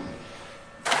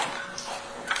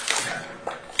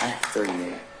 I have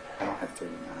 38. I don't have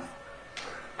 39.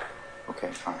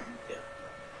 Okay, fine. Yeah.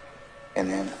 And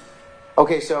then,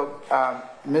 okay, so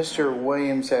Mr.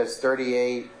 Williams has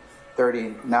 38,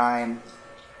 39,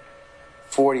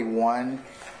 41,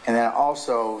 and then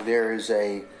also there is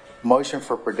a motion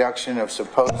for production of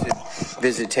supposed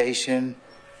visitation.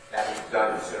 That was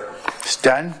done, sir. It's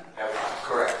done? That was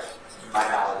correct. To my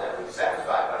knowledge, that was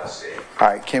satisfied by the state. All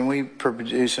right, can we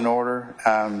produce an order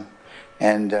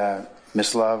and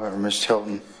Ms. Love or Ms.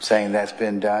 Hilton saying that's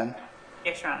been done?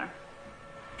 Yes, Your Honor.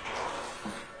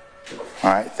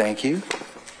 All right, thank you.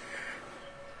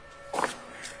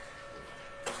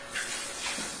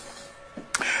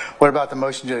 What about the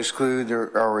motion to exclude or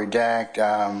redact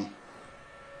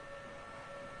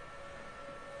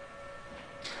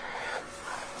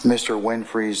Mr.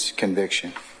 Winfrey's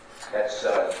conviction? That's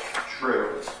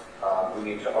true. We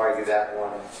need to argue that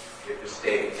one if the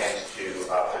state intends to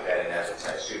put that in evidence.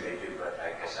 I assume they do, but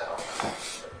I guess I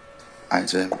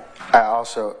don't know. I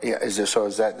also, yeah, is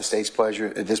that the state's pleasure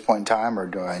at this point in time, or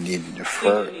do I need to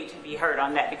defer? We do need to be heard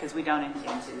on that because we don't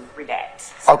intend to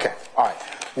redact. Okay, all right.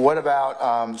 What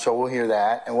about, so we'll hear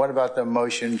that. And what about the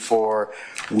motion for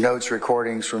notes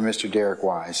recordings from Mr. Derek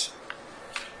Wise?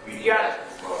 Your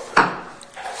Honor,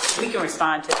 we can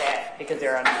respond to that because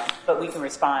there are none, but we can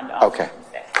respond on Okay.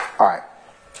 that. All right.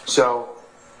 So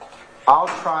I'll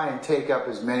try and take up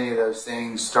as many of those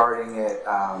things starting at,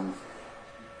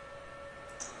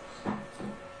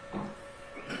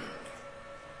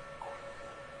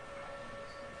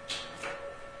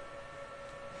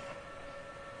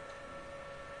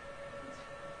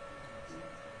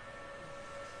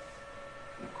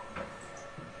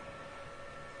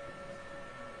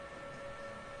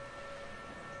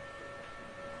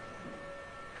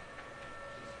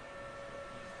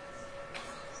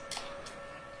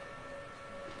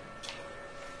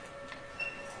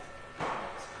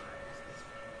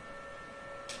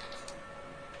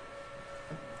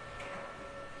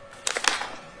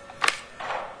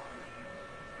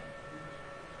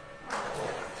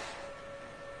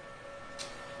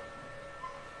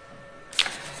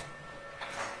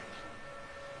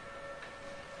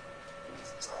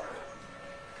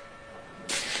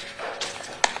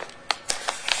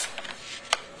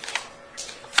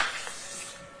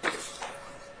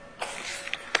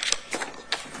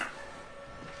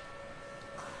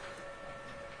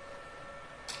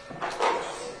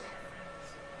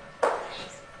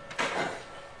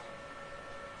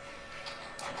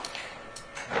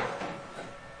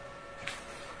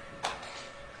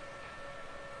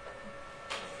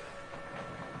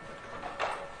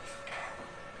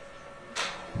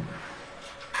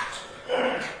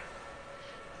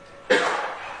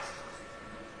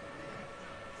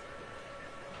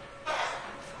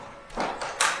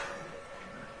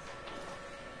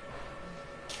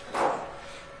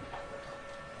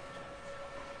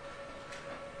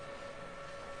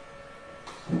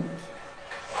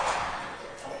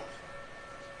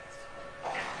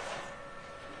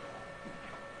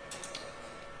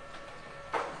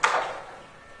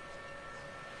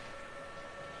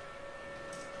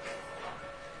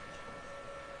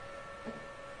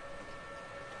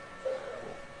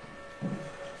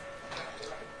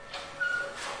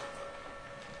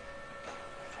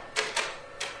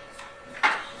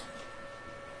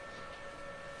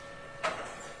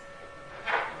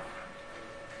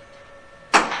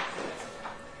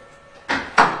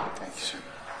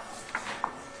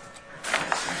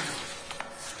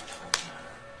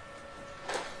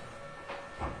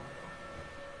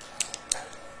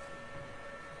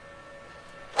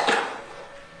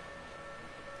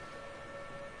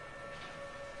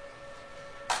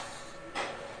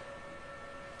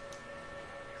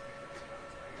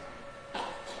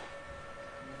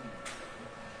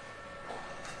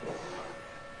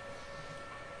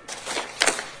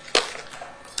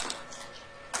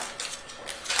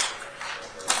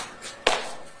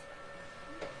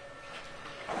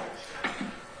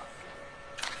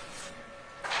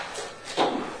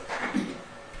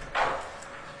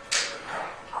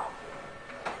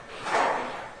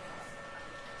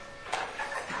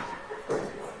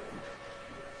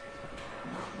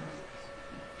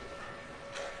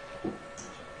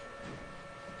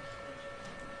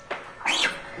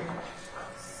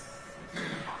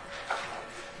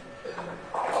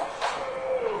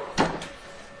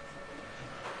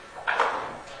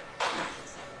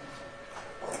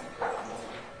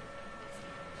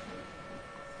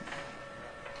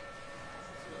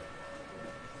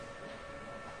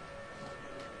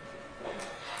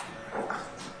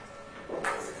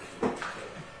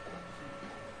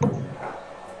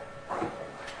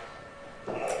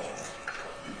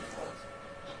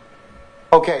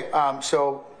 Okay,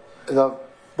 so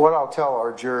what I'll tell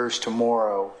our jurors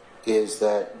tomorrow is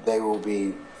that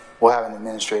we'll have an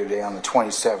administrative day on the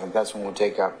 27th. That's when we'll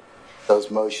take up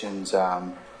those motions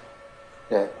that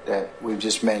we've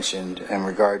just mentioned in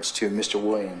regards to Mr.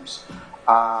 Williams.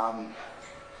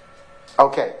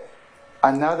 Okay,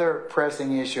 another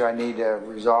pressing issue I need to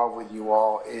resolve with you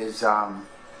all is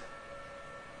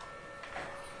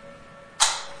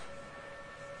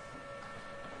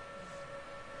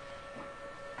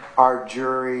our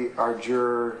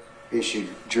juror issued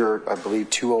juror, I believe,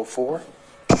 204.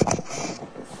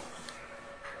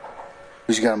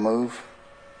 Who's going to move?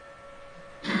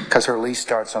 Because her lease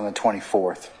starts on the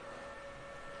 24th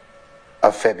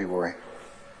of February.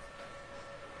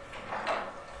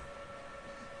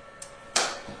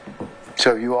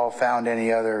 So have you all found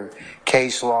any other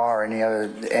case law or any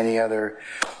other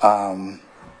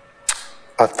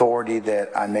authority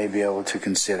that I may be able to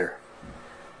consider?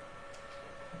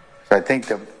 I think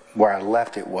that where I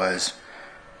left it was,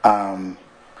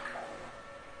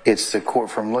 it's the court,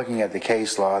 from looking at the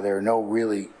case law, there are no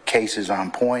really cases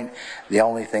on point. The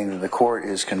only thing that the court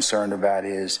is concerned about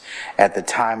is at the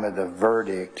time of the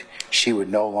verdict, she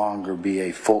would no longer be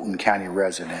a Fulton County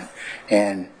resident.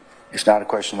 And it's not a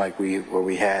question like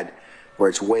where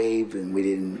it's waived and we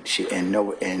didn't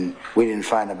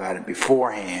find about it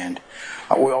beforehand.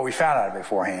 We found out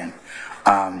beforehand.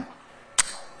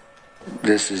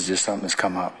 This is just something that's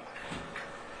come up.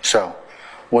 So,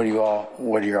 what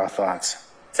are your thoughts?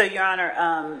 So, Your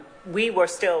Honor, we were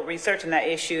still researching that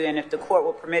issue, and if the court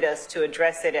will permit us to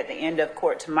address it at the end of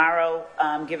court tomorrow,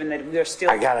 given that we are still.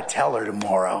 I got to tell her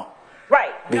tomorrow.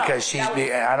 Right. Because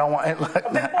I don't want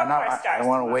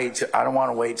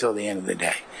to wait till the end of the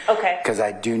day. Okay. Because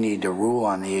I do need to rule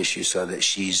on the issue so that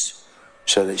she's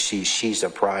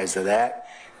apprised of that.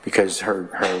 Because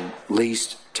her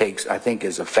lease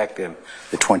is effective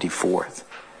the 24th.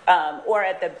 Or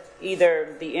at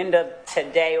either the end of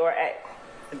today or at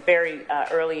the very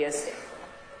earliest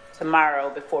tomorrow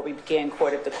before we begin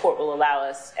court, if the court will allow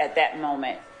us at that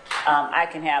moment. I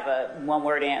can have a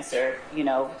one-word answer, for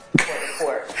the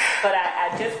court. But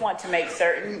I just want to make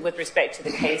certain with respect to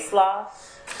the case law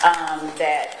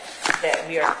that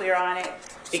we are clear on it,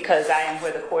 because I am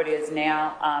where the court is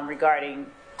now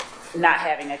regarding not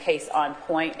having a case on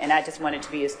point, and I just wanted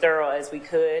to be as thorough as we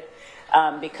could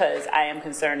because I am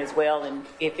concerned as well, and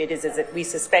if it is as we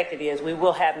suspect it is, we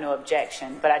will have no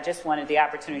objection, but I just wanted the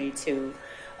opportunity to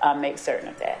make certain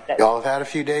of that. Y'all have had a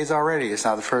few days already. It's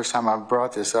not the first time I've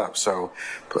brought this up, so,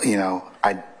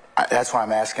 that's why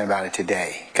I'm asking about it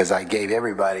today, because I gave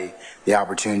everybody the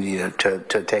opportunity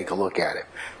to take a look at it.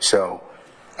 So,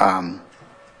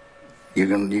 you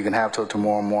can have till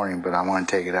tomorrow morning, but I want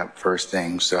to take it up first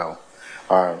thing, so,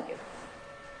 at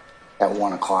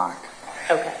 1 o'clock.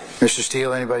 Okay. Mr.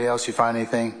 Steele, anybody else you find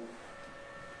anything?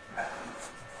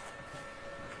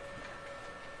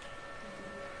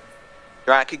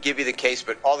 Your Honor, I could give you the case,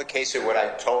 but all the cases are what I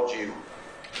told you.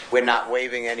 We're not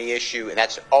waiving any issue, and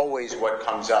that's always what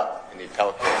comes up in the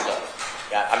appellate court. So,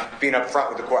 I'm being upfront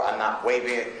with the court. I'm not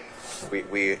waiving it. We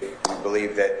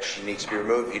believe that she needs to be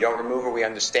removed. If you don't remove her, we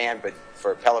understand, but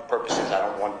for appellate purposes, I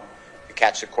don't want to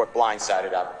catch the court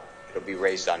blindsided up. It'll be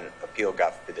raised on appeal,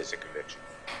 God forbid there's a conviction.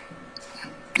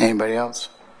 Anybody else?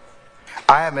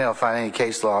 I haven't been able to find any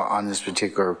case law on this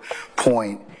particular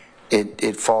point.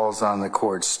 It falls on the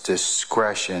court's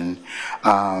discretion.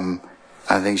 I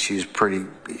think she's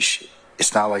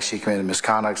it's not like she committed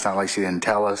misconduct. It's not like she didn't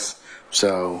tell us.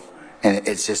 So, and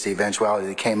it's just the eventuality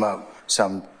that came up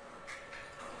some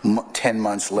 10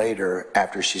 months later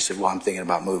after she said, well, I'm thinking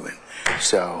about moving.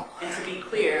 So. And to be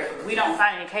clear, if we don't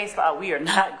find any case law, we are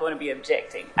not going to be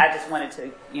objecting. I just wanted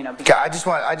to, I just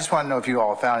want to know if you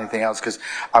all found anything else, because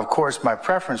of course my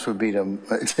preference would be to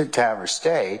have her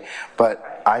stay,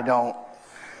 but I don't,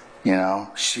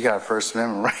 she got a First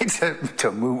Amendment right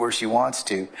to move where she wants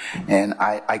to, and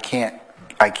I can't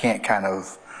kind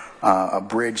of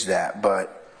abridge that,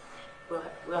 but.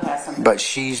 We'll have some. But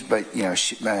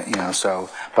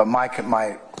but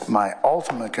my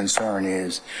ultimate concern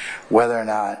is whether or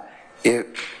not if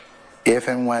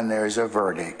and when there's a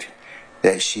verdict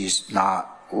that she's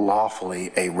not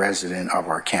lawfully a resident of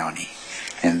our county,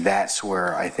 and that's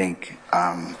where I think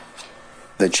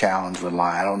the challenge would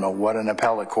lie. I don't know what an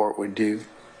appellate court would do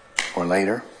or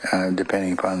later,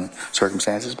 depending upon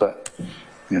circumstances, but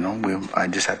I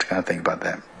just have to kind of think about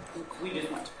that. We just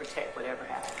want to protect whatever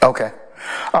happens. Okay.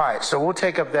 All right, so we'll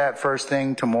take up that first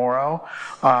thing tomorrow.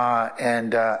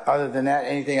 And other than that,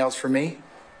 anything else for me?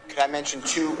 Could I mention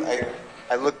two?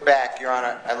 I look back, Your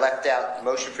Honor, I left out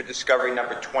motion for discovery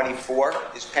number 24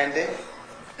 is pending.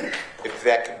 If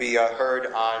that could be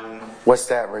heard on, What's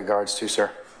that regards to,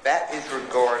 sir? that is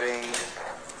regarding,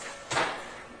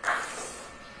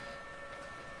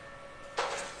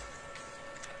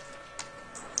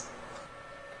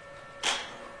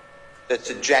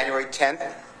 that's a January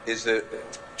 10th, is the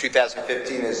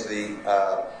 2015 is the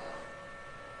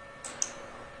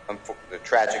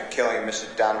tragic killing of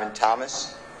Mr. Donovan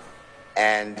Thomas.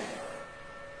 And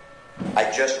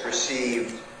I just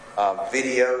received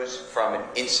videos from an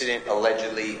incident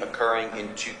allegedly occurring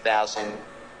in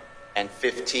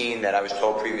 2015 that I was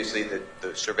told previously that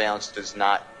the surveillance did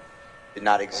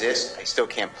not exist. I still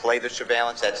can't play the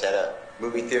surveillance. That's at a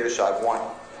movie theater, so I want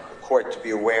the court to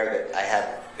be aware that I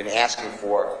have been asking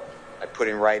for. I put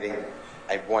in writing,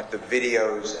 I want the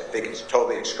videos. I think it's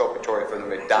totally exculpatory from the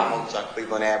McDonald's on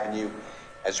Cleveland Avenue,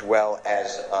 as well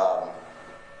as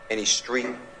any street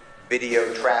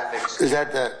video traffic. Is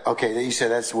that the, okay, you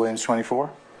said that's Williams 24?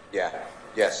 Yeah,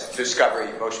 yes, discovery,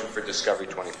 motion for discovery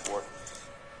 24.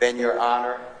 Then, Your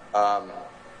Honor,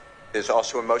 there's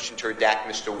also a motion to redact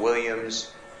Mr.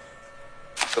 Williams'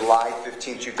 July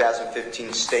 15,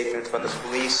 2015 statement from the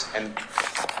police, and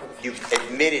you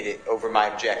admitted it over my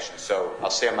objection, so I'll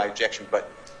say on my objection, but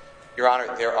Your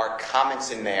Honor, there are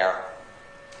comments in there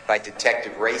by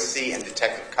Detective Racy and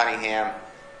Detective Cunningham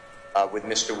with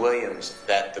Mr. Williams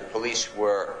that the police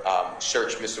were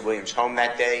searched Mr. Williams' home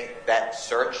that day. That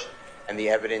search and the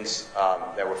evidence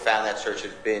that were found in that search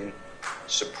has been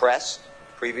suppressed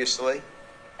previously,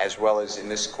 as well as in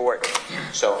this court.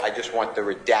 So I just want the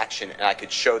redaction, and I could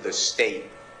show the state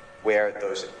where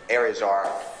those areas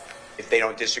are if they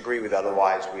don't disagree with.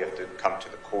 Otherwise, we have to come to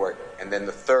the court. And then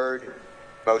the third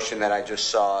motion that I just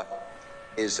saw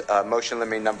is motion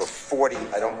limiting number 40.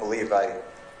 I don't believe I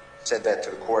said that to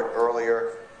the court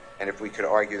earlier, and if we could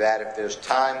argue that if there's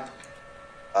time.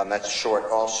 That's short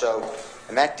also,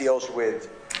 and that deals with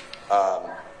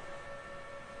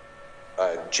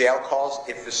jail calls.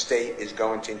 If the state is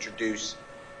going to introduce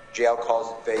jail calls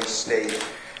that they state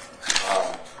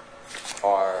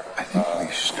are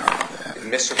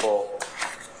admissible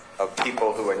of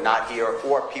people who are not here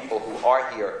or people who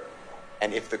are here,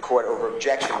 and if the court over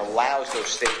objection allows those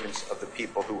statements of the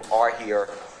people who are here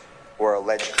or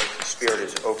alleged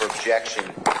conspirators over objection,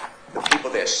 the people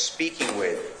they're speaking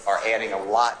with are adding a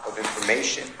lot of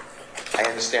information. I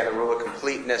understand the rule of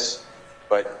completeness,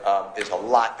 but there's a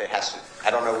lot that has to, I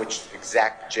don't know which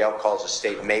exact jail calls the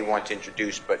state may want to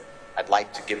introduce, but I'd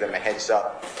like to give them a heads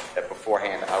up that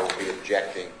beforehand I will be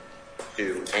objecting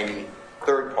to any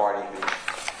third party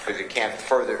because it can't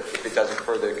further, if it doesn't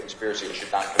further the conspiracy, it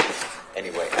should not do it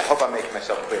anyway. I hope I'm making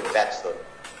myself clear. That's the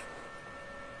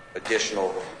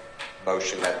additional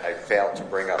motion that I failed to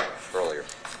bring up earlier.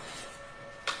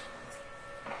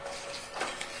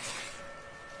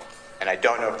 And I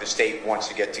don't know if the state wants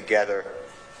to get together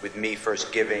with me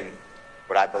first giving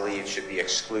what I believe should be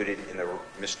excluded in the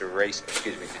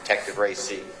Detective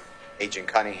Racy, Agent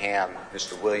Cunningham,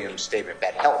 Mr. Williams statement. If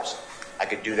that helps, I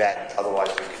could do that. Otherwise,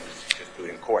 we can just do it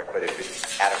in court. But if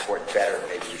it's out of court better,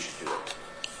 maybe we should do it.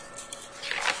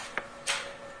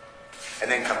 And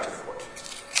then come to the court.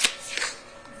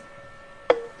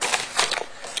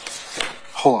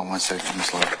 Hold on one second,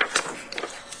 Ms. Lowe.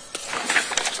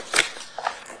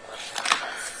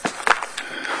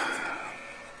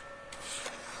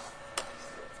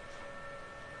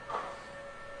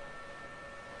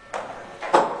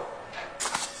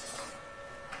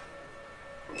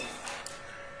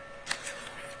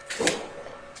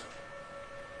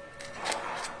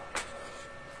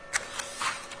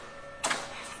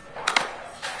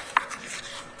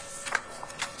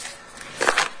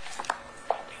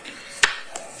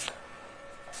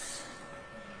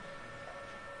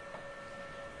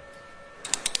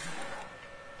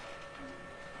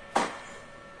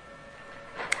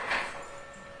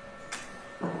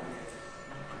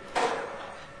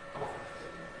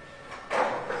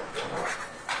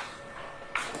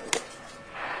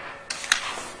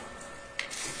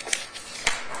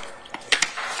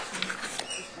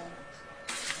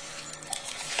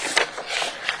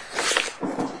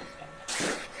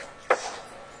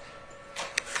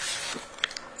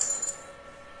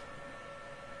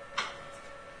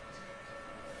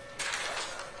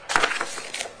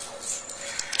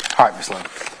 All right, Ms. Lowe.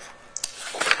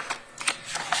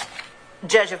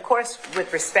 Judge, of course,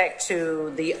 with respect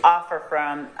to the offer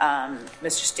from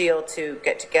Mr. Steele to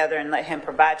get together and let him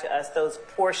provide to us those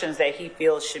portions that he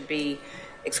feels should be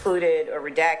excluded or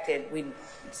redacted, we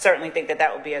certainly think that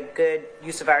that would be a good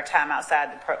use of our time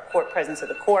outside the court presence of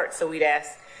the court. So we'd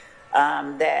ask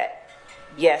that,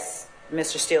 yes,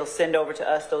 Mr. Steele send over to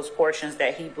us those portions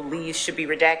that he believes should be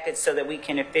redacted so that we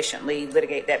can efficiently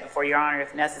litigate that before Your Honor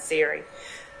if necessary.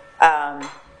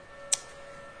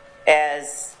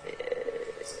 As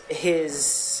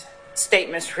his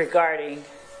statements regarding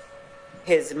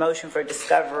his motion for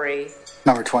discovery.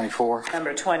 Number 24.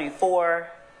 Number 24,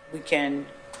 we can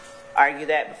argue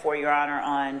that before Your Honor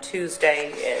on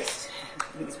Tuesday, as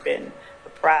he's been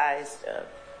apprised of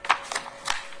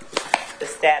the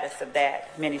status of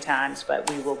that many times, but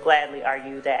we will gladly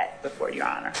argue that before Your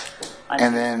Honor.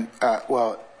 And then,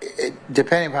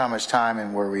 depending upon how much time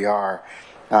and where we are,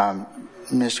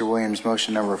 Mr. Williams'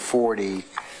 motion number 40, in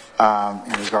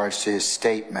regards to his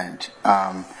statement,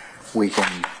 we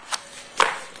can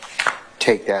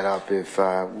take that up if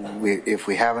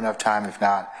we have enough time. If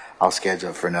not, I'll schedule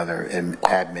it for another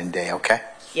admin day, okay?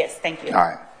 Yes, thank you. All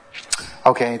right.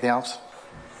 Okay, anything else?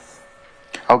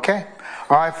 Okay.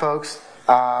 All right, folks.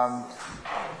 And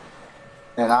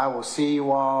I will see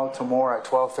you all tomorrow at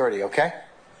 12:30, okay?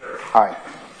 All right.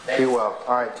 Be well.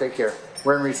 All right, take care.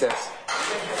 We're in recess.